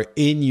who are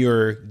in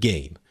your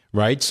game,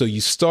 right? So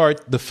you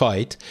start the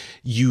fight,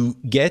 you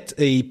get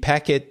a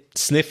packet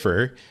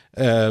sniffer,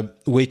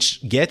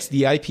 which gets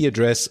the IP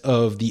address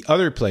of the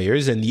other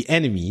players and the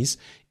enemies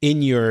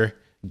in your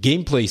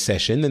gameplay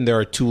session, and there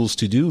are tools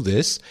to do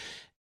this.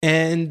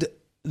 And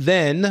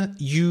then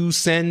you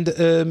send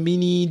a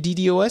mini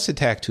DDoS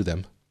attack to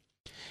them.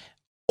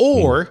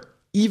 Or,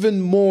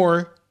 even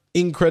more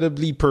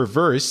incredibly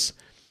perverse,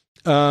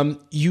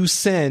 you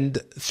send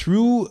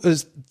through a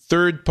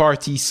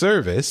third-party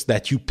service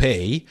that you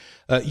pay,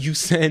 you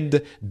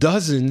send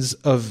dozens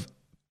of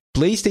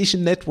PlayStation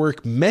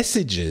Network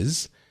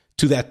messages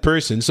to that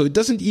person. So it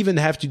doesn't even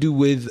have to do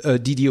with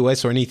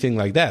DDoS or anything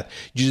like that.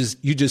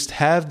 You just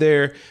have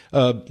their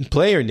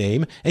player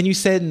name and you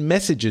send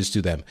messages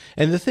to them.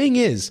 And the thing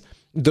is,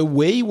 the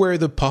way where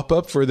the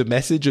pop-up for the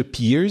message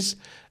appears,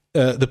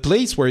 the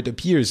place where it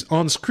appears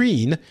on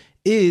screen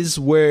is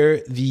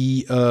where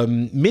the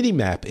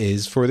minimap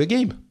is for the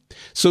game.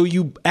 So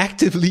you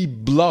actively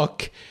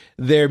block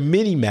their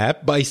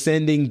minimap by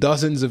sending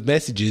dozens of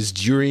messages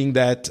during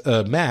that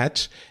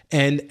match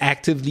and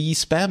actively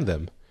spam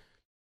them.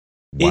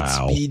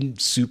 Wow. It's been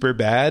super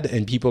bad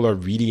and people are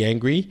really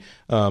angry.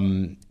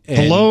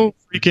 Hello,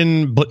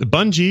 freaking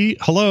Bungie.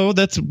 Hello,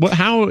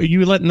 how are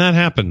you letting that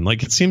happen?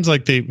 Like, it seems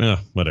like they,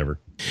 whatever.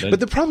 But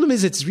the problem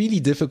is it's really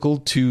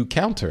difficult to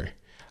counter.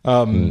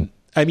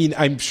 I mean,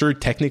 I'm sure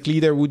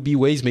technically there would be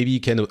ways. Maybe you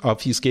can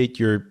obfuscate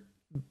your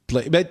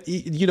play. But,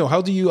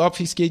 how do you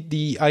obfuscate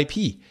the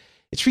IP?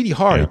 It's really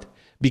hard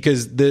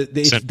because they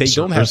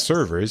don't have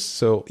servers.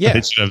 So, yeah.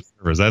 They should have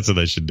servers. That's what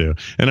they should do.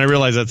 And I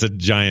realize that's a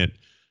giant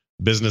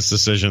business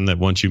decision that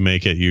once you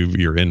make it,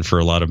 you're in for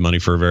a lot of money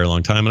for a very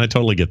long time. And I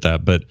totally get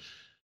that. But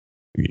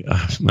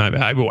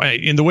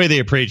in the way they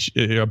approach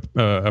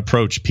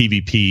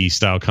PvP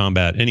style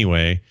combat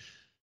anyway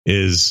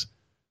is,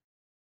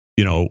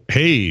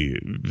 hey,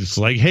 it's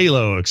like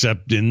Halo,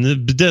 except in the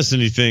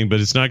Destiny thing,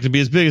 but it's not going to be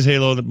as big as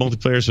Halo, the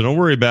multiplayer, so don't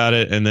worry about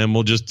it. And then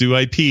we'll just do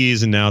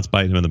IPs, and now it's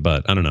biting them in the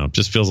butt. I don't know. It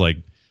just feels like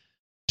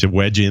to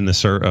wedge in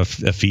a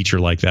feature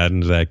like that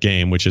into that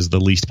game, which is the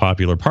least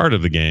popular part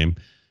of the game,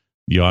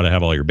 you ought to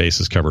have all your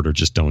bases covered or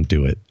just don't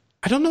do it.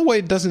 I don't know why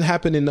it doesn't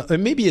happen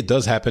maybe it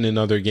does happen in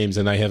other games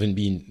and I haven't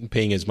been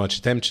paying as much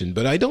attention,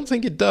 but I don't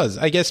think it does.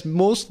 I guess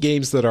most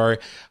games that are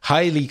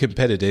highly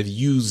competitive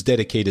use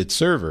dedicated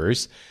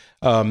servers.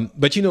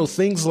 But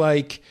things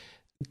like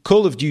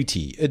Call of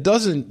Duty, it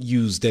doesn't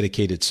use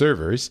dedicated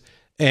servers,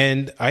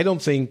 and I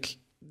don't think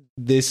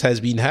this has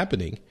been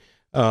happening.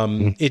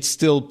 It's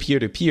still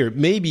peer-to-peer.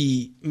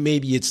 Maybe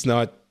it's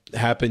not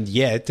happened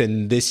yet,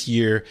 and this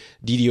year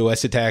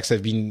DDoS attacks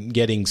have been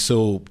getting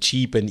so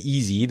cheap and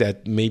easy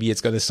that maybe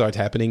it's going to start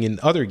happening in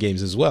other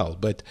games as well.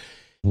 But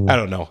I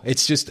don't know.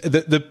 It's just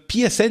the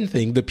PSN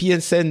thing, the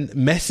PSN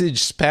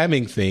message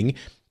spamming thing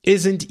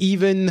isn't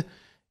even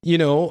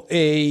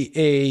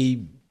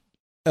a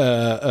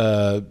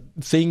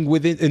thing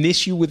within an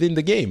issue within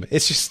the game.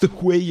 It's just the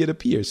way it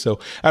appears. So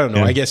I don't know.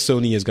 Yeah. I guess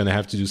Sony is going to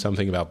have to do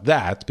something about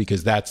that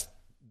because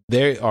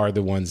they are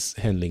the ones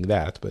handling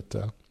that. But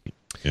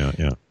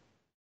yeah.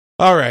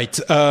 All right.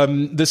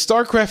 The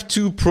StarCraft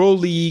 2 Pro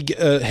League,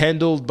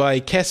 handled by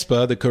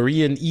KESPA, the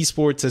Korean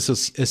Esports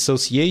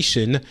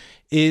Association,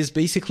 is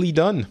basically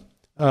done.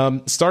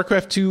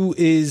 StarCraft 2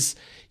 is,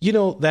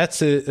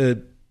 that's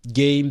a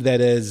game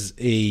that has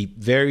a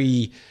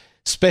very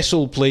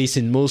special place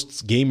in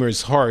most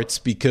gamers' hearts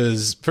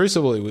because, first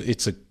of all,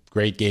 it's a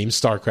great game,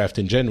 StarCraft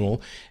in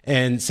general,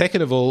 and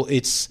second of all,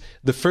 it's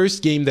the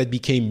first game that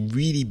became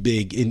really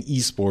big in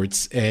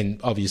esports and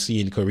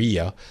obviously in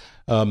Korea,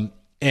 and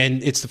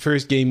it's the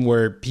first game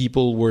where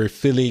people were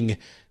filling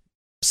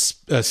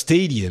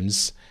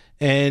stadiums.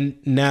 And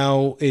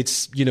now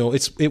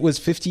it was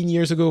 15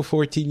 years ago,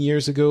 14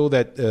 years ago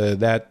that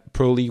that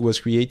Pro League was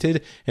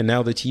created, and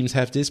now the teams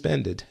have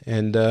disbanded,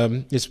 and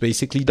it's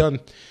basically done.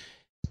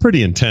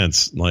 Pretty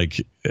intense,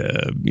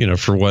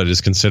 for what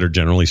is considered,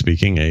 generally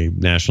speaking, a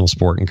national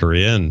sport in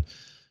Korea,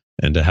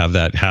 and to have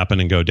that happen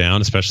and go down,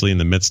 especially in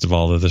the midst of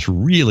all of this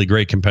really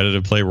great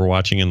competitive play we're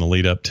watching in the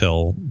lead up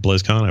till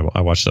BlizzCon.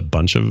 I watched a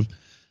bunch of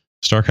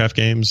StarCraft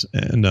games,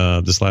 and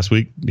this last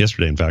week,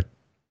 yesterday, in fact.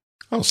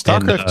 Oh,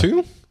 StarCraft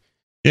 2?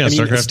 Yeah,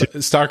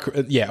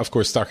 StarCraft. Yeah, of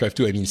course, StarCraft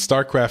 2. I mean,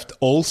 StarCraft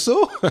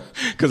also,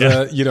 because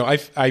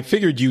I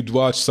figured you'd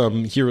watch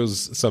some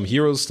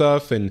Heroes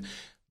stuff,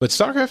 but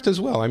StarCraft as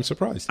well. I'm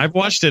surprised. I've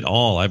watched it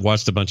all. I've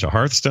watched a bunch of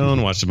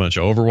Hearthstone, watched a bunch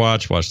of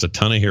Overwatch, watched a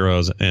ton of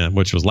Heroes,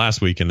 which was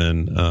last week, and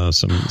then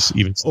some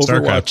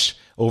StarCraft.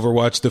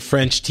 Overwatch. The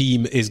French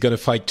team is going to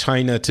fight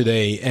China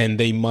today, and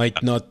they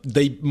might not.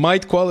 They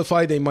might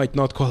qualify. They might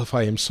not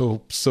qualify. I'm so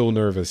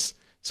nervous.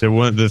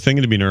 So the thing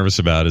to be nervous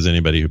about is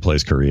anybody who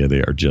plays Korea,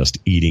 they are just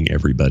eating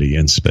everybody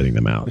and spitting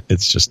them out.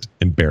 It's just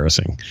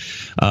embarrassing.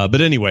 But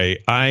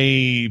anyway,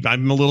 I'm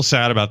a little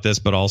sad about this,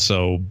 but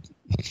also,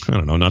 I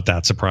don't know, not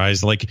that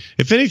surprised. Like,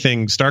 if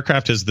anything,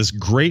 StarCraft is this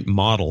great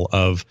model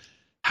of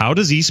how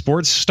does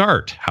esports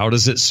start? How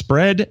does it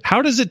spread?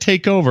 How does it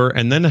take over?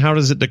 And then how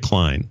does it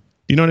decline?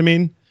 You know what I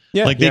mean?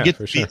 Yeah, like they get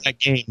for to be sure. that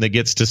game that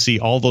gets to see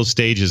all those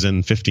stages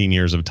in 15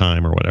 years of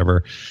time or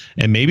whatever.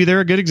 And maybe they're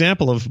a good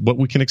example of what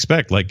we can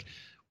expect. Like,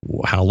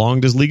 how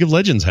long does League of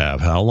Legends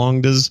have? How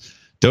long does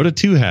Dota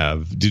 2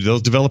 have? Do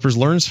those developers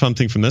learn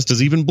something from this?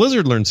 Does even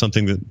Blizzard learn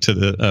something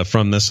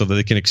from this so that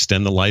they can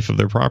extend the life of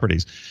their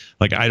properties?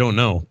 Like, I don't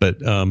know, but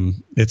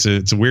it's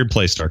a weird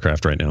place,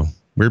 StarCraft, right now.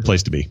 Weird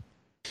place to be.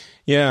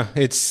 Yeah,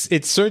 it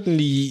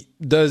certainly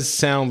does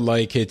sound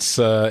like it's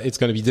going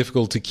to be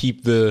difficult to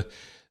keep the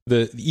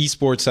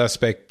esports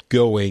aspect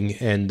going,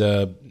 and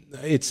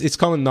it's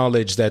common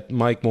knowledge that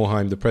Mike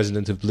Moheim, the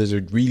president of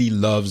Blizzard, really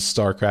loves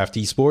StarCraft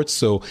esports,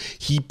 so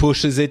he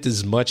pushes it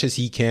as much as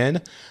he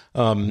can.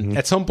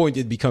 At some point,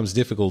 it becomes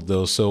difficult,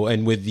 though. So,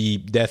 and with the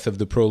death of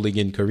the Pro League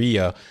in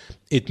Korea,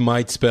 it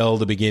might spell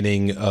the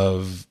beginning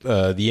of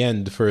the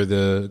end for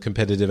the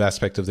competitive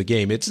aspect of the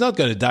game. It's not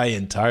going to die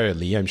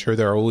entirely. I'm sure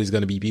there are always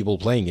going to be people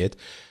playing it,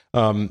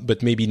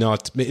 but maybe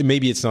not.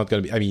 Maybe it's not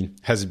going to be. I mean,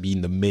 hasn't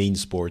been a main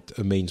sport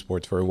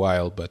for a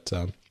while, but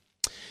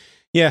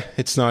yeah,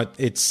 it's not.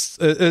 It's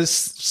a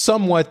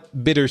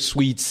somewhat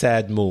bittersweet,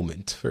 sad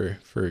moment for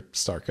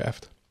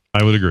StarCraft.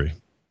 I would agree.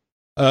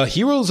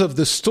 Heroes of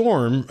the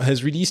Storm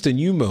has released a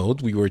new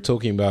mode. We were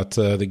talking about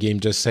the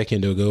game just a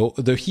second ago.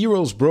 The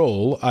Heroes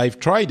Brawl. I've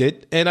tried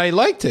it, and I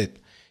liked it.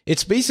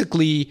 It's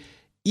basically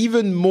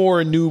even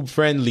more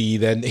noob-friendly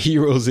than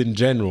Heroes in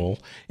general.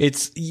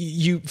 It's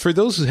for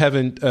those who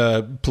haven't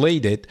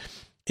played it,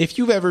 if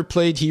you've ever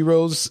played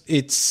Heroes,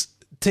 it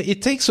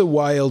takes a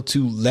while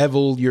to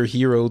level your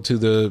hero to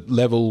the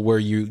level where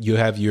you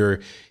have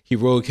your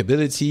heroic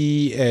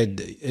ability and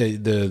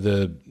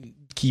the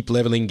keep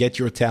leveling, get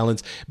your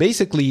talents.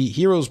 Basically,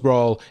 Heroes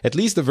Brawl, at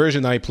least the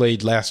version I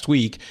played last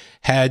week,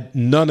 had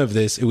none of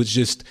this. It was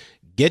just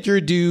get your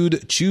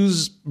dude,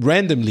 choose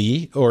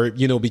randomly, or,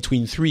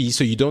 between three,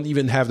 so you don't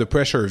even have the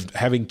pressure of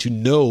having to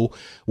know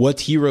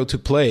what hero to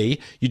play.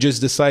 You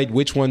just decide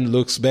which one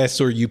looks best,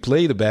 or you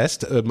play the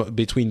best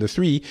between the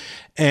three,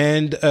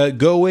 and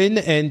go in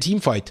and team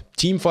fight.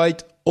 Team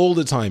fight all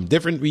the time.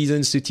 Different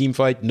reasons to team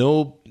fight.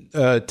 No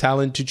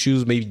talent to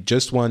choose, maybe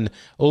just one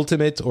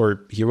ultimate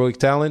or heroic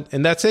talent,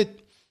 and that's it.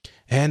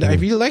 And I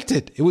really liked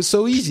it. It was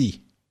so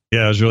easy.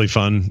 Yeah, it was really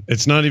fun.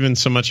 It's not even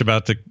so much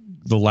about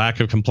the lack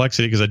of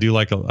complexity, because I do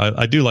like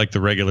the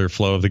regular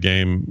flow of the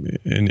game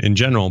in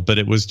general, but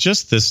it was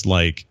just this,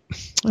 like,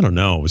 I don't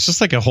know, it's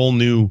just like a whole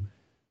new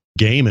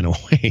game in a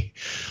way,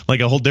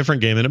 like a whole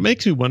different game. And it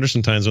makes you wonder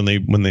sometimes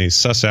when they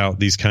suss out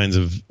these kinds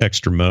of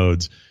extra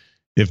modes,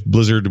 if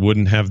Blizzard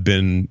wouldn't have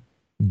been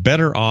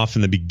better off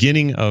in the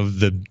beginning of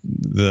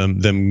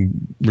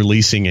them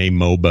releasing a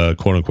MOBA,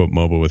 quote unquote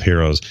MOBA with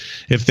Heroes,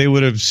 if they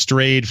would have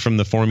strayed from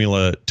the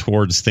formula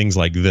towards things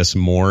like this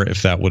more,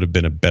 if that would have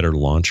been a better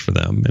launch for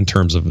them in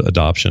terms of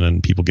adoption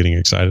and people getting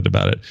excited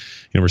about it.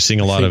 We're seeing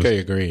a lot of. I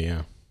agree.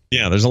 Yeah.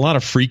 Yeah, there's a lot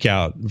of freak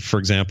out, for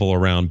example,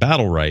 around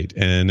Battle Right.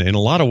 And in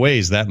a lot of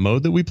ways, that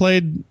mode that we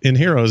played in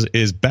Heroes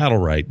is Battle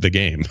Right, the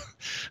game.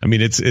 I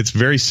mean, it's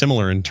very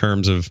similar in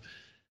terms of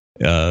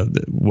how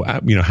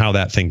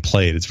that thing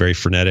played. It's very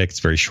frenetic. It's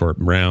very short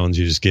rounds.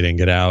 You just get in,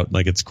 get out.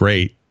 Like, it's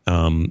great.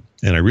 And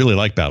I really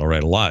like Battle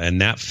Right a lot.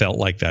 And that felt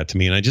like that to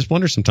me. And I just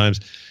wonder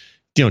sometimes,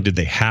 did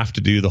they have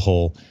to do the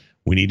whole,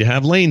 we need to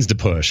have lanes to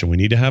push, and we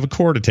need to have a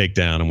core to take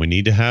down, and we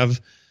need to have,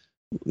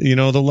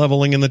 the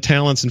leveling and the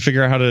talents, and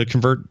figure out how to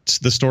convert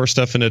the store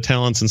stuff into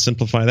talents and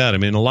simplify that. I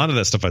mean, a lot of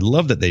that stuff, I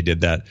love that they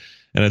did that.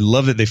 And I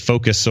love that they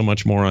focus so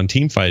much more on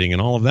team fighting and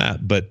all of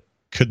that. But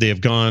could they have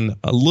gone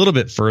a little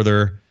bit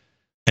further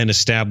and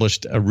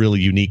established a really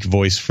unique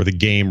voice for the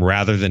game,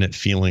 rather than it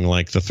feeling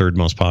like the third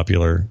most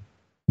popular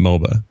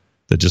MOBA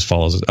that just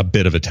follows a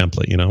bit of a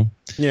template,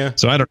 Yeah.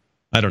 So I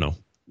don't know.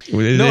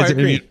 No, I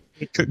agree.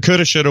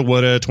 Coulda, shoulda,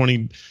 woulda,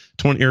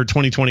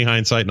 2020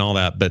 hindsight and all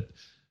that. But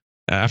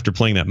after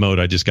playing that mode,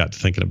 I just got to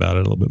thinking about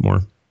it a little bit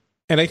more.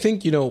 And I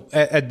think,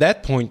 at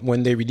that point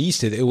when they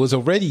released it, it was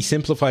already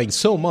simplifying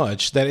so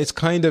much that it's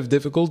kind of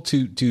difficult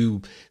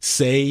to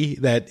say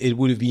that it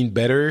would have been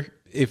better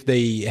if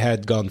they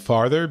had gone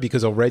farther,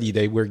 because already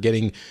they were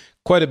getting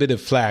quite a bit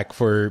of flack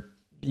for,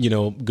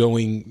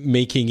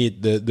 making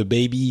it the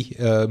baby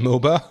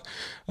MOBA.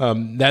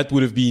 That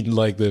would have been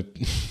like the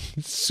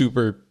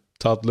super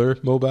toddler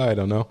MOBA. I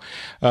don't know.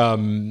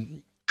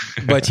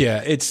 But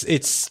yeah,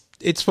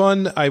 it's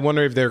fun. I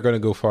wonder if they're going to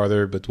go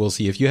farther, but we'll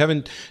see. If you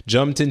haven't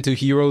jumped into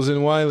Heroes in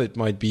a while, it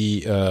might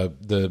be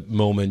the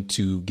moment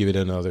to give it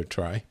another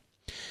try.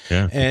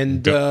 Yeah.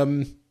 And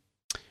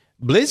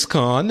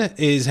BlizzCon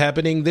is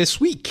happening this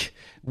week.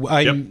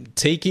 I'm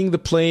taking the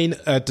plane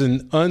at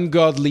an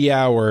ungodly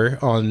hour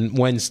on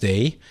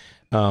Wednesday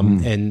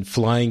and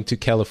flying to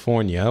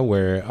California,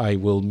 where I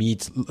will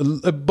meet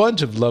a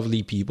bunch of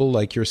lovely people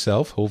like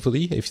yourself,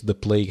 hopefully, if the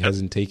plague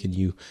hasn't taken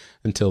you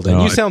until then.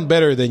 You sound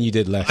better than you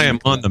did last week. I am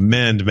on the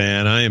mend,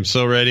 man. I am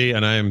so ready,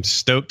 and I am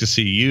stoked to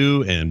see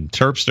you and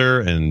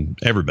Terpster and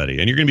everybody.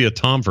 And you're going to be with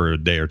Tom for a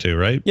day or two,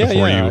 right? Yeah,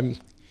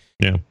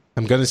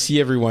 I'm going to see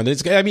everyone.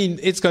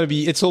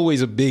 It's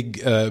always a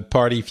big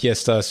party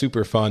fiesta,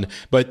 super fun.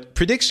 But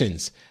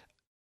predictions.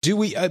 Do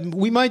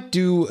we might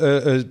do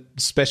a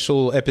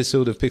special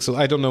episode of Pixel.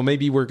 I don't know.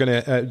 Maybe we're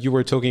gonna. You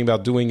were talking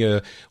about doing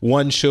a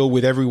one show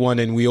with everyone,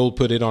 and we all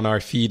put it on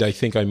our feed. I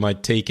think I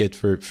might take it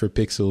for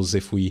Pixels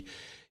if we.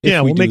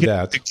 We'll make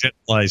that. It a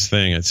generalized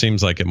thing. It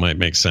seems like it might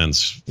make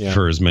sense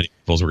for as many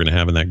people as we're going to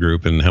have in that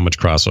group, and how much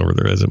crossover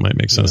there is. It might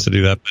make sense to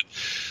do that.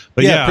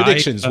 But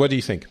predictions. What do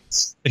you think?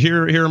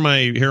 Here are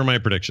my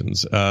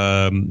predictions.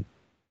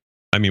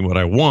 I mean, what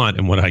I want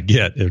and what I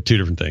get are two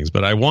different things.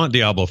 But I want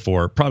Diablo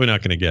 4. Probably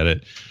not going to get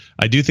it.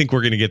 I do think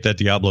we're going to get that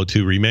Diablo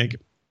 2 remake,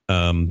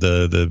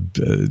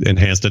 the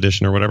enhanced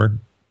edition or whatever.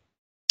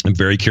 I'm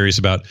very curious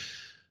about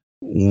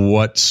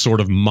what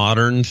sort of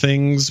modern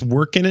things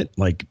work in it,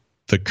 like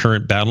the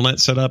current BattleNet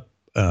setup,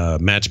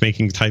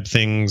 matchmaking type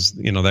things,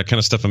 that kind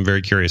of stuff. I'm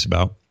very curious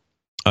about.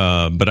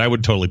 But I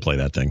would totally play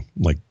that thing.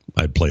 Like,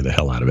 I'd play the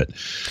hell out of it.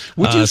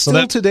 Would you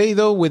still today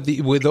though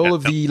with all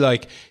of the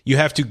like you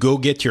have to go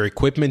get your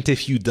equipment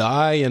if you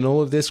die and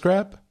all of this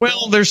crap?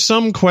 Well, there's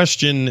some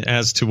question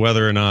as to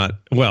whether or not.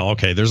 Well,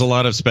 okay, there's a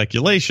lot of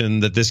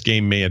speculation that this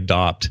game may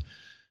adopt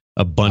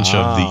a bunch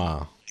of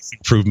the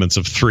improvements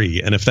of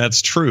 3, and if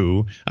that's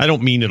true, I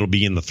don't mean it'll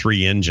be in the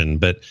 3 engine,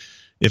 but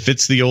if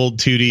it's the old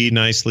 2D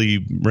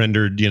nicely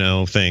rendered,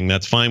 thing,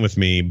 that's fine with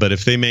me. But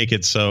if they make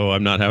it so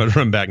I'm not having to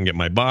run back and get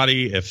my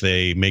body, if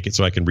they make it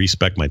so I can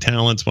respec my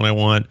talents when I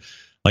want,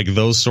 like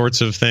those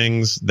sorts of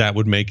things, that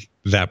would make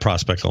that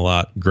prospect a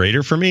lot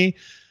greater for me.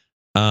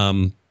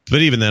 But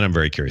even then, I'm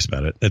very curious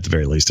about it. At the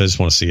very least, I just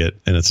want to see it,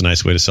 and it's a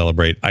nice way to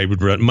celebrate. I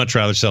would much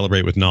rather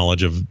celebrate with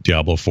knowledge of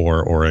Diablo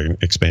 4 or an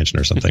expansion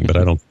or something, but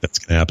I don't think that's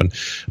going to happen.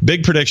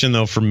 Big prediction,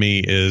 though, for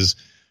me is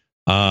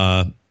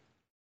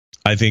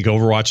I think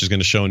Overwatch is going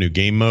to show a new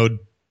game mode,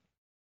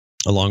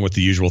 along with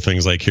the usual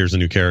things like here's a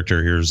new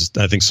character.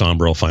 I think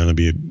Sombra will finally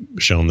be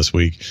shown this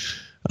week,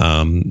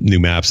 new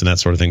maps and that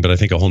sort of thing. But I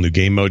think a whole new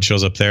game mode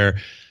shows up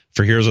there.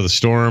 For Heroes of the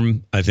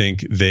Storm, I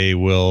think they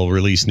will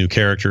release new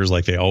characters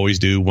like they always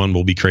do. One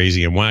will be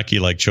crazy and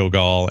wacky like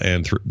Cho'Gall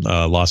and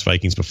Lost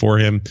Vikings before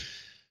him,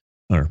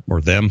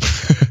 or them.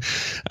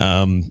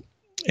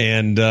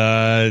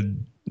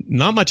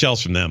 Not much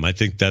else from them. I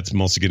think that's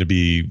mostly going to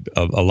be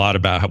a lot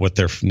about what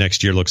their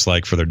next year looks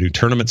like for their new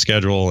tournament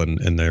schedule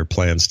and their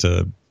plans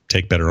to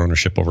take better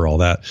ownership over all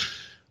that.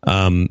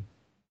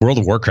 World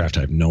of Warcraft,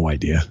 I have no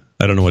idea.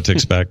 I don't know what to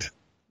expect.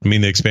 I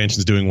mean, the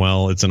expansion's doing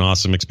well. It's an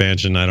awesome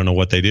expansion. I don't know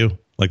what they do.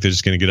 Like, they're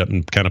just going to get up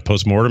and kind of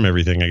post-mortem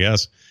everything, I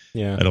guess.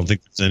 Yeah. I don't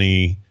think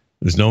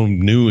there's no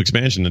new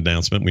expansion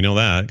announcement. We know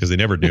that because they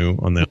never do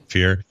on that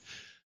Fear.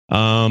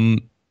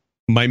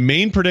 My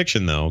main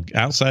prediction, though,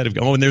 outside of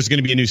and there's going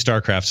to be a new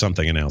StarCraft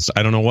something announced.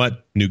 I don't know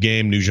what, new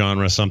game, new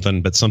genre,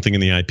 something, but something in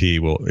the IP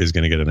is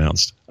going to get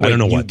announced. Wait, I don't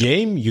know new what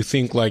game. You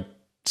think like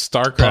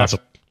StarCraft?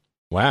 Possible.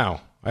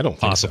 Wow, I don't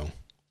think so.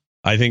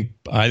 I think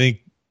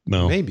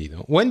no. Maybe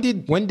though. When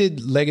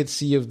did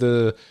Legacy of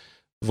the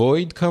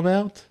Void come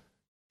out?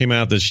 Came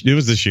out it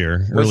was this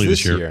year, early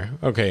this year.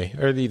 Okay,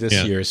 early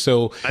this year.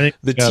 So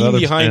the team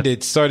behind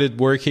it started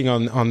working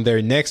on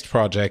their next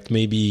project.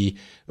 Maybe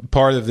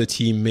part of the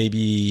team,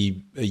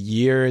 maybe a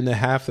year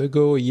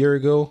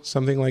ago,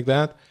 something like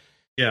that.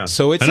 Yeah.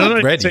 So it's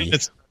not ready.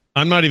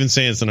 I'm not even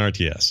saying it's an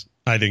RTS.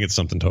 I think it's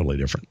something totally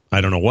different.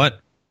 I don't know what.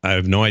 I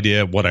have no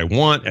idea what I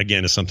want.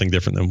 Again, is something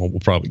different than what we'll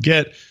probably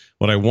get.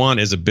 What I want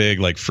is a big,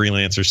 like,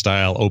 freelancer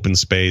style, open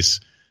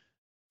space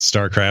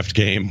StarCraft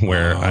game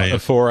where a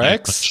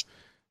 4X.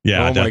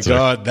 Yeah. Oh my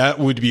God, that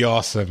would be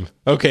awesome.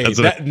 Okay,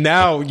 that's okay.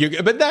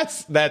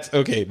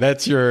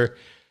 That's not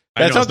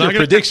your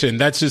prediction.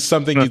 That's just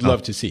something you'd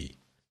love to see.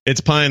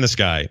 It's pie in the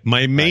sky.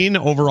 My main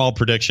overall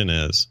prediction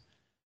is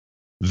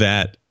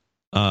that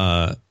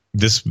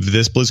this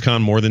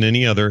BlizzCon, more than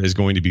any other, is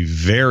going to be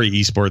very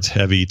esports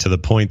heavy, to the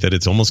point that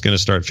it's almost going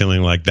to start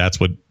feeling like that's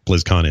what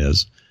BlizzCon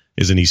is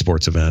an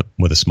esports event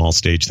with a small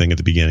stage thing at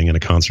the beginning and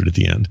a concert at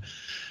the end.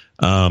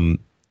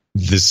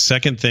 The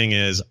second thing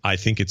is, I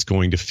think it's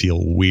going to feel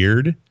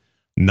weird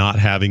not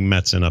having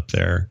Metzen up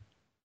there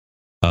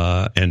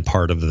and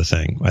part of the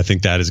thing. I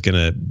think that is going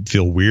to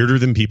feel weirder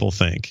than people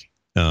think,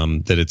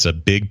 that it's a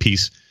big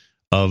piece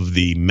of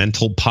the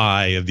mental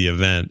pie of the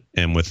event.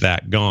 And with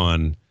that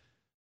gone,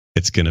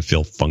 it's going to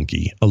feel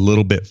funky, a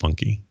little bit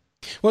funky.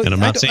 Well, and I'm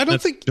not saying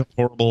that's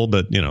horrible,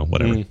 but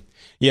whatever.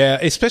 Yeah,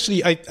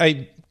 especially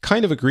I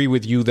kind of agree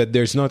with you that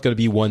there's not going to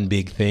be one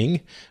big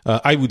thing.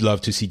 I would love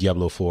to see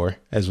Diablo 4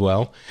 as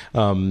well.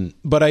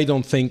 But I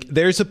don't think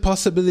there's a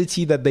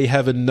possibility that they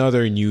have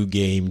another new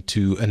game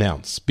to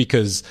announce,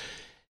 because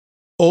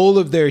all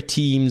of their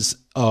teams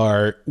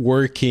are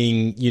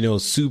working,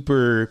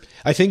 super.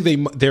 I think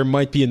there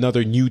might be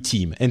another new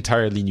team,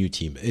 entirely new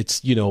team.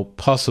 It's,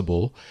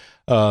 possible.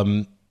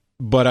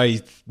 But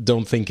I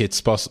don't think it's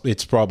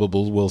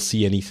probable we'll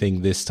see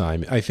anything this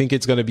time. I think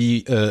it's going to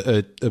be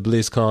a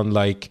BlizzCon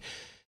like,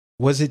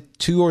 was it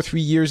 2 or 3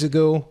 years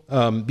ago?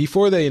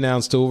 Before they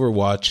announced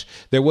Overwatch,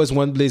 there was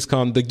one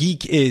BlizzCon, the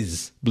Geek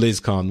Is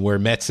BlizzCon, where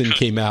Metzen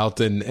came out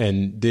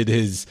and did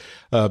his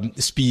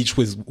speech,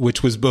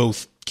 which was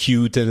both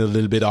cute and a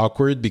little bit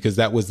awkward, because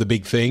that was the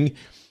big thing.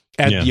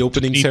 at the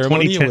opening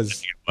ceremony.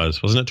 Wasn't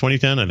it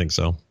 2010? I think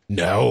so.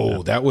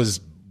 No, that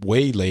was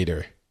way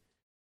later.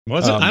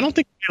 Was it? I don't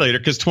think later,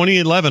 because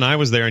 2011 I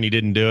was there and he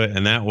didn't do it,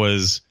 and that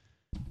was,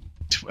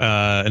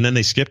 and then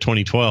they skipped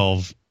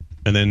 2012,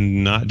 and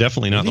then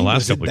definitely not the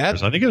last couple of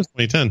years. I think it was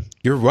 2010.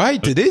 You're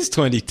right. It is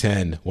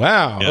 2010.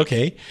 Wow. Yeah.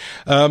 Okay.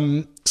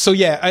 So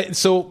yeah,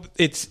 so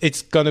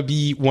it's gonna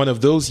be one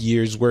of those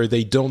years where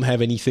they don't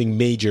have anything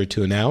major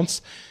to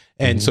announce.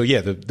 And so, yeah,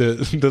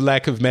 the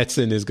lack of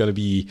Metzen is going to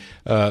be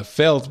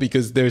felt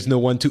because there's no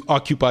one to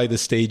occupy the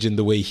stage in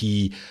the way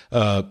he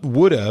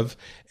would have.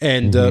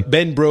 And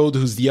Ben Brode,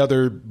 who's the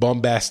other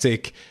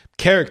bombastic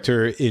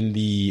character in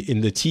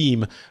the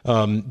team,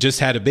 just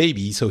had a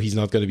baby, so he's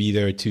not going to be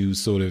there to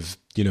sort of,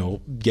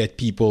 get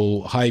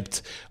people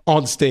hyped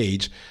on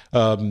stage.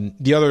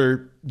 The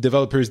other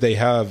developers they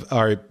have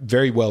are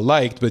very well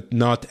liked, but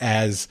not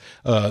as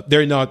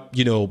they're not,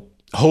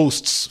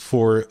 hosts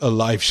for a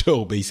live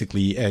show,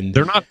 basically, and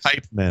they're not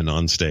hype men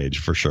on stage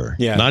for sure.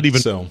 Yeah, not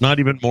even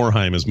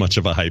Morheim is much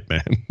of a hype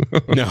man.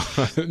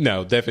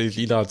 No,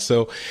 definitely not.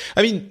 So,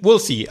 I mean, we'll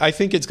see. I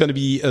think it's going to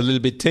be a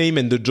little bit tame,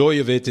 and the joy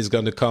of it is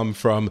going to come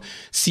from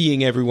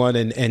seeing everyone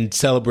and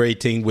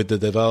celebrating with the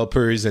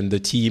developers and the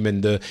team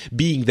and the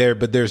being there.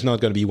 But there's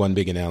not going to be one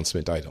big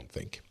announcement, I don't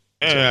think.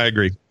 Yeah, I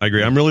agree.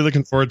 I'm really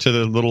looking forward to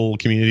the little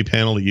community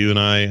panel that you and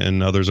I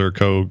and others are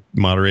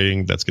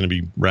co-moderating. That's going to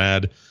be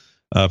rad.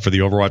 For the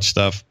Overwatch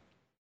stuff.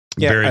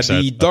 Yeah, at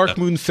the Dark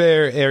Moon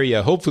Fair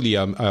area. Hopefully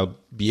I'll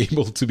be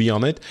able to be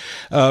on it.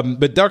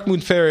 But Dark Moon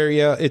Fair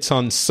area, it's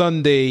on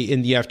Sunday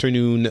in the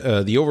afternoon.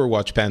 The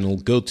Overwatch panel,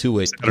 go to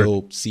it.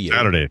 Go see it.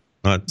 Saturday.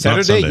 Not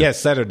Saturday? Yes,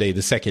 Saturday,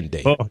 the second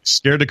day. Oh,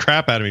 scared the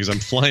crap out of me because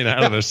I'm flying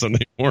out of there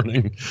Sunday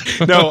morning.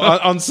 No,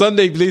 on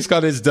Sunday,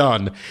 BlizzCon is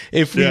done.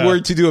 If we were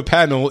to do a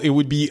panel, it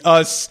would be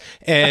us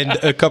and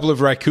a couple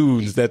of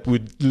raccoons that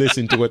would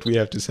listen to what we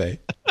have to say.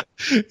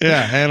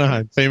 Yeah,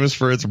 Anaheim, famous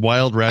for its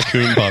wild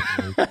raccoon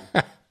population.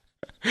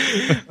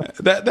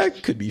 That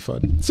could be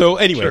fun. So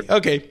anyway, sure.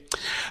 Okay,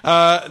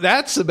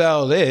 that's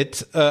about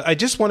it. I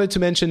just wanted to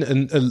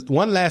mention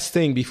one last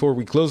thing before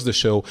we close the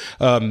show.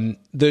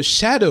 The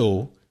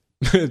Shadow.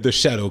 The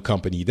Shadow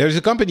company. There's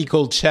a company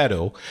called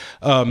Shadow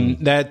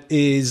that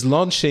is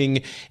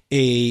launching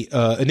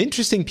an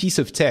interesting piece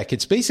of tech.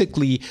 It's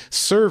basically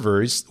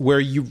servers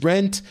where you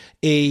rent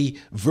a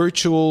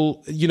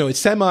virtual, it's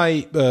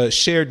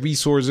semi-shared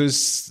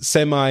resources,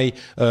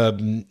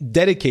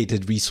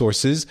 semi-dedicated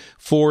resources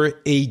for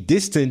a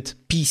distant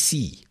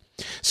PC.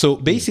 So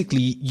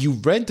basically, you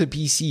rent a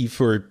PC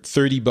for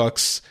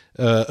 $30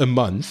 a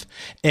month,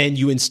 and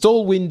you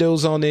install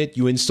Windows on it,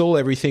 you install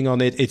everything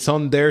on it. It's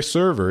on their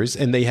servers,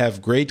 and they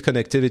have great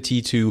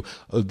connectivity to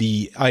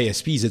the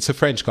ISPs. It's a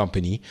French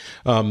company.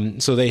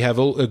 So they have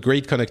a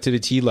great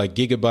connectivity, like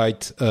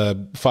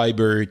gigabyte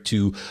fiber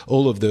to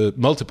all of the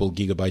multiple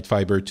gigabyte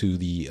fiber to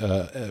the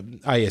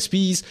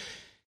ISPs.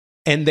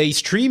 And they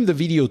stream the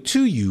video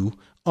to you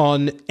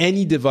on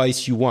any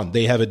device you want.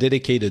 They have a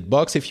dedicated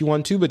box if you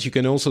want to, but you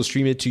can also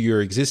stream it to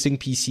your existing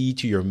PC,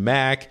 to your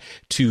Mac,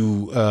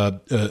 to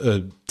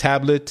a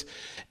tablet.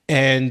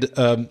 And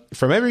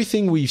from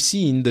everything we've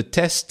seen, the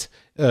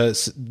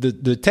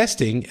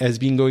testing has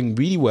been going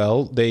really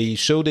well. They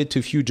showed it to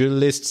a few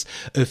journalists,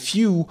 a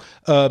few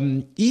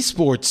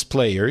esports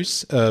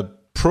players,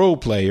 pro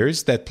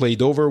players that played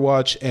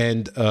Overwatch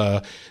and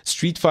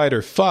Street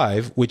Fighter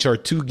V, which are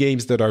two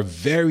games that are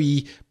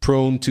very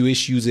prone to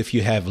issues if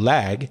you have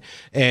lag.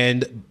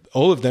 And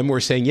all of them were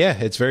saying, yeah,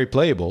 it's very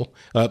playable.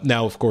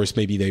 Now, of course,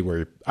 maybe they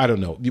were, I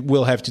don't know.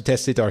 We'll have to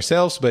test it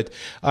ourselves, but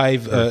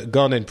I've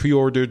gone and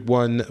pre-ordered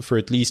one for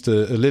at least a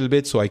little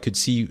bit so I can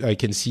see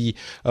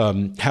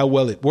how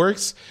well it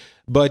works.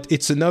 But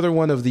it's another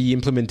one of the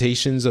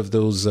implementations of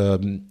those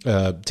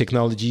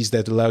technologies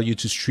that allow you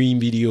to stream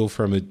video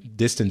from a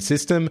distant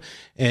system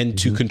and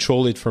to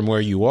control it from where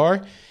you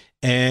are.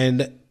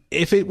 And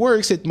if it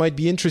works, it might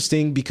be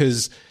interesting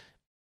because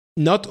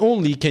not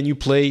only can you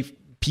play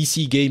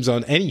PC games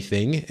on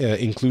anything,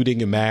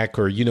 including a Mac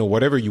or,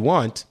 whatever you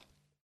want,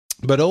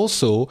 but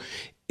also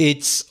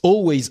it's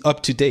always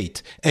up to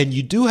date. And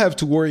you do have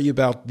to worry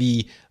about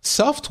the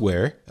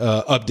software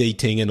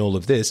updating and all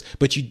of this,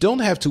 but you don't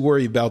have to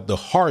worry about the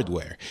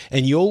hardware.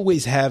 And you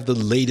always have the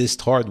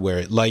latest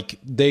hardware. Like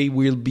they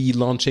will be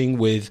launching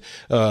with,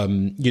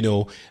 i7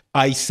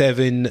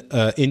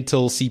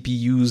 Intel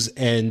CPUs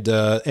and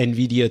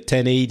NVIDIA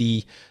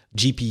 1080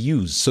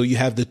 GPUs. So you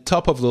have the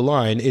top of the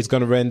line. It's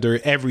going to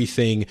render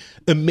everything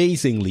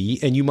amazingly.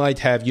 And you might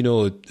have,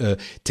 a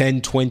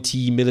 10,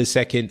 20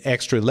 millisecond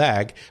extra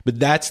lag, but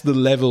that's the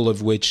level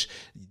of which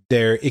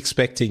they're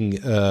expecting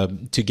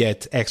to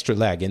get extra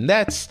lag. And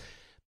that's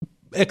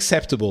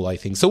acceptable, I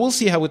think. So we'll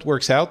see how it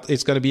works out.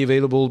 It's going to be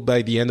available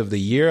by the end of the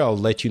year. I'll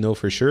let you know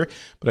for sure,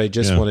 but I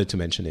just wanted to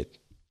mention it.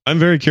 I'm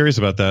very curious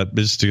about that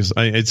because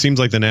it seems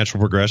like the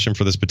natural progression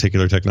for this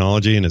particular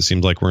technology, and it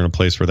seems like we're in a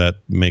place where that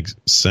makes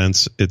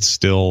sense. It's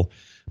still,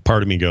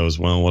 part of me goes,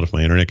 well, what if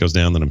my internet goes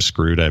down? Then I'm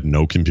screwed. I have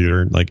no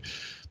computer.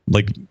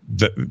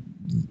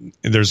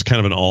 There's kind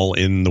of an all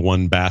in the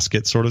one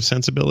basket sort of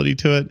sensibility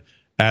to it,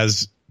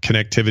 as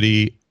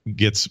connectivity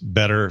gets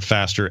better,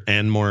 faster,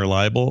 and more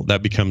reliable,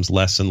 that becomes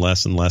less and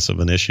less and less of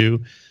an issue.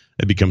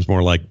 It becomes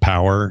more like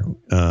power.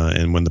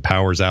 And when the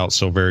power's out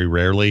so very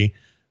rarely,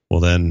 well,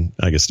 then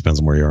I guess it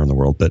depends on where you are in the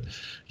world, but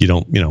you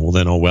don't, well,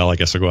 then, I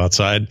guess I'll go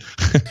outside.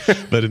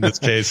 But in this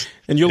case,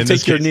 and you'll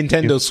take your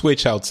Nintendo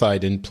Switch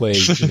outside and play.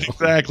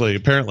 Exactly.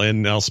 Apparently.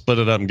 And I'll split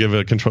it up and give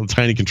a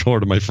tiny controller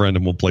to my friend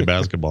and we'll play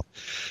basketball.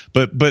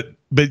 But that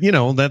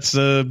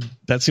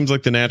seems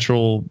like the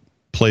natural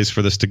place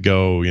for this to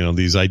go.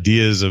 These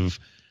ideas of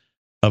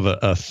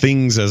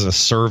things as a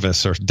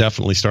service are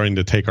definitely starting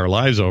to take our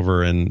lives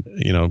over. And,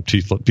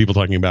 people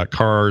talking about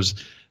cars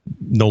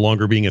no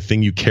longer being a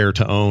thing you care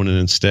to own, and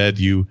instead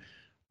you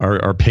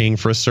are paying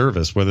for a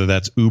service, whether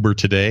that's Uber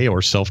today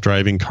or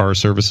self-driving car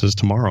services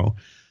tomorrow.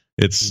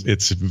 It's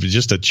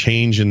just a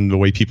change in the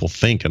way people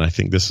think, and I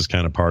think this is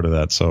kind of part of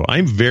that. So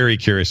I'm very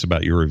curious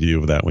about your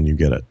review of that when you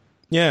get it.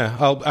 Yeah,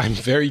 I'm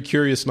very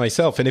curious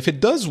myself, and if it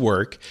does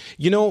work,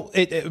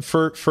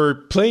 for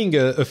playing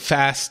a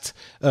fast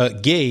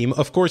game,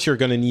 of course you're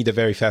going to need a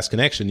very fast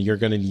connection. You're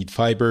going to need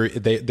fiber.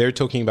 They're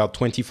talking about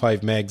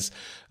 25 megs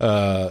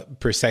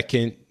per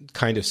second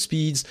kind of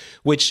speeds,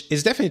 which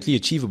is definitely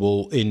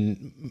achievable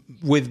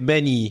with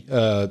many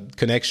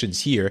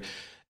connections here.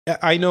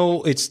 I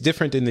know it's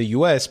different in the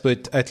US,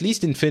 but at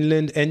least in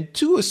Finland and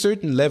to a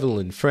certain level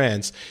in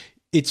France,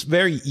 it's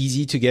very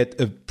easy to get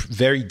a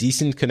very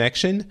decent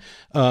connection,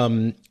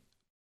 a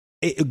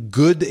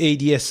good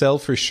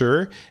ADSL for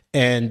sure,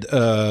 and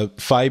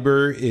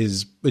fiber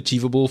is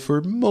achievable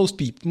for most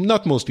people.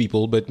 Not most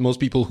people, but most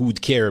people who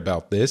would care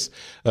about this.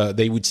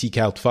 They would seek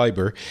out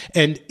fiber.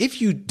 And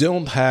if you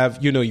don't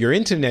have, your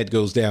internet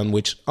goes down,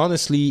 which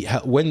honestly,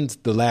 when's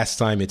the last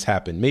time it's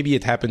happened? Maybe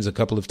it happens a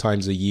couple of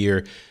times a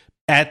year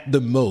at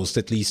the most,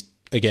 at least.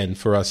 Again,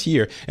 for us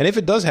here. And if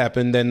it does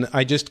happen, then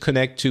I just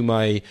connect to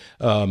my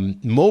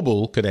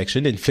mobile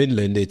connection. In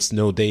Finland, it's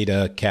no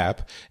data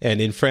cap.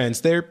 And in France,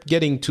 they're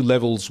getting to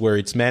levels where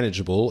it's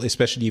manageable,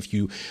 especially if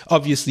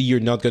you're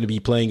not going to be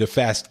playing a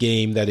fast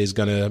game that is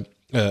going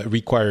to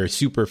require a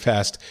super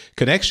fast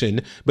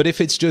connection. But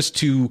if it's just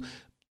to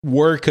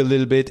work a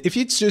little bit, if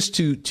it's just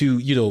to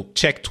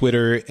check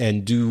Twitter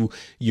and do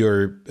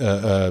your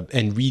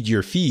and read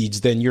your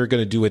feeds, then you're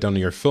going to do it on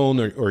your phone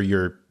or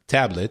your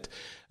tablet.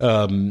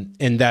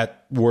 And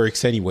that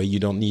works anyway. You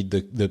don't need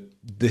the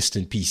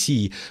distant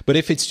PC. But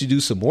if it's to do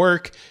some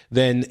work,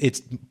 then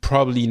it's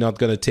probably not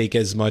going to take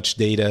as much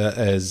data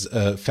as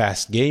a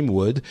fast game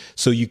would.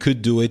 So you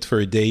could do it for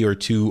a day or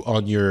two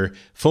on your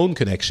phone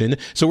connection.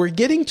 So we're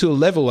getting to a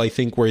level, I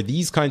think, where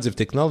these kinds of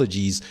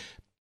technologies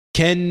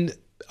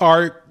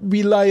are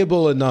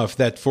reliable enough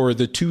that for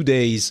the 2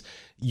 days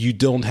you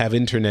don't have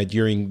internet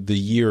during the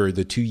year or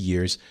the 2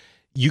 years,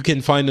 you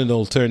can find an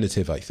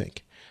alternative, I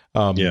think.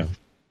 Yeah.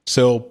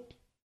 So,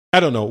 I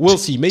don't know. We'll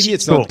see. Maybe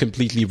it's not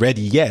completely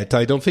ready yet.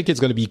 I don't think it's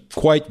going to be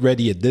quite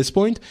ready at this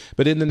point,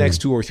 but in the next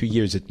 2 or 3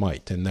 years it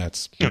might, and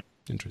that's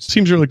interesting.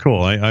 Seems really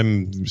cool.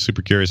 I'm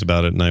super curious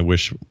about it, and I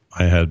wish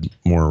I had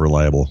more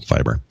reliable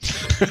fiber.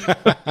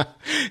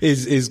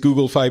 Is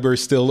Google Fiber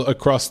still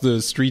across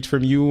the street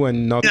from you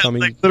and not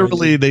coming? Like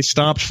literally, they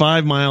stopped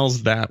 5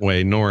 miles that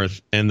way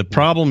north, and the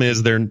problem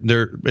is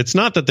they're. It's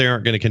not that they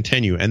aren't going to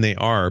continue, and they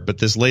are, but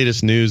this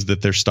latest news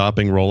that they're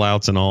stopping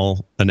rollouts in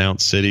all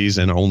announced cities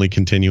and only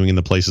continuing in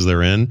the places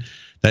they're in,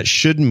 that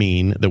should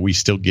mean that we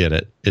still get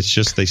it. It's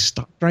just they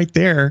stopped right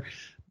there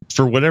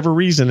for whatever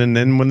reason, and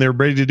then when they're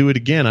ready to do it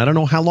again, I don't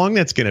know how long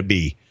that's going to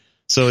be.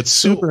 So it's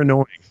super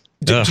annoying.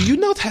 Do you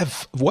not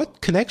have,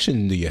 what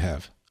connection do you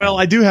have? Well,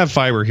 I do have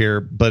fiber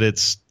here, but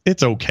it's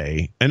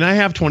okay. And I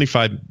have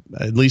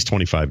at least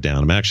 25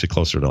 down. I'm actually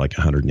closer to like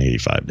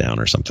 185 down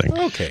or something.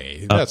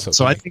 Okay, that's okay.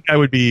 So I think I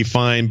would be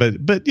fine,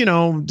 but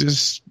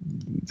just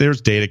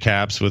there's data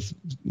caps with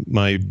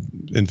my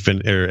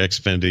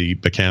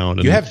Xfinity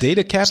account. You have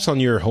data caps on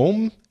your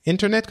home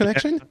internet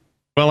connection?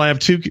 Well, I have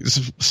two.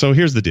 So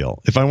here's the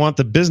deal. If I want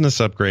the business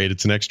upgrade,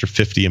 it's an extra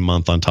 $50 a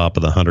month on top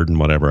of the 100 and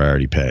whatever I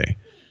already pay.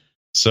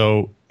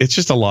 So it's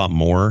just a lot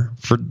more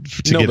to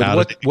get out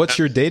of it. What's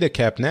your data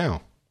cap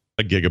now?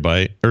 A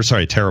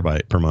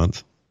terabyte per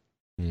month.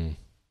 And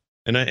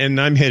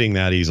I'm hitting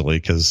that easily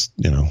because,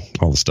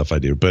 all the stuff I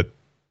do. But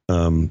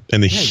and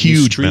the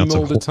huge you amounts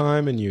all of the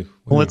time and you.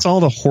 Well, it's all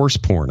the horse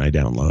porn I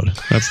download.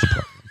 That's the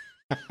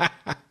problem.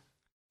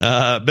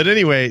 But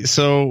anyway,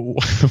 so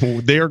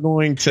they are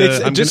going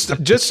to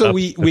just so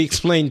we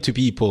explain to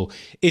people,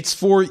 it's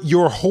for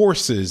your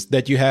horses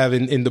that you have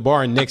in the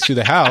barn next to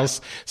the house,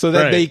 so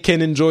that they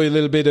can enjoy a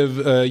little bit of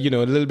a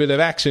little bit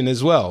of action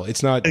as well.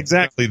 It's not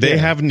exactly they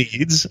have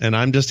needs, and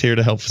I'm just here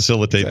to help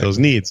facilitate those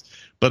needs.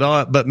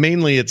 But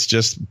mainly it's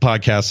just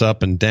podcasts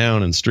up and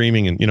down and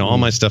streaming, and all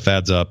my stuff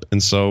adds up.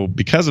 And so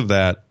because of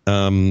that,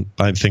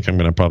 I think I'm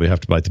going to probably have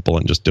to bite the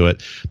bullet and just do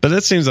it. But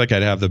that seems like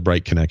I'd have the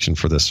right connection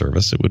for this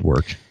service. It would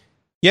work.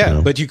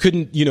 Yeah, but you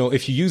couldn't,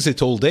 if you use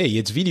it all day,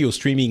 it's video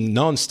streaming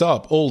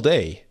nonstop all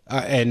day,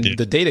 and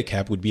the data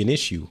cap would be an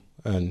issue.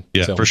 And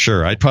for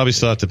sure. I'd probably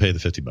still have to pay the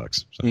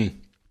 $50. So.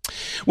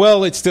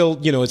 Well, it's still,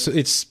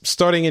 it's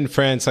starting in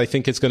France. I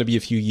think it's going to be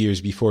a few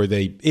years before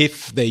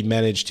if they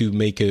manage to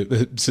make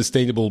a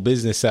sustainable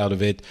business out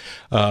of it,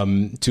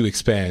 to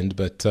expand.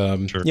 But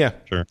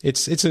sure.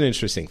 It's an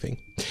interesting thing.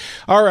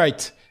 All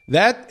right.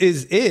 That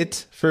is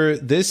it for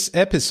this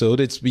episode.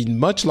 It's been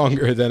much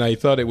longer than I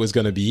thought it was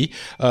going to be.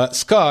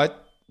 Scott,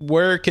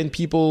 where can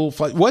people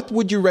find, what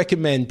would you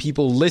recommend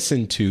people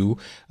listen to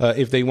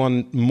if they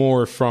want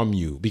more from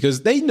you?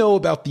 Because they know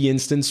about the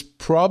instance,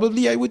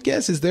 probably, I would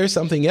guess. Is there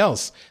something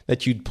else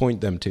that you'd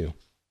point them to?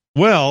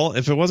 Well,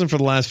 if it wasn't for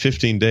the last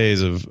 15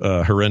 days of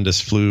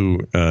horrendous flu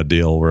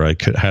deal where I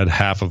had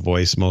half a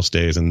voice most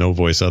days and no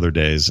voice other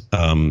days,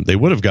 they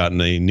would have gotten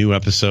a new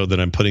episode that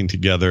I'm putting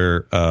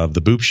together of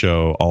the Boop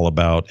Show all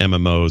about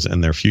MMOs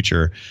and their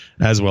future,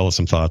 as well as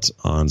some thoughts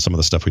on some of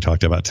the stuff we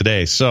talked about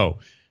today. So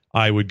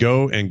I would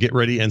go and get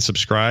ready and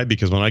subscribe,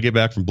 because when I get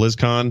back from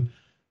BlizzCon,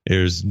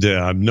 there's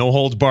no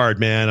holds barred,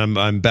 man.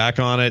 I'm back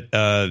on it.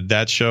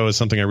 That show is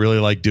something I really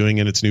like doing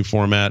in its new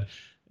format.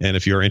 And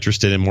if you're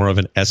interested in more of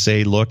an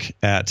essay look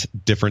at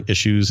different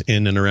issues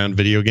in and around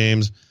video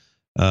games,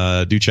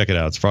 do check it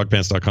out. It's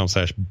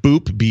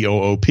frogpants.com/boop,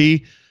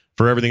 B-O-O-P.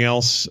 For everything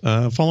else,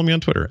 follow me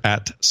on Twitter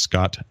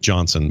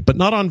 @ScottJohnson, but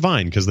not on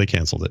Vine because they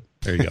canceled it.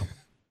 There you go.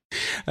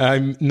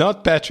 I'm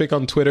Not Patrick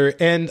on Twitter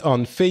and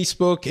on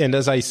Facebook. And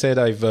as I said,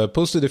 I've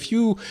posted a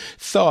few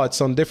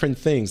thoughts on different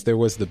things. There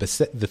was the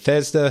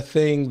Bethesda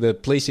thing, the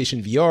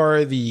PlayStation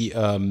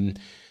VR,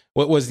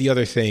 what was the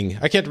other thing?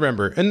 I can't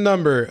remember. A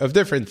number of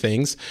different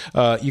things.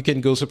 You can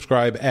go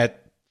subscribe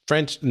at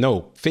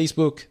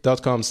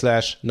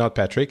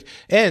facebook.com/notpatrick,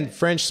 and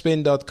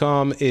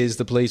frenchspin.com is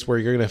the place where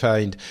you're going to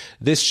find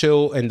this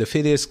show and the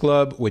Phileas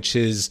Club, which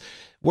is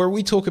where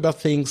we talk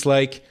about things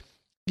like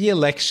the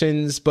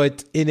elections,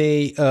 but in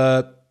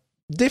a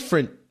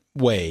different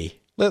way.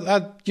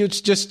 You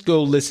just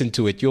go listen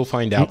to it. You'll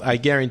find out. I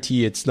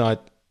guarantee it's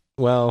not,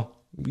 well,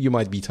 you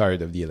might be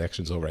tired of the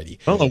elections already.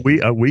 Well, a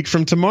week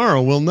from tomorrow,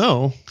 we'll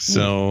know.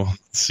 So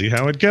see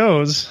how it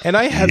goes. And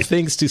I have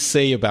things to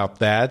say about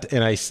that,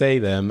 and I say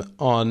them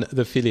on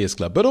the Phileas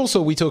Club. But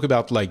also we talk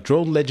about like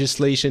drone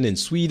legislation in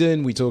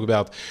Sweden. We talk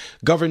about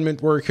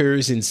government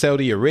workers in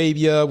Saudi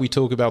Arabia. We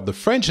talk about the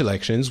French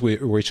elections,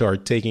 which are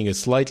taking a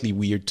slightly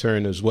weird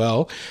turn as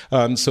well.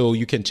 So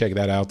you can check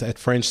that out at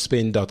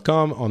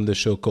frenchspin.com on the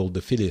show called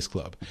the Phileas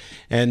Club.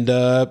 And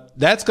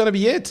that's going to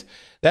be it.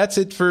 That's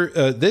it for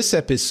this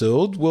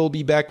episode. We'll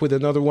be back with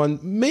another one,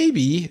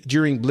 maybe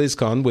during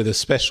BlizzCon, with a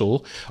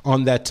special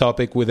on that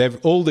topic with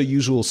all the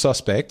usual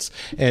suspects.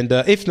 And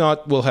if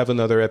not, we'll have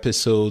another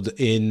episode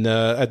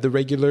at the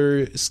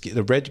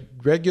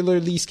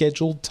regularly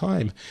scheduled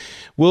time.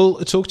 We'll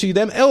talk to you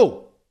then.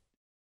 Oh,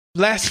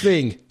 last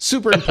thing,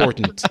 super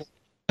important.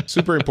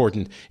 Super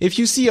important. If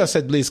you see us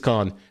at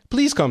BlizzCon,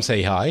 please come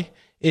say hi.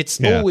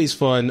 It's always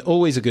fun,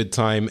 always a good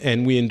time,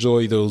 and we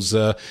enjoy those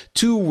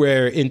two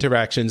rare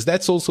interactions.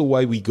 That's also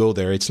why we go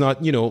there. It's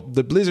not,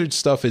 the Blizzard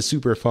stuff is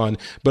super fun,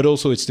 but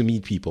also it's to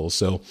meet people.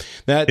 So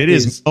it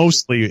is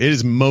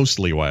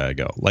mostly why I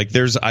go. Like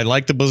I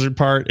like the Blizzard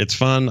part. It's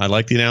fun. I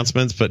like the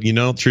announcements, but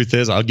truth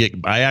is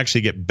I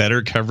actually get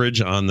better coverage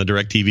on the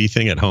DirecTV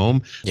thing at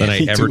home than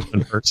I ever do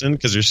in person,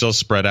 because they're so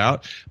spread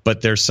out.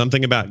 But there's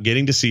something about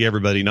getting to see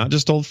everybody, not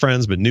just old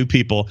friends, but new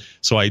people.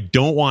 So I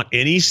don't want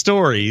any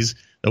stories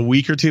a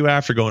week or two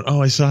after going,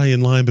 oh, I saw you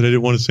in line, but I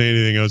didn't want to say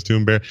anything. I was too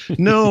embarrassed.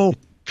 No,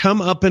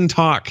 come up and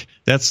talk.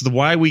 That's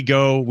why we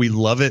go. We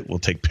love it. We'll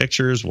take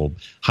pictures. We'll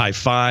high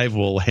five.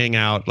 We'll hang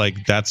out.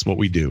 Like, that's what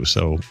we do.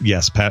 So,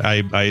 yes, Pat,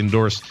 I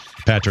endorse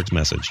Patrick's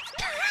message.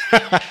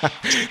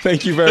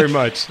 Thank you very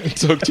much.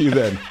 Talk to you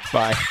then.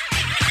 Bye.